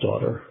oldest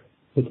daughter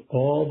with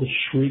all the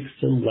shrieks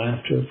and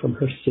laughter from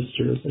her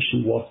sisters as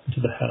she walks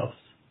into the house.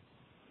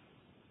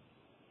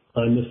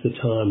 I miss the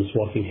times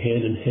walking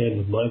hand in hand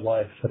with my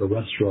wife at a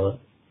restaurant,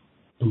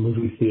 a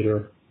movie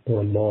theater,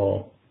 or a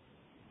mall,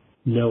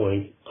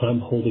 knowing I'm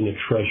holding a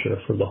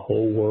treasure for the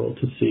whole world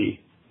to see.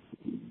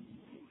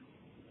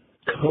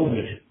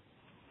 COVID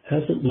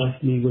hasn't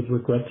left me with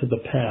regrets of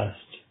the past,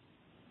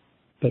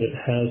 but it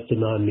has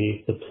denied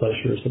me the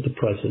pleasures of the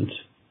present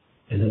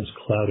and has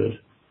clouded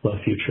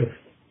my future.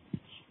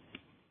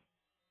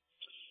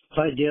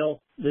 Hi,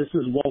 Gil. This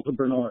is Walter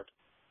Bernard.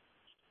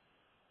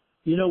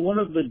 You know, one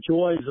of the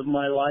joys of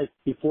my life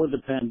before the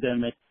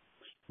pandemic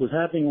was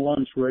having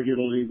lunch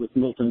regularly with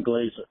Milton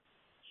Glaser.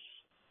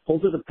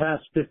 Over the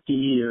past 50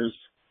 years,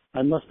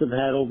 I must have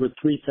had over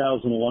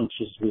 3,000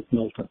 lunches with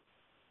Milton.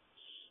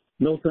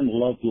 Milton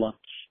loved lunch.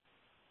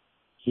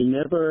 He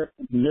never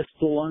missed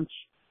a lunch,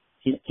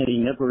 and he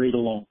never ate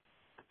alone.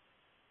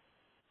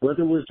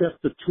 Whether it was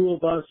just the two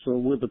of us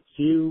or with a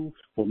few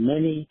or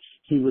many,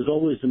 he was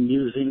always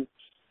amusing,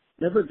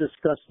 never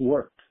discussed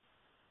work.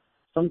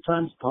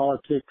 Sometimes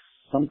politics,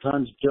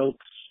 sometimes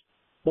jokes,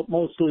 but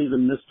mostly the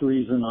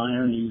mysteries and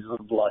ironies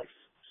of life.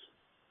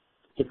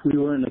 If we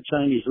were in a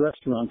Chinese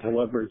restaurant,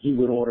 however, he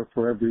would order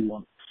for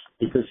everyone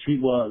because he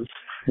was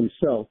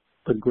himself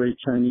a great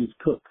Chinese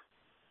cook.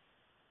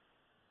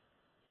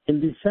 In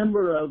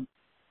December of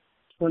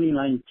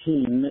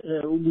 2019,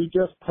 we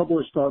just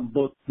published our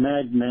book,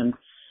 Mad Men,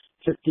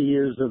 50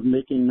 Years of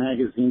Making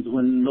Magazines,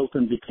 when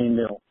Milton became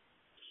ill,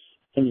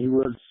 and he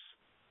was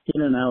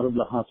in and out of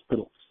the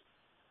hospitals.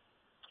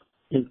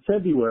 In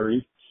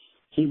February,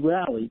 he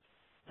rallied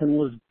and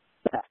was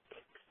back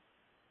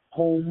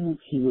home.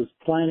 He was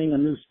planning a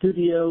new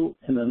studio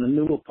and then a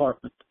new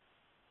apartment.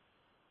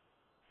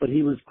 But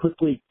he was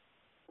quickly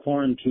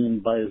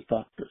quarantined by his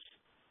doctors,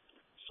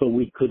 so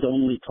we could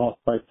only talk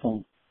by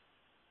phone.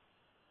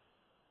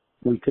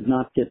 We could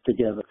not get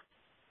together.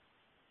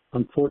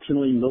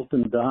 Unfortunately,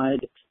 Milton died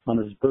on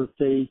his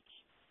birthday,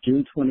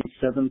 June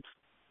 27th,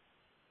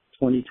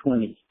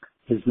 2020,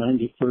 his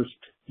 91st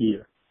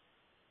year.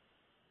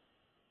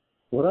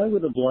 What I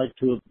would have liked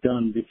to have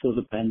done before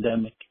the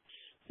pandemic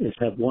is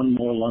have one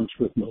more lunch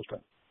with Milton.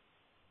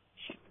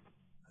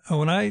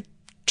 When I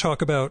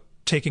talk about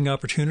taking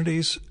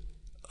opportunities,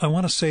 I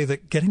want to say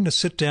that getting to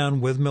sit down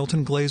with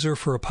Milton Glaser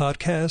for a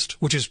podcast,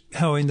 which is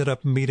how I ended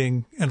up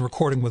meeting and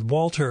recording with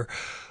Walter,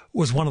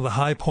 was one of the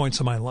high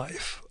points of my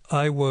life.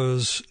 I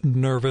was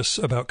nervous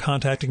about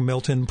contacting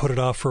Milton, put it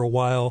off for a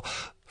while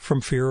from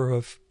fear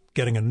of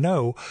getting a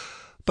no,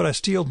 but I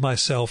steeled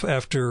myself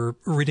after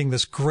reading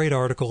this great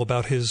article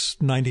about his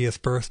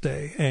 90th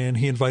birthday, and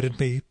he invited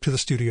me to the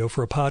studio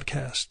for a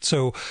podcast.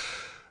 So,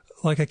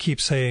 like I keep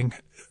saying,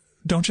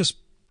 don't just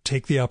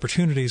take the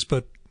opportunities,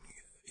 but,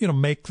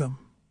 make them.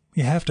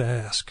 You have to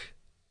ask.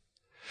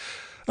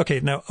 Okay,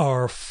 now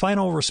our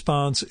final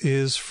response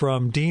is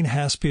from Dean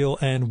Haspiel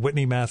and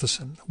Whitney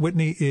Matheson.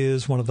 Whitney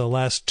is one of the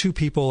last two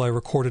people I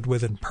recorded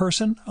with in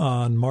person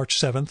on March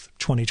 7th,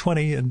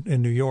 2020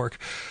 in New York.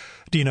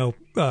 Dino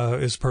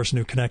is the person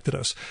who connected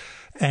us.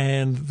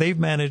 And they've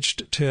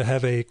managed to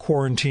have a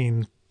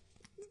quarantine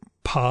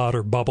pod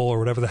or bubble or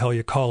whatever the hell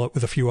you call it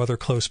with a few other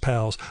close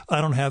pals. I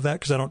don't have that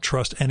because I don't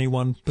trust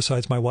anyone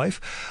besides my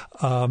wife,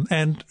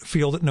 and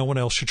feel that no one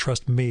else should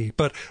trust me.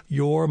 But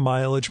your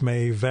mileage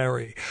may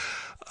vary.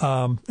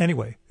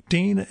 Anyway,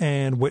 Dean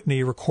and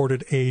Whitney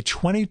recorded a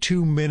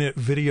 22-minute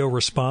video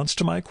response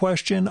to my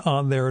question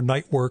on their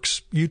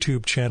Nightworks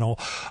YouTube channel,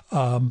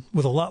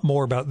 with a lot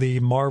more about the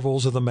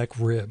marvels of the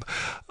McRib.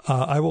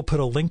 I will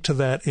put a link to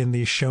that in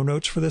the show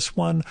notes for this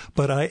one,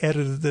 but I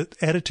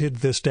edited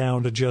this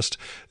down to just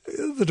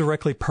the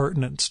directly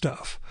pertinent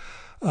stuff.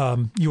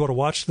 You ought to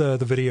watch the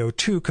video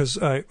too, because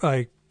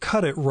I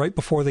cut it right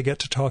before they get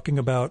to talking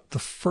about the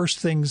first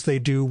things they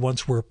do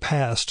once we're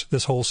past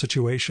this whole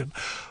situation,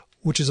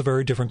 which is a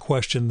very different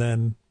question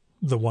than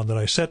the one that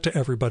I set to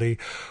everybody.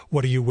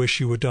 What do you wish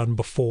you had done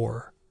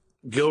before?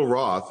 Gil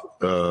Roth,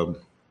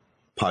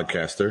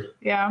 podcaster.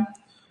 Yeah.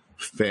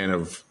 Fan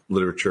of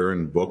literature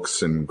and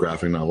books and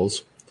graphic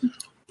novels,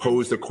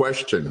 posed a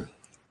question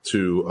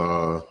to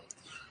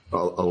a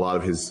lot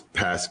of his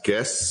past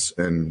guests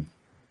and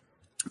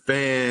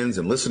fans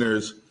and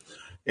listeners.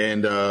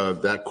 And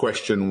that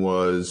question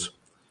was,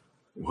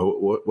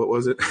 what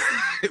was it?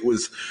 It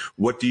was,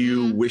 what do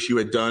you wish you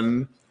had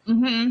done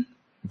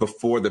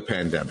before the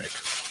pandemic?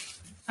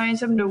 I need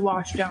something to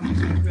wash down.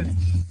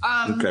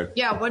 Okay.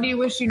 Yeah, what do you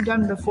wish you'd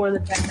done before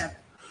the pandemic?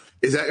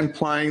 Is that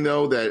implying,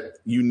 though, that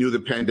you knew the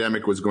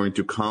pandemic was going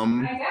to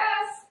come? I guess.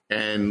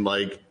 And,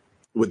 like,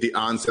 with the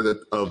onset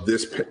of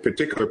this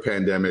particular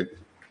pandemic,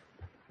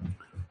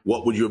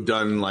 what would you have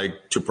done,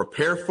 like, to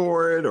prepare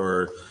for it?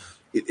 Or,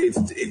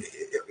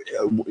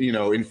 you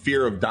know, in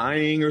fear of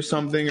dying or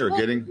something, or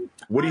getting...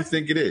 What do you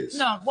think it is?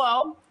 No,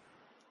 well,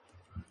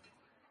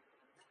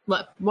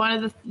 look, one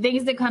of the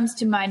things that comes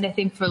to mind, I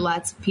think, for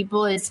lots of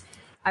people is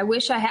I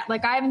wish I had,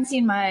 like, I haven't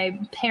seen my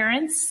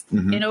parents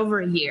in over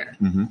a year.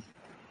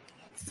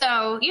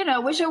 So, you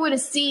know, wish I would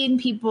have seen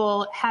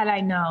people had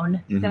I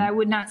known that I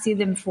would not see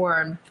them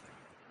for,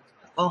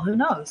 well, who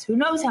knows? Who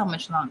knows how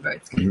much longer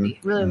it's going to be?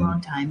 Really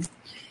long time.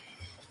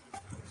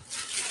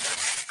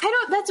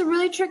 That's a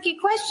really tricky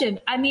question.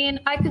 I mean,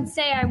 I could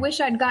say I wish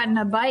I'd gotten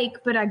a bike,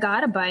 but I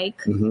got a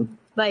bike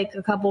like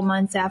a couple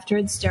months after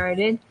it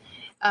started.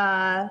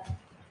 I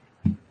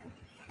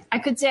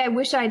could say I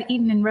wish I'd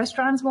eaten in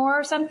restaurants more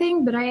or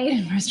something, but I ate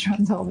in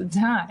restaurants all the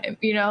time,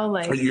 you know,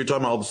 like. You're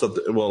talking about all the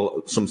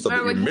stuff, some stuff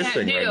that you're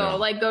missing right now.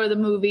 Like go to the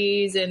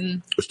movies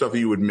and. The stuff that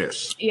you would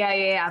miss.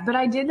 Yeah. But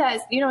I did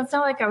that, you know, it's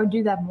not like I would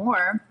do that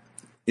more.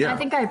 Yeah. I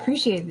think I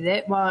appreciated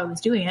it while I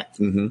was doing it.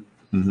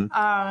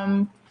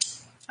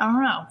 I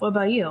don't know. What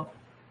about you?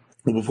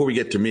 Well, before we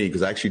get to me,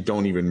 because I actually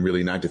don't even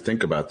really know to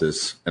think about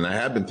this, and I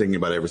have been thinking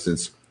about it ever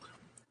since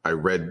I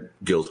read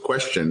Gil's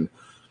question.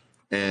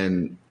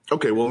 And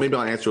okay, well, maybe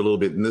I'll answer a little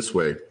bit in this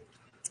way.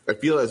 I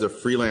feel as a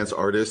freelance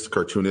artist,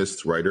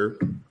 cartoonist, writer,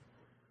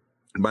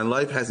 my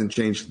life hasn't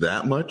changed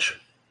that much.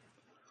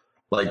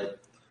 Like,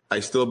 I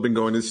still have been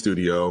going to the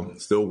studio,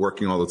 still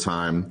working all the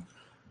time.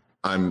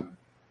 I'm,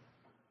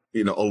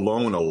 you know,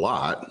 alone a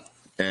lot.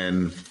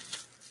 And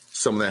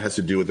some of that has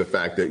to do with the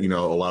fact that, you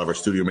know, a lot of our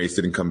studio mates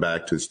didn't come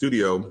back to the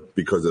studio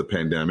because of the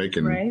pandemic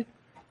and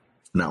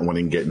not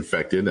wanting to get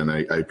infected. And I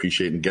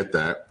appreciate and get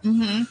that.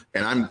 And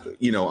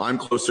I'm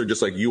closer,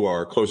 just like you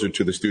are, closer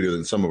to the studio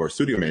than some of our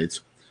studio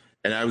mates.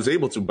 And I was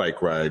able to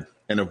bike ride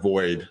and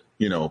avoid,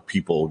 you know,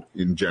 people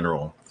in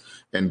general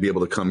and be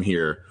able to come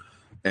here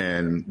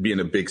and be in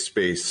a big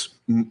space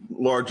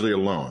largely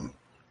alone.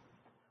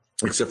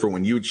 Except for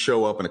when you would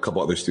show up and a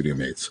couple other studio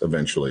mates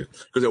eventually.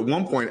 Because at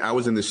one point I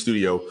was in the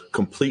studio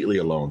completely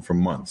alone for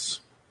months.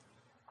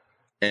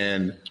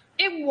 And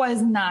it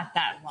was not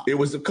that long. It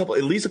was at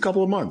least a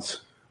couple of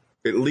months,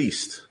 at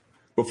least,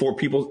 before a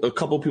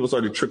couple of people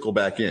started to trickle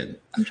back in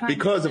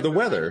because of the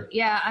weather.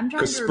 Yeah, I'm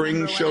trying to because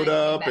spring showed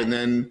up and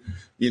then,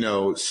 you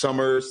know,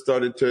 summer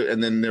started to,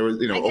 and then there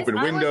was, you know, open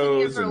windows. I wasn't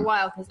here for a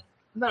while,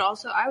 but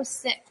also I was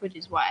sick, which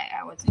is why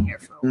I wasn't here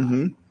for a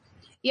while.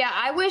 Yeah,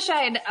 I wish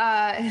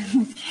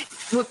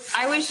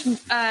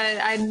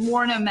I'd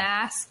worn a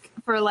mask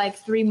for like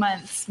 3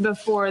 months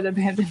before the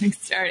pandemic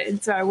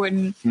started, so I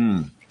wouldn't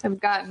have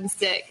gotten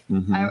sick.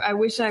 I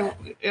wish yeah.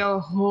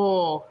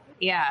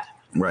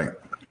 Right.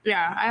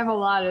 Yeah, I have a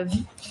lot of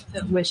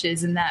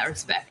wishes in that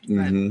respect, but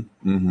I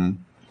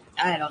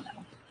don't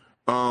know.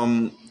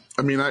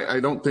 I mean, I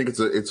don't think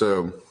it's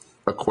a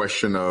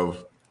question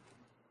of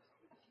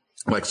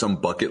like some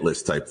bucket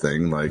list type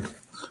thing, like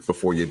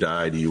before you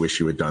die, do you wish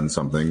you had done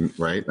something,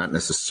 right? Not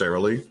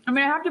necessarily. I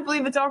mean, I have to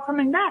believe it's all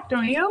coming back,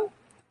 don't you?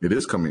 It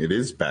is coming. It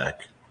is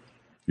back.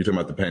 You're talking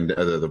about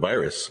the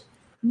virus.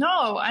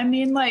 No, I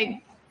mean,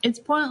 like, it's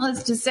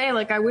pointless to say,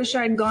 like, I wish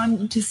I'd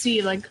gone to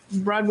see, like,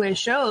 Broadway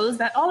shows.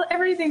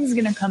 Everything's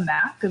going to come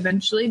back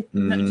eventually.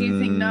 Do you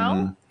think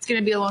no? It's going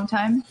to be a long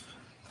time?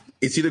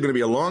 It's either going to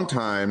be a long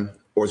time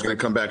or it's going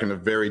to come back in a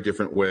very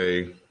different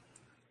way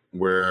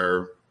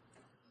where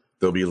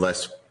there'll be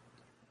less,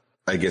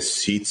 I guess,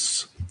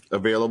 seats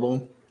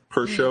available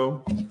per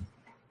show.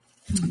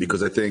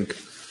 Because I think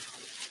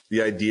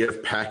the idea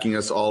of packing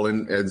us all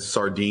in as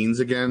sardines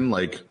again,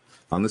 like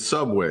on the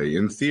subway,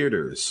 in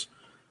theaters,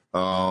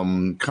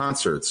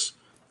 concerts,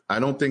 I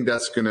don't think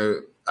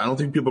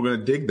people are going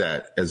to dig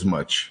that as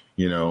much,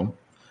 you know,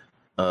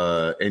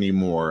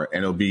 anymore.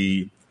 And it'll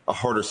be a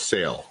harder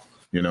sale,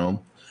 you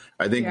know.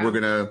 I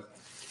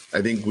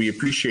think we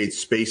appreciate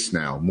space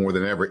now more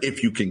than ever,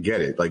 if you can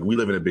get it. Like, we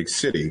live in a big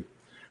city,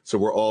 so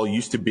we're all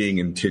used to being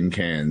in tin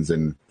cans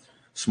and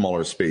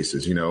smaller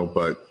spaces, you know,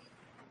 but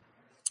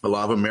a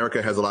lot of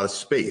America has a lot of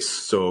space.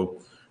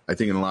 So I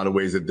think in a lot of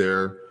ways that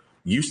they're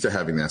used to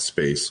having that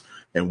space,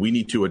 and we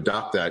need to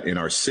adopt that in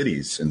our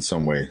cities in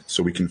some way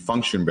so we can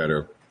function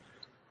better.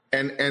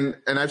 And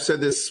I've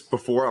said this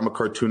before, I'm a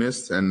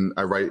cartoonist and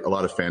I write a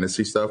lot of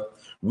fantasy stuff.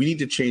 We need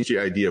to change the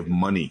idea of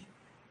money.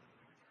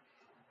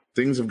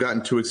 Things have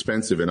gotten too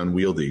expensive and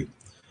unwieldy,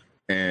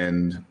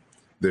 and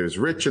there's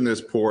rich and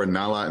there's poor and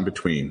not a lot in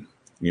between,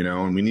 you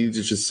know, and we need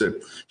to just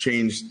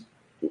change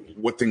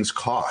what things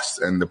cost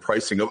and the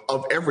pricing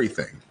of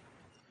everything.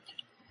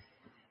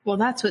 Well,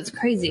 that's what's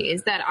crazy,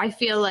 is that I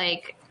feel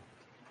like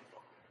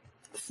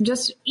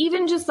just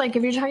like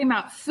if you're talking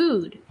about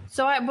food.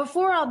 So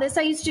before all this,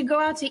 I used to go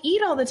out to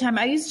eat all the time.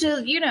 I used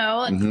to, you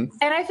know, and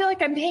I feel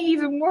like I'm paying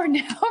even more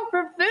now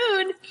for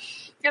food,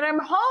 and I'm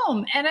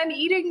home and I'm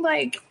eating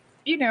like,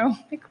 you know,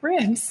 like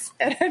ribs.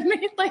 And I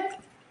mean, like, how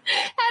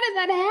did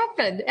that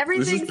happen?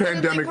 Everything this is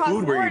pandemic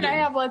food we're eating. I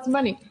have less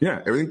money.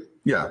 Yeah, everything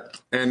Yeah.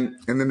 And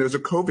then there's a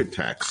COVID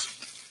tax.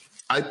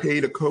 I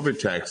paid a COVID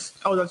tax.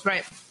 Oh, that's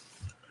right.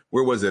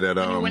 Where was it at?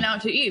 When you went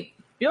out to eat.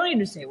 You don't need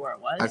to say where it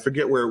was. I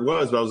forget where it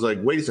was, but I was like,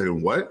 wait a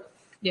second, what?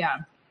 Yeah.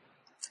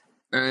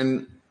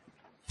 And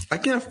I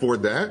can't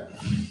afford that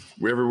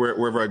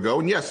wherever I go.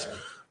 And yes,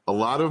 a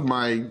lot of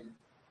my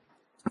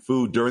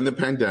food during the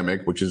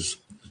pandemic, which is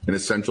an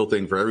essential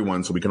thing for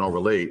everyone so we can all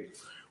relate,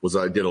 was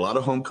I did a lot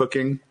of home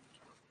cooking.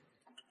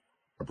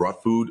 I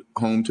brought food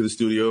home to the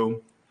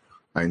studio.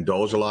 I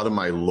indulged a lot of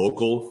my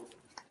local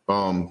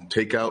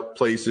takeout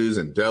places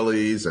and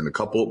delis and a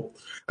couple.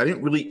 I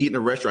didn't really eat in a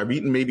restaurant. I've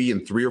eaten maybe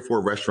in 3 or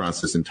 4 restaurants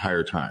this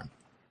entire time,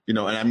 and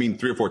I mean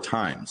 3 or 4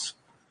 times.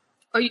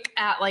 Or you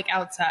at like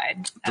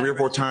outside? 3 or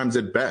 4 times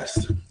at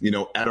best,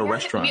 at a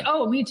restaurant.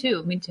 Me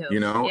too.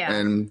 Yeah.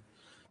 And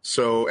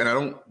so, and I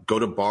don't go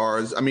to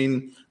bars. I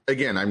mean,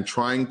 again, I'm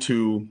trying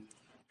to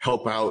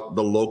help out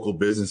the local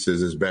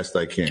businesses as best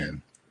I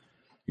can,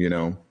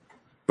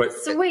 But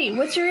so wait,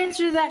 what's your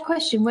answer to that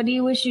question? What do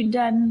you wish you'd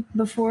done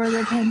before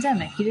the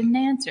pandemic? You didn't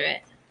answer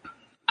it.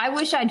 I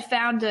wish I'd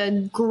found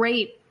a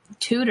great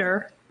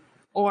tutor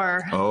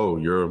or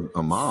you're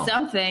a mom.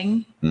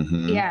 Something.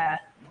 Mm-hmm. Yeah.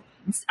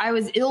 I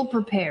was ill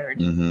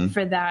prepared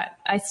for that.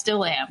 I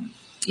still am,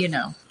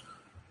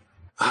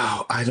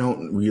 Oh, I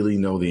don't really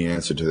know the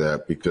answer to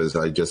that because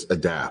I just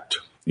adapt,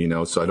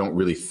 so I don't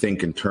really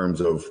think in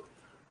terms of,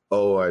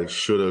 I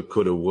shoulda,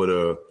 coulda,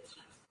 woulda.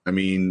 I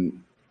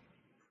mean,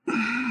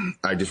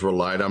 I just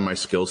relied on my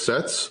skill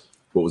sets,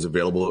 what was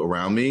available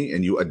around me,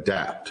 and you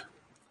adapt.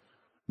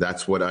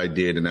 That's what I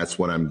did, and that's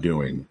what I'm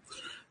doing.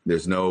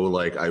 There's no,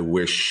 I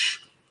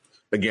wish,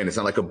 again, it's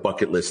not like a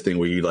bucket list thing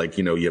where you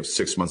you have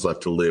 6 months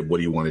left to live. What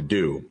do you want to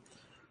do?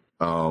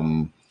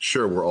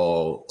 Sure, we're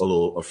all a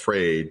little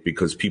afraid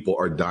because people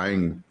are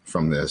dying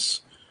from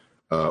this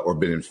or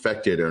been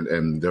infected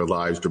and their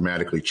lives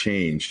dramatically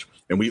changed.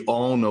 And we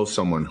all know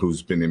someone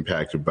who's been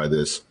impacted by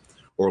this,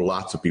 or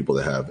lots of people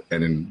that have,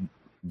 and in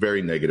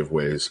very negative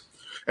ways.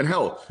 And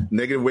hell,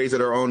 negative ways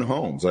at our own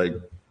homes.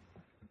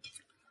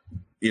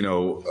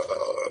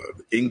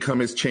 Income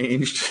has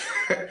changed.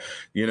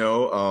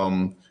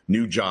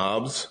 New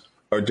jobs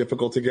are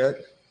difficult to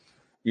get,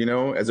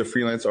 as a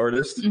freelance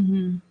artist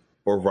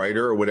or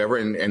writer or whatever.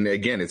 And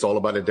again, it's all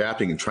about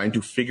adapting and trying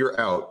to figure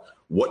out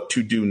what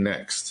to do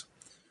next.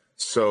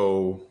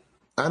 So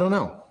I don't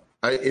know.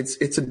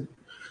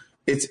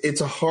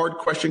 It's a hard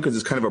question because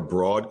it's kind of a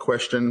broad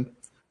question.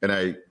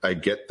 And I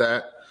get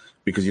that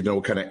because you know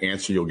what kind of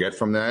answer you'll get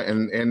from that.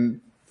 And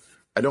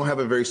I don't have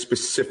a very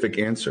specific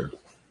answer.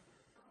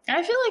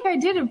 I feel like I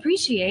did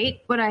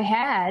appreciate what I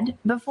had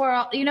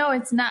before.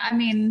 It's not,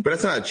 But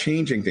that's not a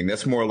changing thing.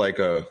 That's more like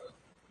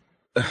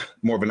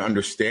more of an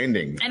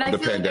understanding and of the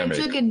I feel pandemic. Like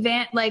I took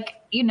advantage,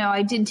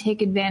 I did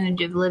take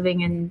advantage of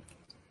living in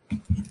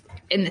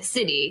the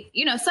city.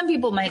 Some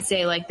people might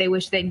say they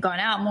wish they'd gone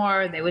out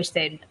more. They wish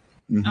they'd,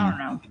 I don't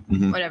know,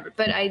 whatever.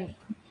 But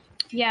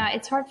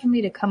it's hard for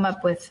me to come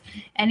up with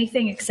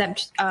anything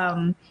except,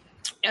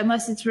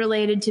 unless it's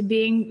related to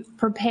being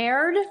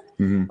prepared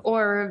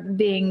or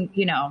being,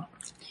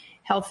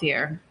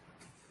 healthier.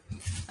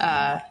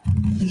 I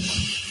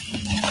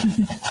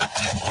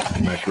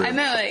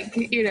meant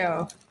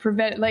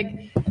preventative.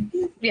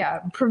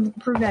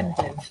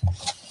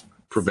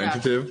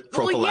 Preventative,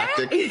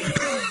 prophylactic,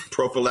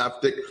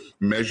 prophylactic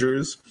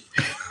measures.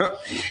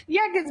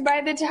 Yeah, because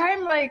by the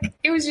time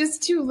it was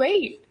just too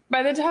late.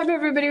 By the time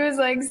everybody was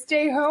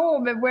stay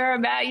home and wear a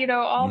mask,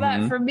 all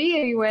that for me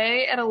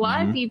anyway, and a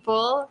lot of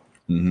people,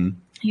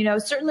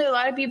 certainly a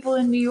lot of people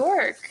in New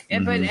York,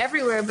 but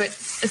everywhere, but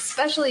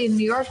especially in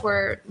New York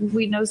where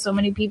we know so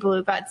many people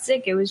who got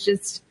sick, it was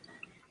just,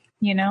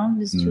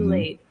 just too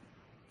late.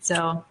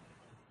 So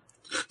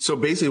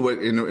basically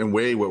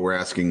what we're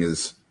asking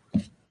is,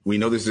 we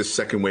know there's this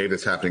second wave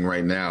that's happening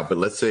right now, but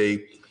let's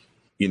say,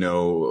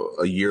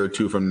 a year or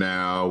two from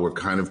now, we're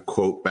kind of,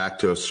 quote, back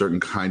to a certain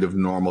kind of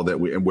normal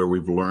where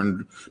we've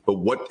learned. But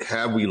what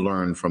have we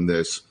learned from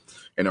this?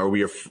 And do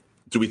we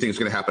think it's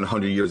going to happen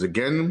 100 years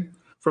again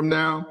from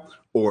now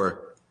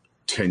or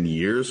 10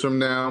 years from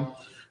now?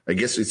 I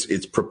guess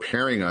it's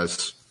preparing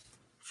us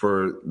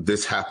for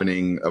this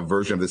happening, a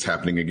version of this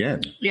happening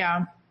again.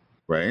 Yeah.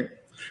 Right?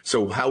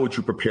 So how would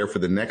you prepare for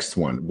the next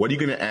one? What are you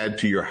going to add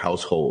to your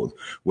household?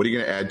 What are you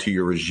going to add to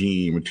your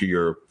regime, to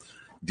your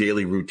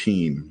daily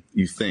routine,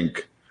 you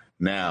think,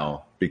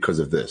 now because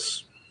of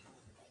this?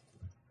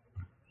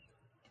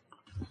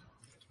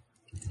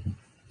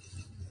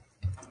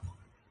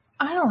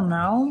 I don't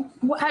know.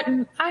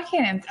 I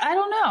can't. I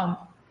don't know.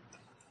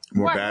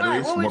 More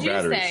batteries? What would more you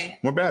batteries. say?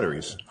 More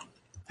batteries.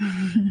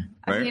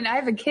 Right? I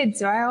have a kid,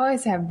 so I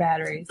always have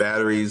batteries.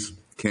 Batteries,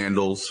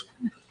 candles.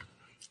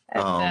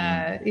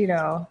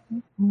 And,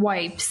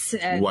 wipes.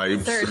 And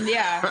wipes.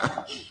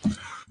 Yeah.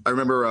 I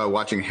remember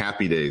watching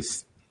Happy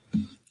Days.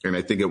 And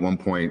I think at one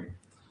point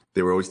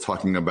they were always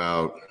talking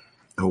about,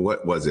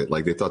 what was it?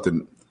 They thought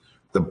the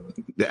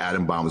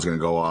atom bomb was going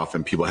to go off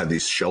and people had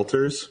these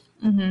shelters,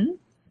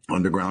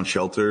 underground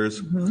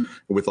shelters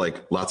with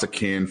lots of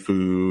canned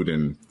food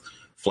and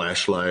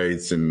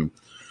flashlights and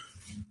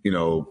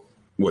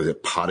was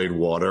it potted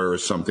water or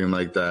something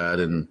like that?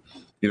 And,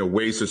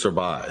 ways to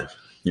survive,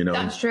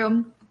 That's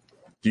true.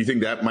 Do you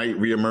think that might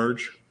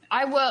reemerge?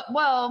 I will.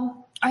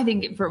 Well, I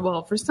think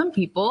for some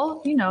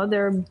people,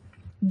 they're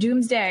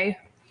doomsday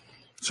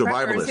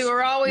survivalists who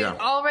are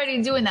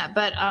already doing that.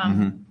 But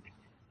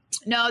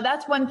no,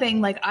 that's one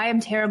thing. Like, I am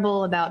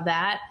terrible about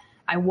that.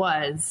 I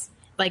was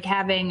like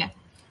having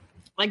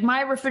like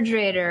my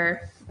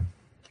refrigerator.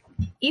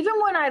 Even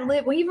when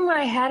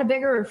I had a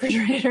bigger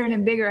refrigerator in a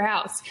bigger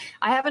house,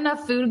 I have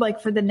enough food like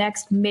for the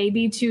next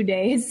maybe 2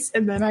 days,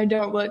 and then I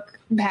don't look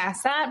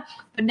past that.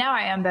 But now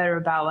I am better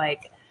about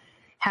like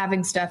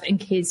having stuff in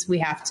case we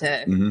have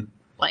to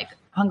like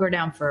hunger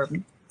down for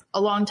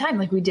a long time,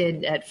 like we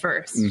did at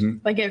first.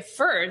 Like at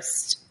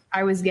first,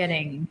 I was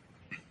getting,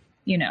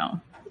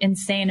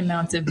 insane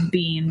amounts of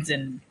beans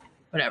and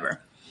whatever.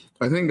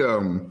 I think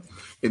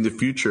in the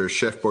future,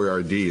 Chef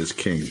Boyardee is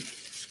king.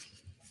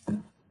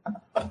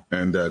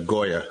 And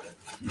Goya.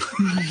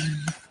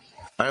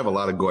 I have a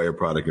lot of Goya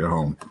product at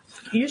home.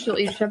 You still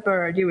eat Chef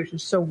Boyardee, which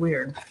is so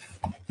weird.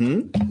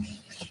 Don't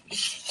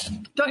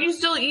you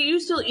still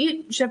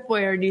eat Chef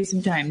Boyardee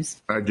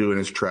sometimes? I do, and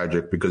it's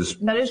tragic because...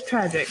 That is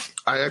tragic.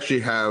 I actually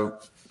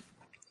have,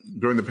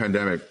 during the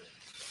pandemic,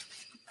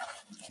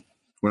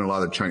 when a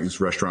lot of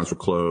Chinese restaurants were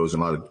closed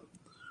and a lot of,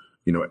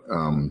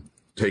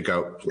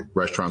 takeout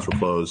restaurants were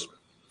closed,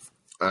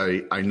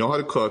 I know how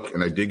to cook,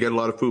 and I did get a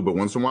lot of food, but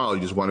once in a while,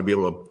 you just want to be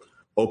able to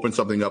open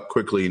something up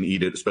quickly and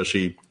eat it,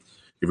 especially if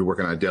you're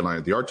working on a deadline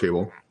at the art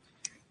table.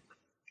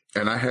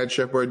 And I had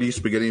Chef Boyardee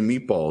spaghetti and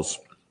meatballs.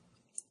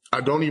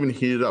 I don't even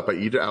heat it up. I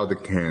eat it out of the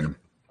can,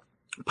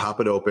 pop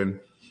it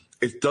open.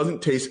 It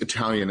doesn't taste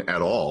Italian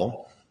at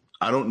all.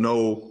 I don't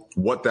know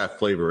what that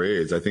flavor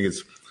is. I think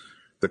it's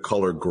the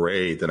color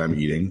gray that I'm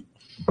eating,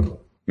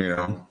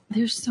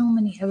 There's so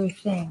many other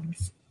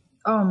things.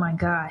 Oh, my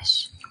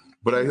gosh.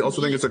 But I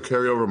also think it's a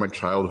carryover of my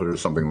childhood or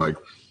something. Like,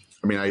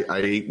 I mean, I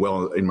ate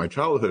well in my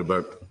childhood,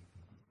 but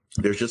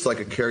there's just like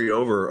a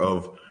carryover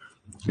of,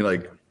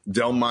 like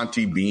Del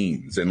Monte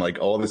beans and like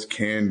all this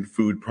canned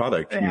food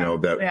product,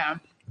 that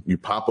you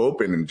pop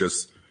open and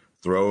just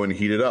throw and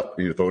heat it up.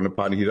 You throw in a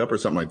pot and heat it up or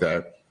something like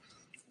that.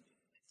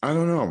 I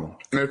don't know.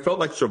 And it felt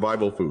like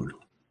survival food.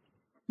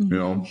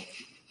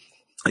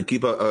 I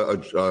keep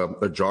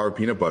a jar of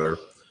peanut butter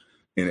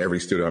in every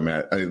studio I'm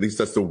at. At least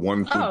that's the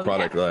one food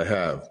product that I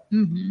have.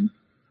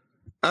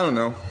 I don't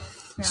know.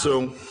 Yeah.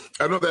 So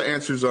I don't know if that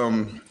answers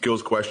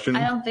Gil's question.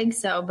 I don't think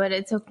so, but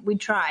we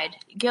tried.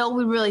 Gil,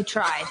 we really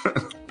tried.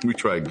 We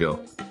tried, Gil.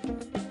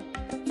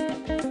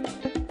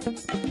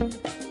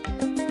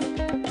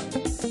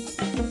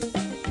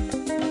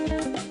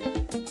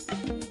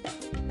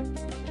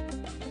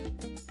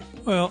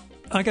 Well,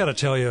 I got to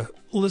tell you,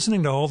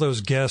 listening to all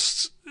those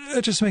guests,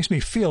 it just makes me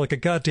feel like a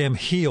goddamn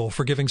heel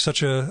for giving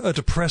such a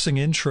depressing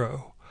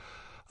intro.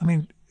 I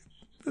mean,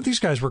 these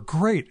guys were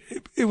great.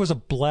 It was a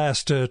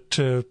blast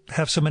to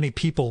have so many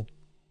people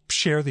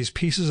share these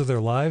pieces of their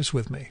lives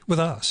with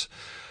us.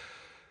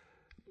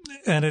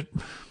 And it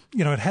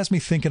has me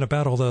thinking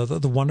about all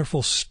the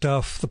wonderful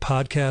stuff the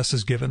podcast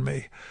has given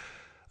me.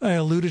 I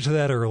alluded to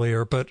that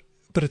earlier, but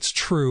it's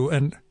true.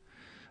 And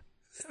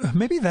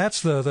maybe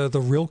that's the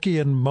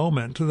Rilkean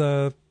moment,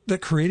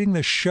 that creating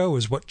this show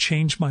is what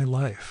changed my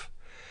life.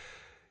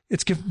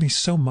 It's given me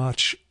so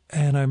much.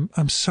 And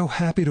I'm so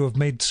happy to have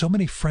made so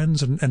many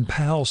friends and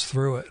pals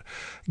through it,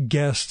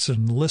 guests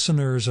and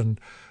listeners and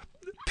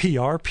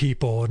PR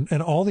people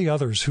and all the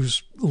others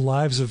whose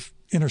lives have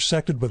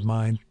intersected with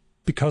mine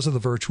because of the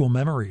Virtual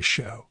Memories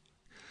show.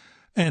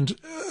 And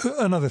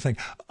another thing,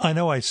 I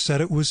know I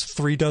said it was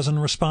 36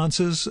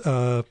 responses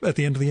at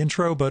the end of the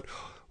intro, but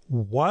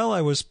while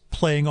I was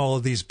playing all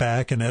of these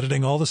back and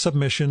editing all the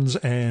submissions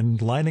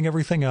and lining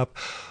everything up,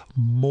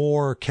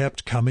 more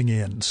kept coming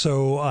in.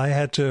 So I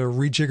had to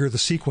rejigger the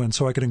sequence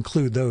so I could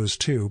include those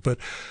too. But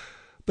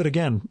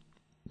again,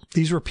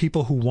 these were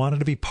people who wanted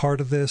to be part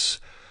of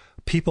this,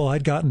 people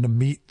I'd gotten to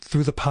meet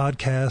through the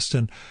podcast.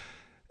 And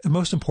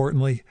most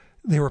importantly,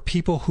 they were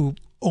people who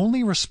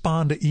only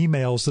respond to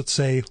emails that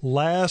say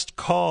last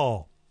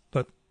call.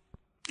 But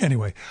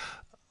anyway,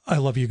 I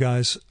love you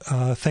guys.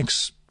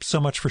 Thanks so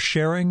much for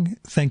sharing.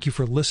 Thank you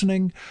for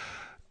listening.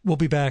 We'll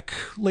be back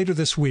later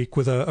this week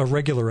with a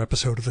regular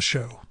episode of the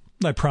show.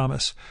 I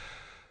promise.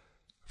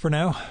 For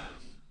now,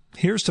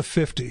 here's to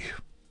 50.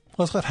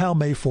 Let's let Hal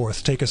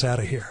Mayforth take us out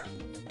of here.